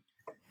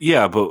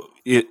 Yeah, but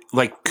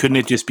couldn't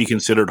it just be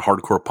considered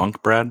hardcore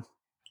punk, Brad?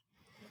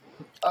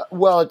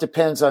 Well, it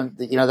depends on,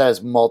 you know, that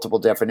has multiple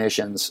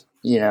definitions,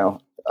 you know,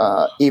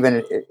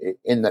 even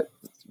in the,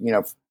 you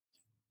know,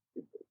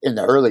 in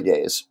the early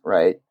days,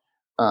 right?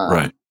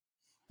 Right.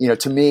 You know,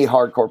 to me,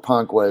 hardcore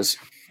punk was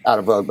out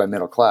of vogue by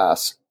middle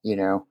class, you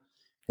know,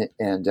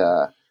 and,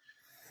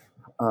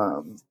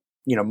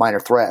 you know,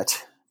 Minor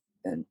Threat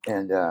and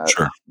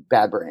Sure.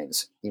 Bad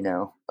Brains, you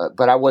know,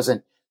 but I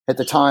wasn't, at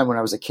the time when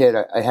I was a kid,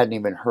 I hadn't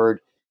even heard,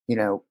 you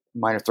know,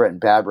 Minor Threat and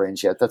Bad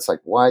Brains yet. That's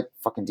like, what?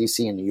 Fucking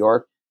DC and New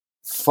York?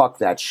 Fuck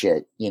that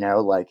shit, you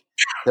know, like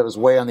that was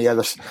way on the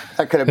other,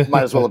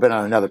 might as well have been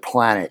on another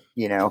planet,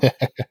 you know,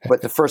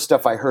 but the first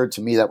stuff I heard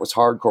to me that was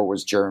hardcore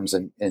was Germs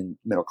and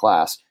Middle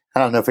Class. I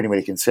don't know if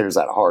anybody considers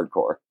that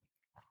hardcore,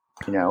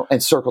 you know,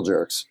 and Circle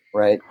Jerks,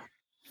 right?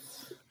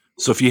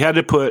 So if you had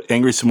to put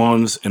Angry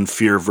Samoans and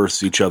Fear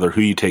versus each other,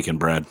 who are you taking,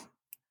 Brad?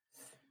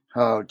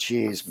 Oh,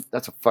 geez,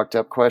 that's a fucked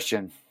up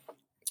question.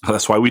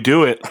 That's why we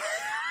do it.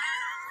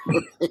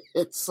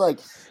 It's like,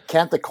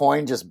 can't the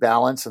coin just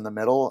balance in the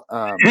middle?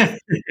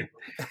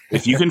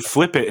 If you can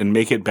flip it and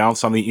make it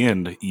bounce on the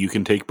end, you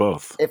can take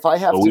both. If I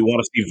have, we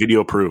want to see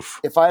video proof.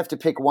 If I have to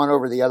pick one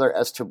over the other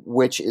as to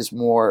which is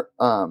more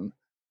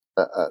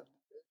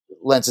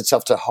lends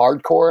itself to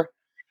hardcore,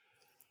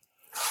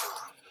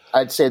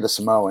 I'd say the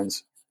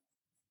Samoans.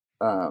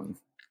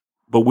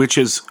 But which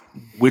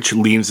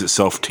leans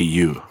itself to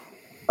you?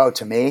 Oh,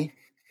 to me?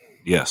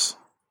 Yes.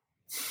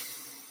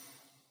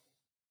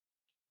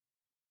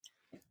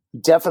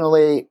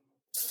 Definitely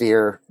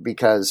Fear,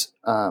 because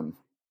you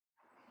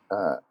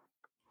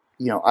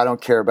know, I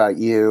Don't Care About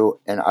You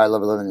and I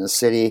Love Living in the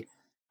City,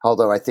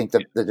 although I think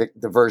the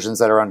versions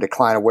that are on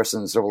Decline of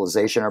Western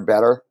Civilization are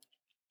better,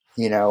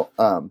 you know,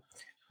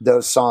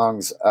 those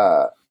songs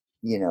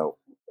you know,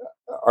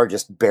 are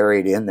just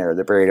buried in there.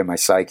 They're buried in my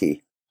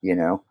psyche, you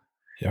know.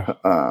 Yeah.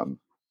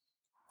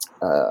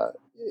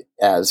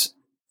 As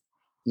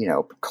you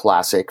know,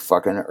 classic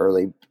fucking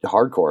early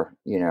hardcore,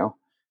 you know.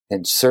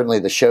 And certainly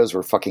the shows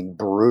were fucking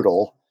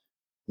brutal,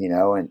 you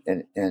know, and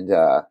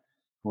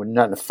we're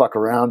nothing to fuck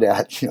around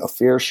at, you know,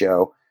 Fear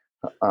show,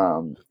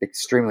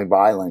 extremely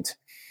violent.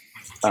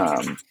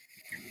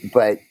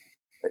 But,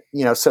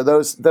 you know, so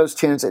those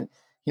tunes, and,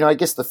 you know, I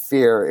guess the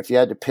Fear, if you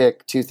had to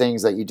pick two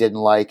things that you didn't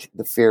like,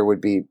 the Fear would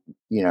be,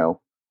 you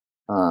know,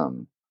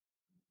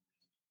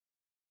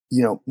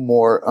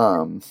 more,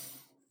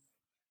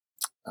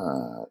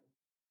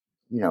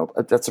 you know,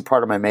 that's a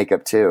part of my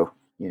makeup too,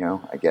 you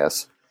know, I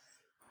guess.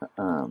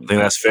 I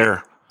think that's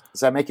fair. Does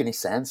that make any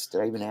sense?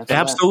 Did I even answer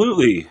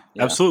Absolutely. that?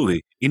 Yeah.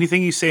 Absolutely.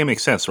 Anything you say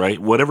makes sense, right?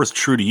 Whatever's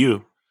true to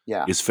you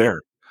is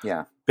fair.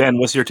 Yeah. Ben,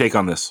 what's your take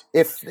on this?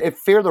 If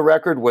Fear the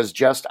record was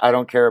just I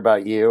Don't Care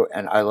About You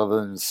and I Love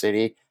Living in the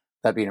City,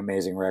 that'd be an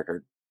amazing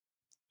record.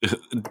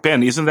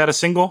 Ben, isn't that a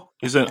single?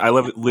 Isn't I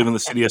Love Living in the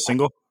City a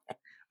single?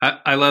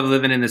 I Love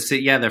Living in the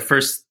City. Yeah, the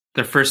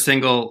first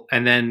single,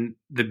 and then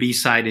the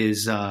B-side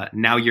is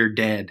Now You're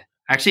Dead.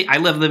 Actually, I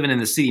Love Living in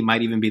the City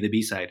might even be the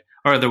B-side,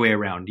 or the way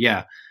around.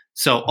 Yeah.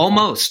 So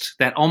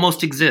that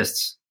almost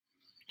exists.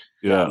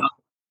 Yeah.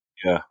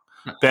 Yeah.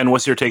 Ben,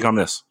 what's your take on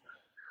this?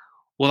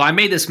 Well, I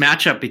made this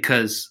matchup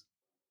because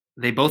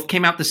they both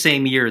came out the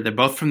same year. They're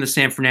both from the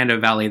San Fernando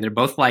Valley. They're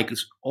both like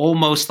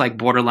almost like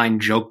borderline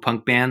joke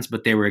punk bands,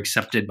 but they were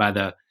accepted by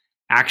the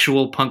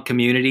actual punk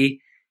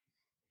community.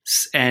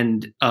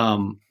 And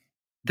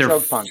they're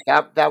joke punk.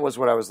 That was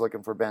what I was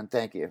looking for, Ben.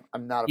 Thank you.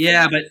 I'm not a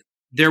fan. But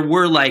there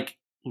were like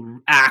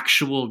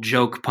actual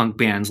joke punk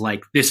bands.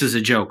 Like, this is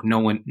a joke. No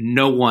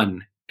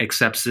one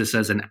accepts this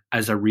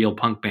as a real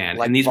punk band.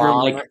 Like, and these were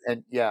like,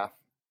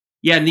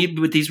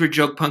 but these were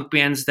joke punk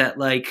bands that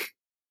like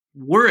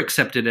were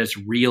accepted as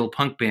real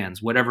punk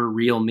bands, whatever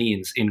real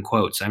means in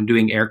quotes. I'm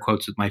doing air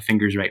quotes with my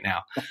fingers right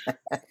now.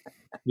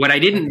 what I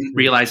didn't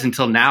realize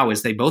until now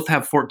is they both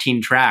have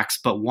 14 tracks,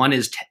 but one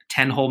is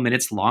 10 whole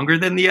minutes longer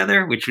than the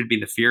other, which would be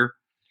the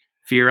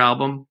Fear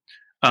album.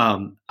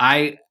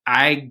 I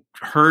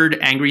heard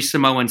Angry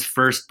Samoans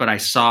first, but I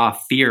saw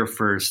Fear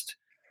first.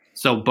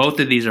 So both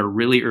of these are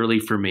really early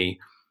for me.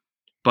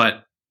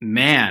 But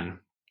man,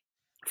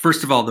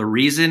 first of all, the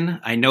reason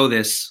I know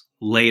this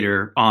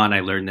later on,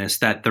 I learned this,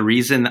 that the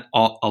reason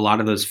a lot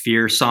of those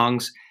Fear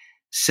songs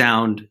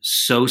sound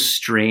so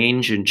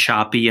strange and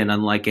choppy and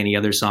unlike any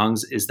other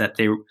songs is that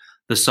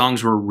the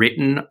songs were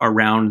written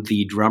around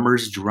the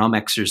drummer's drum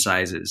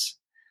exercises.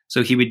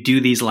 So he would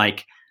do these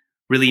like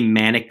really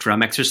manic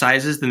drum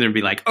exercises, then there'd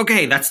be like,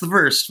 okay, that's the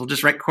verse. We'll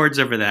just write chords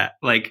over that.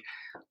 Like,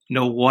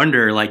 no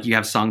wonder like you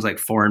have songs like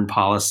Foreign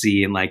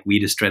Policy and like We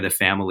Destroy the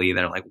Family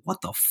that are like,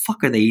 what the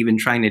fuck are they even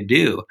trying to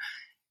do?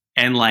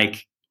 And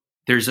like,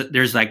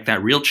 there's like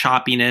that real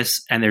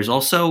choppiness, and there's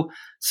also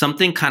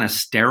something kind of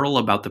sterile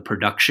about the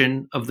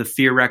production of the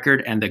Fear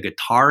record, and the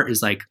guitar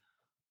is like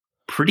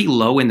pretty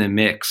low in the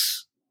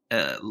mix,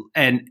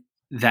 and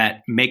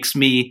that makes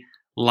me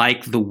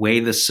like the way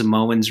the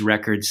Samoans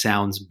record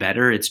sounds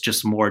better. It's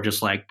just more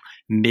just like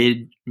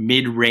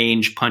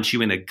mid-range, punch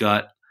you in the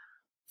gut,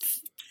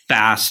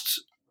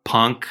 fast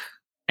punk,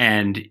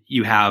 and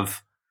you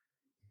have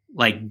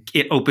like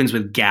it opens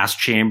with Gas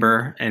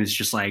Chamber, and it's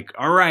just like,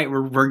 all right,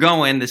 we're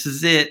going. This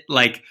is it.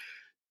 Like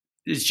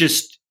it's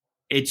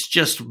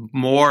just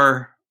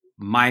more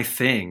my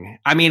thing.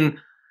 I mean,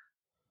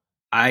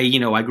 I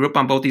grew up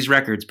on both these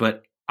records,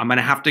 but I'm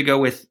gonna have to go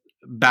with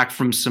Back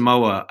from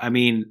Samoa. I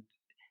mean,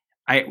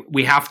 I'm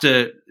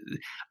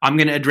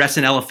going to address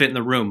an elephant in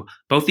the room.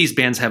 Both these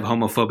bands have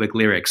homophobic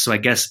lyrics. So I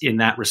guess in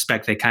that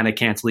respect, they kind of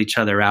cancel each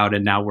other out.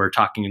 And now we're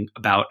talking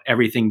about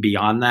everything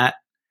beyond that.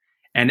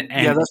 And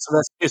yeah, that's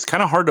it's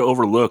kind of hard to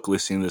overlook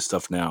listening to this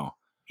stuff now.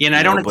 And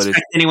I don't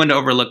expect anyone to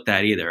overlook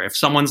that either. If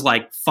someone's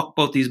like, fuck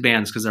both these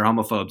bands because they're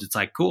homophobes, it's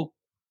like, cool.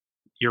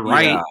 You're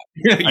right.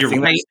 Yeah. You're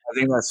right. I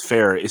think that's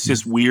fair. It's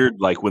just weird.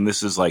 Like when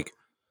this is like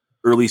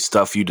early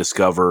stuff you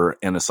discover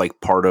and it's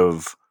like part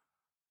of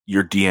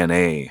your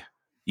DNA.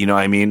 You know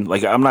what I mean?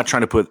 Like, I'm not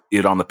trying to put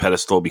it on the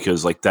pedestal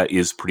because like that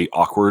is pretty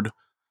awkward,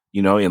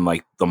 in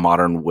like the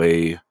modern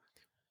way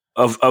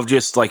of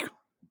just like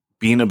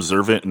being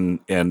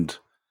observant and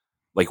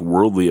like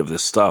worldly of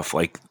this stuff.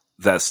 Like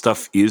that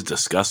stuff is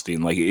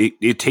disgusting. Like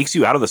it takes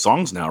you out of the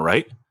songs now,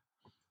 right?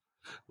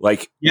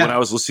 Like when I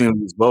was listening to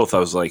these both, I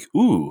was like,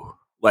 ooh,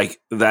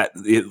 like that,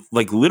 it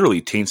like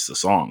literally taints the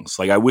songs.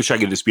 Like I wish I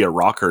could just be a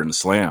rocker and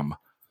slam,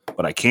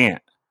 but I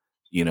can't,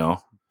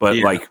 but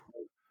like,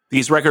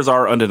 these records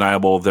are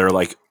undeniable. They're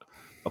like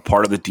a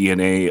part of the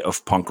DNA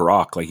of punk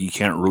rock. Like you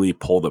can't really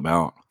pull them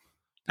out.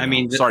 I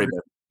mean, sorry,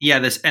 man. Yeah,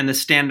 the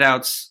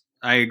standouts.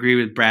 I agree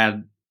with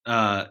Brad.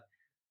 I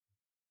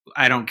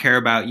Don't Care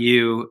About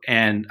You,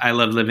 and I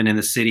Love Living in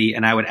the City.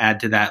 And I would add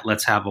to that,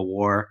 Let's Have a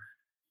War.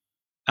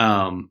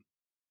 And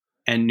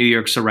New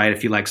York's Alright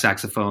If You Like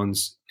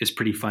Saxophones is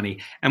pretty funny.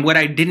 And what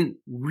I didn't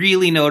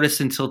really notice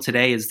until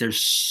today is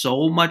there's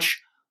so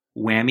much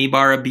whammy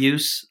bar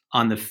abuse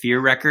on the Fear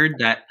record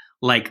that,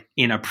 like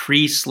in a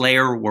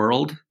pre-Slayer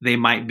world, they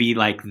might be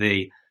like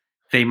they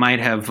might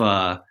have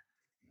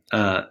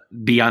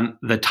be on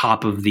the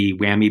top of the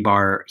whammy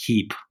bar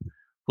heap.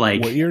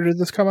 Like, what year did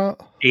this come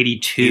out?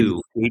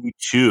 82.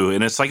 82,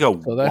 and it's like so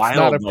that's wild,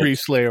 not a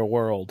pre-Slayer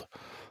world.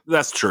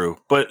 That's true,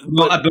 but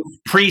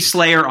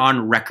pre-Slayer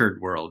on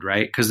record world,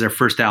 right? Because their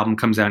first album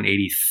comes out in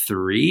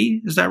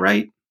 83. Is that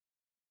right?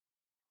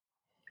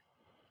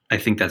 I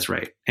think that's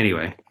right.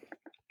 Anyway,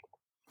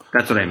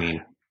 that's what I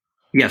mean.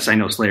 Yes, I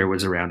know Slayer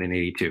was around in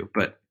 82,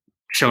 but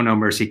Show No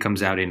Mercy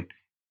comes out in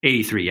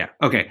 83. Yeah.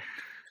 Okay.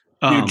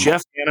 Dude,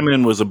 Jeff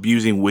Hanneman was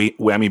abusing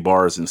whammy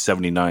bars in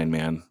 79,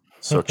 man.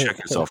 So check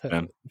yourself,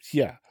 man.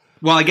 Yeah.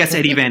 Well, I guess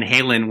Eddie Van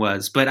Halen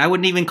was, but I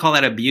wouldn't even call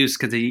that abuse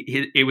because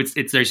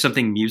there's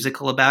something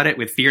musical about it.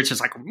 With Fear, it's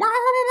just like,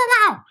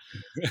 wow.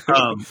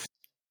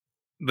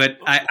 But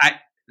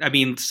I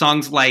mean,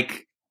 songs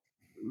like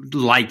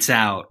Lights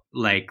Out,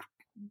 like,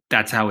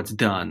 that's how it's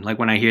done. Like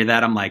when I hear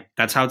that, I'm like,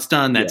 that's how it's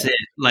done. That's it.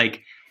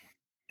 Like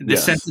the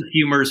sense of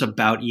humor is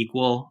about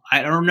equal.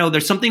 I don't know.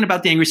 There's something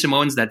about the Angry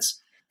Samoans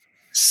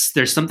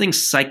there's something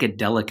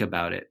psychedelic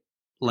about it.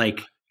 Like,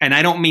 and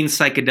I don't mean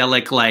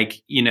psychedelic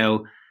like,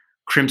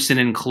 Crimson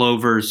and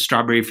Clover's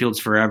Strawberry Fields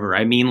Forever.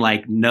 I mean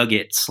like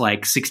nuggets,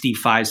 like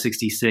 65,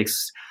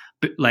 66,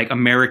 like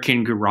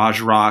American garage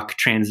rock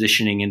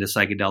transitioning into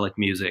psychedelic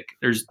music.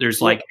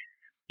 There's like,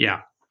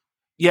 yeah.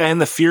 Yeah.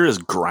 And the Fear is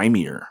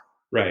grimier.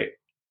 Right.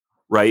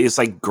 Right. It's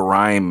like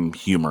grime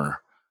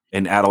humor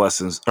and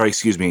adolescence, or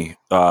excuse me,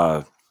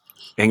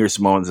 Angry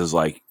Samoans is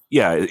like,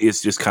 yeah,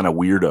 it's just kind of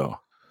weirdo,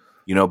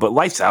 but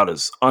Lights Out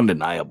is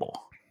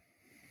undeniable.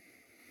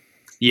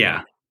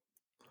 Yeah.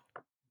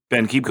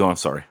 Ben, keep going.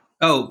 Sorry.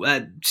 Oh,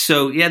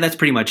 so yeah, that's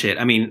pretty much it.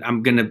 I mean,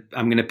 I'm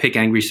gonna pick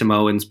Angry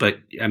Samoans, but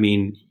I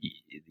mean,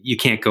 you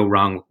can't go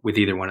wrong with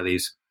either one of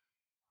these.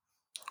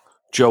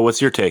 Joe,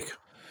 what's your take?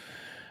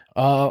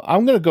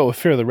 I'm going to go with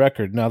Fear the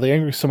Record. Now, the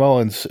Angry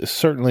Samoans is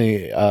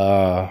certainly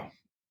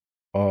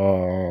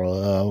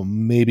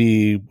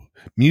maybe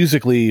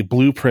musically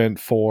blueprint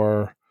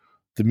for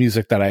the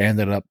music that I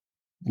ended up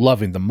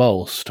loving the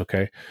most.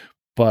 Okay.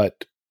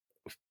 But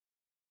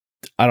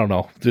I don't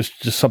know. There's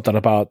just something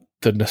about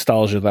the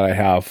nostalgia that I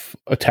have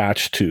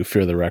attached to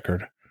Fear the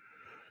Record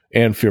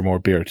and Fear More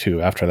Beer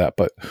too after that.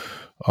 But,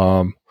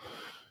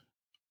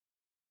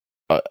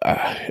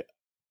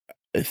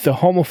 the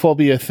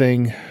homophobia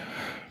thing,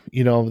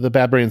 you know, the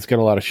Bad Brains get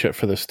a lot of shit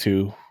for this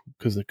too,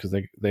 because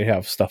they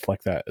have stuff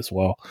like that as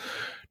well.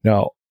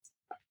 Now,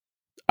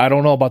 I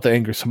don't know about the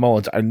Angry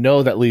Samoans. I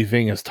know that Lee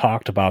Ving has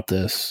talked about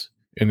this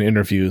in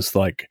interviews,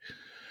 like,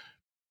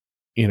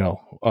 you know,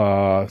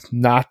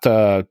 not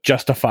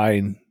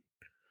justifying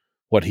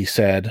what he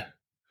said,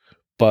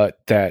 but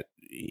that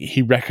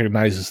he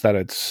recognizes that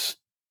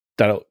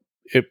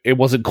it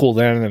wasn't cool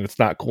then and it's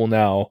not cool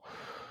now,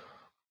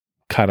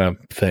 kind of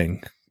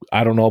thing.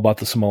 I don't know about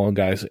the Samoan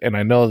guys, and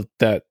I know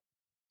that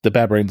the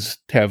Bad Brains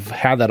have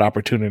had that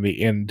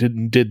opportunity and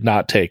did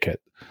not take it.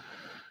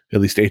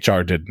 At least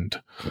HR didn't,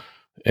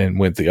 and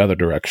went the other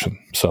direction.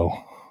 So,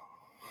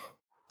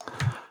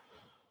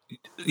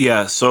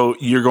 yeah. So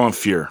you're going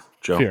Fear,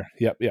 Joe. Fear.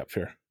 Yep.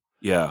 Fear.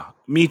 Yeah,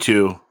 me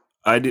too.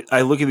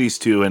 I look at these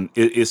two, and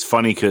it's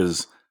funny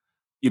because,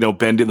 you know,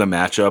 Ben did the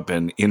matchup,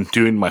 and in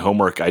doing my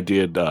homework, I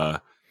did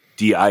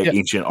DI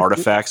Ancient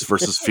Artifacts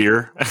versus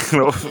Fear.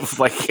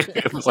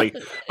 It was like,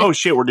 oh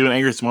shit, we're doing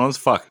Angry Samoans?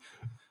 Fuck.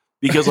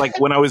 Because like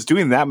when I was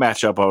doing that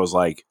matchup, I was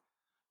like,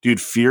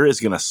 dude, Fear is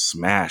gonna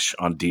smash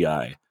on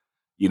DI,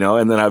 you know.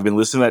 And then I've been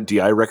listening to that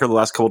DI record the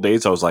last couple of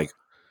days. I was like,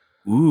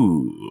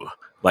 ooh,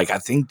 like I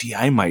think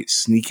DI might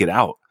sneak it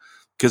out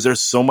because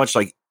there's so much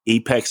like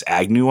Apex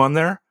Agnew on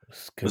there.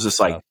 It was just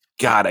like,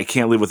 God, I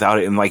can't live without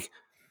it. And like,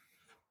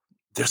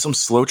 there's some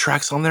slow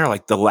tracks on there.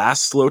 Like the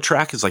last slow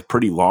track is like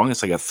pretty long.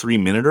 It's like a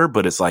 3-minute,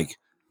 but it's like,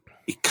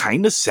 it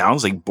kind of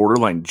sounds like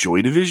borderline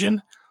Joy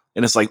Division.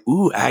 And it's like,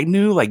 ooh,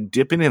 Agnew, like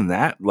dipping in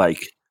that,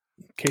 like,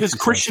 because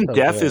Christian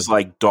Death is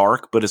like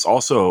dark, but it's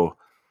also,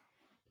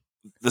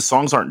 the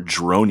songs aren't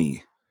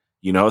drony,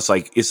 you know, it's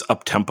like, it's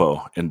up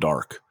tempo and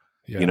dark,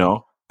 you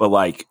know, but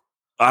like,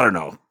 I don't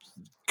know.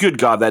 Good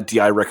God, that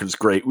DI record's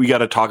great. We got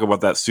to talk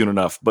about that soon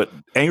enough. But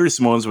Angry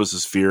Samoans was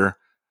his Fear.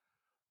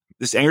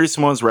 This Angry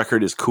Samoans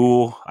record is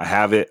cool. I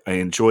have it. I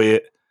enjoy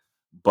it,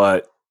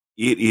 but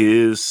it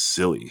is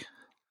silly,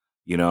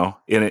 you know,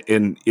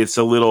 and it's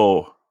a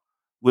little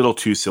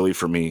too silly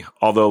for me.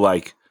 Although,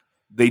 like,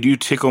 they do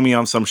tickle me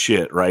on some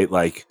shit, right?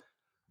 Like,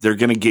 they're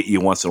gonna get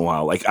you once in a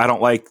while. Like, I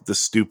don't like the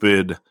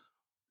stupid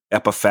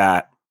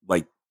Epiphat,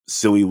 like,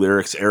 silly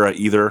lyrics era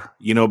either,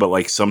 you know. But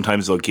like,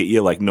 sometimes they'll get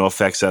you. Like,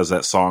 NoFX has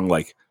that song,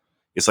 like,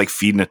 it's like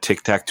feeding a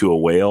Tic Tac to a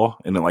whale,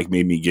 and it like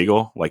made me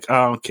giggle. Like,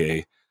 oh,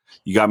 okay.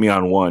 You got me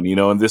on one, you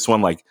know, and this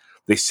one, like,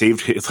 they saved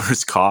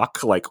Hitler's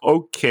cock. Like,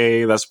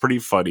 okay, that's pretty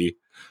funny.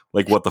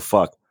 Like, what the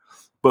fuck?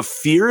 But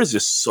Fear is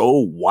just so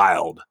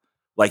wild.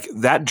 Like,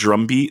 that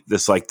drum beat,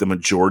 that's like the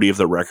majority of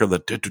the record, the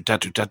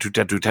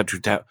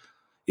tat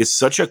is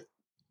such a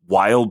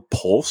wild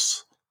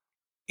pulse.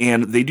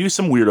 And they do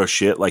some weirdo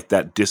shit, like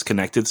that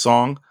Disconnected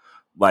song.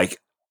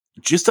 Like,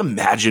 just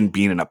imagine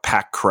being in a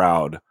packed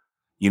crowd,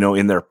 you know,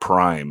 in their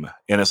prime.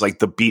 And it's like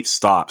the beat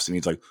stops, and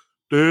he's like,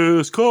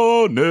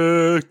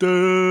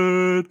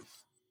 disconnected,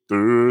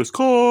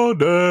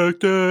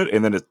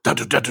 and then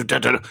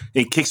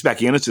it kicks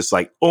back in. It's just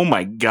like, oh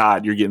my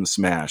God, you're getting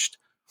smashed.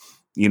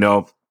 You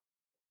know,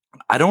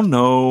 I don't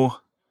know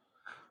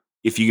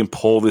if you can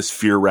pull this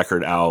Fear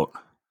record out,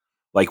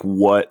 like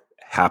what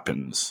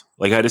happens.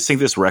 Like, I just think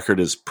this record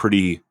is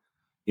pretty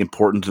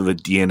important to the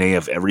DNA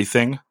of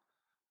everything.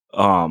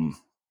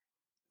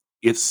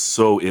 It's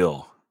so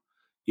ill.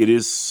 It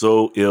is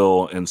so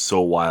ill and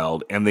so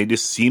wild. And they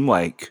just seem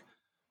like,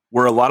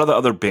 where a lot of the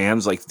other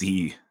bands, like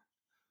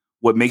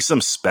what makes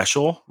them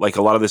special, like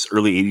a lot of this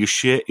early 80s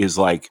shit is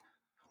like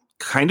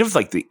kind of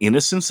like the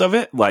innocence of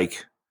it.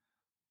 Like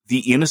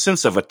the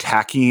innocence of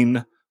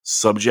attacking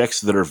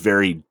subjects that are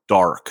very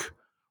dark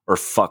or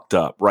fucked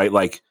up, right?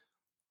 Like,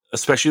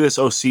 especially this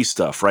OC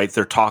stuff, right?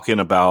 They're talking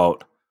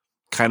about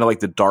kind of like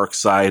the dark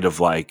side of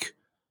like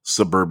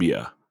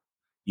suburbia,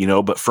 you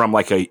know, but from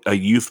like a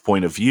youth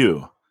point of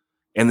view.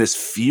 And this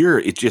Fear,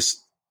 it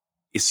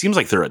seems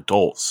like they're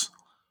adults,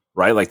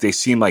 right? Like they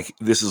seem like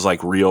this is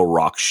like real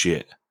rock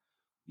shit,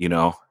 you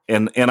know?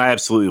 And I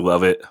absolutely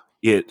love it.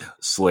 It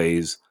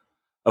slays.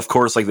 Of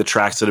course, like the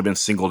tracks that have been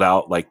singled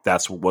out, like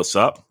that's what's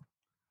up.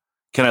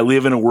 Can I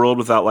live in a world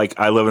without like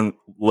I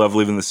love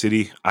living in the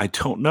city? I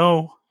don't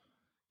know.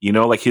 You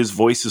know, like his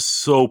voice is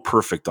so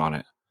perfect on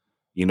it,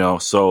 you know?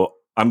 So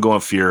I'm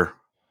going Fear.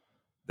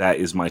 That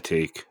is my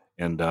take.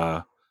 And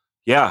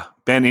yeah,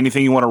 Ben,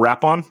 anything you want to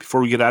wrap on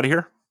before we get out of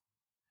here?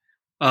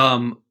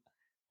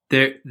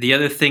 The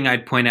other thing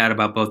I'd point out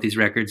about both these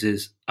records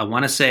is I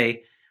want to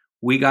say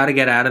we got to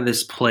get out of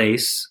this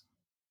place,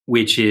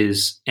 which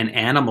is an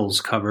Animals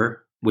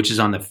cover, which is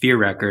on the Fear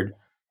record.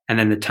 And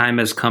then The Time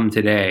Has Come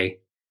Today,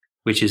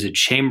 which is a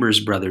Chambers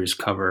Brothers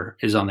cover,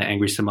 is on the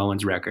Angry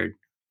Samoans record.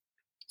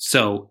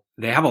 So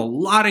they have a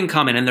lot in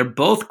common, and they're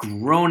both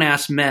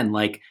grown-ass men.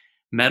 Like,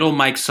 Metal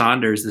Mike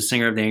Saunders, the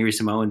singer of the Angry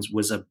Samoans,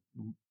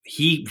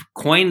 he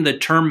coined the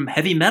term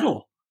heavy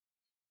metal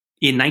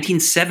in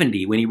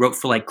 1970 when he wrote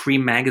for like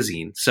Cream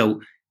magazine.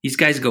 So these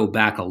guys go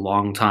back a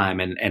long time,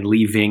 and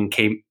Lee Ving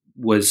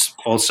was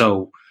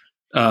also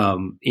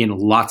in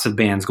lots of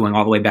bands going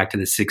all the way back to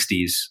the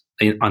 60s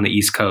on the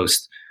East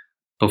Coast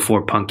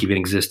before punk even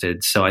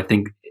existed. So I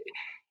think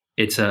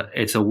it's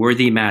a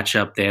worthy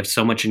matchup. They have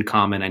so much in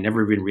common. I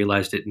never even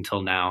realized it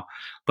until now.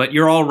 But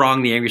you're all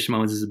wrong. The Angry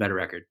Samoans is a better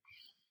record.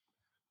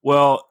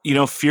 Well,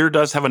 Fear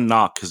does have a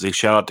knock because they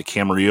shout out to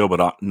Camarillo,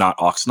 but not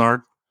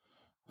Oxnard,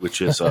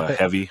 which is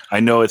heavy. I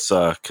know it's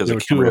because of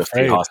Camarillo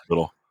State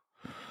Hospital.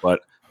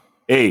 But,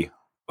 hey,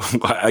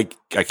 I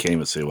can't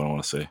even say what I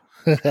want to say.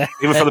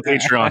 Even for the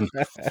Patreon.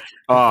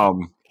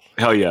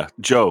 Hell yeah.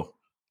 Joe,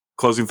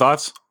 closing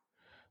thoughts?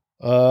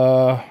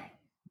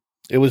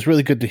 It was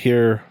really good to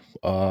hear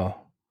all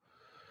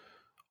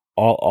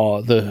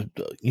the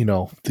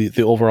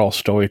the overall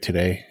story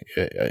today.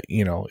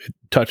 It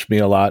touched me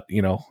a lot.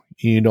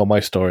 My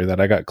story that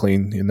I got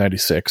clean in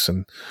 '96,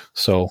 and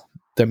so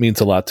that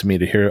means a lot to me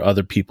to hear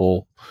other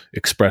people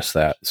express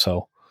that.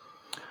 So,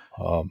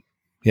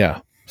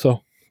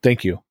 So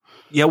thank you.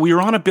 Yeah, we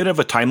were on a bit of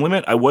a time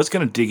limit. I was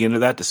going to dig into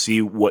that to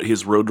see what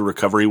his road to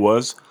recovery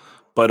was,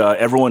 but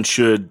everyone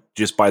should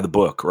just buy the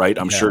book, right?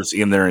 I'm sure it's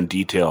in there in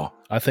detail.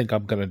 I think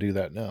I'm going to do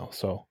that now.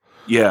 So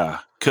yeah,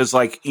 because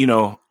on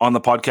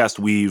the podcast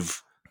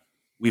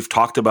we've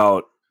talked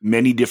about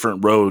many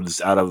different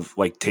roads out of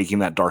like taking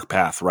that dark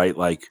path, right?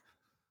 Like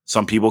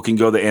some people can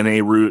go the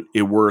NA route,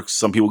 it works.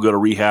 Some people go to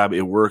rehab,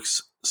 it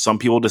works. Some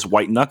people just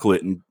white knuckle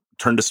it and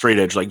turn to straight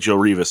edge like Joe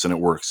Rivas, and it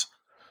works,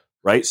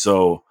 right?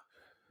 So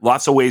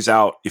lots of ways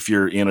out if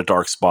you're in a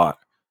dark spot,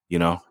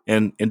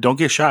 and don't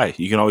get shy.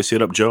 You can always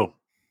hit up Joe.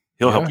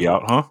 He'll help you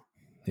out, huh?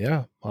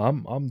 Yeah,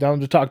 I'm down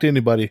to talk to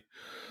anybody.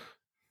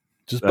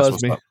 Just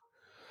buzz me.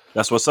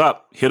 That's what's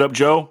up. Hit up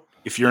Joe.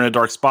 If you're in a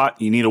dark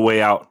spot, you need a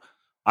way out.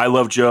 I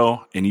love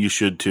Joe, and you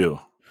should too.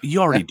 You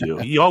already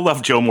do. You all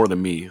love Joe more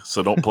than me,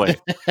 so don't play.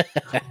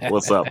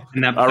 What's up?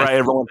 All right,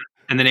 everyone.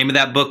 And the name of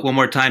that book, one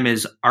more time,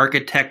 is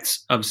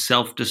Architects of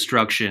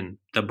Self-Destruction,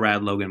 the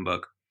Brad Logan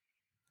book.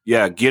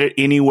 Yeah, get it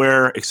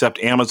anywhere except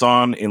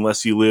Amazon,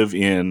 unless you live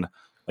in,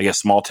 like, a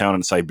small town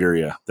in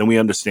Siberia. Then we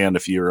understand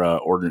if you're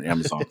ordering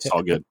Amazon. It's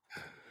all good.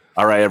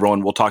 All right,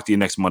 everyone. We'll talk to you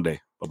next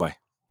Monday. Bye-bye.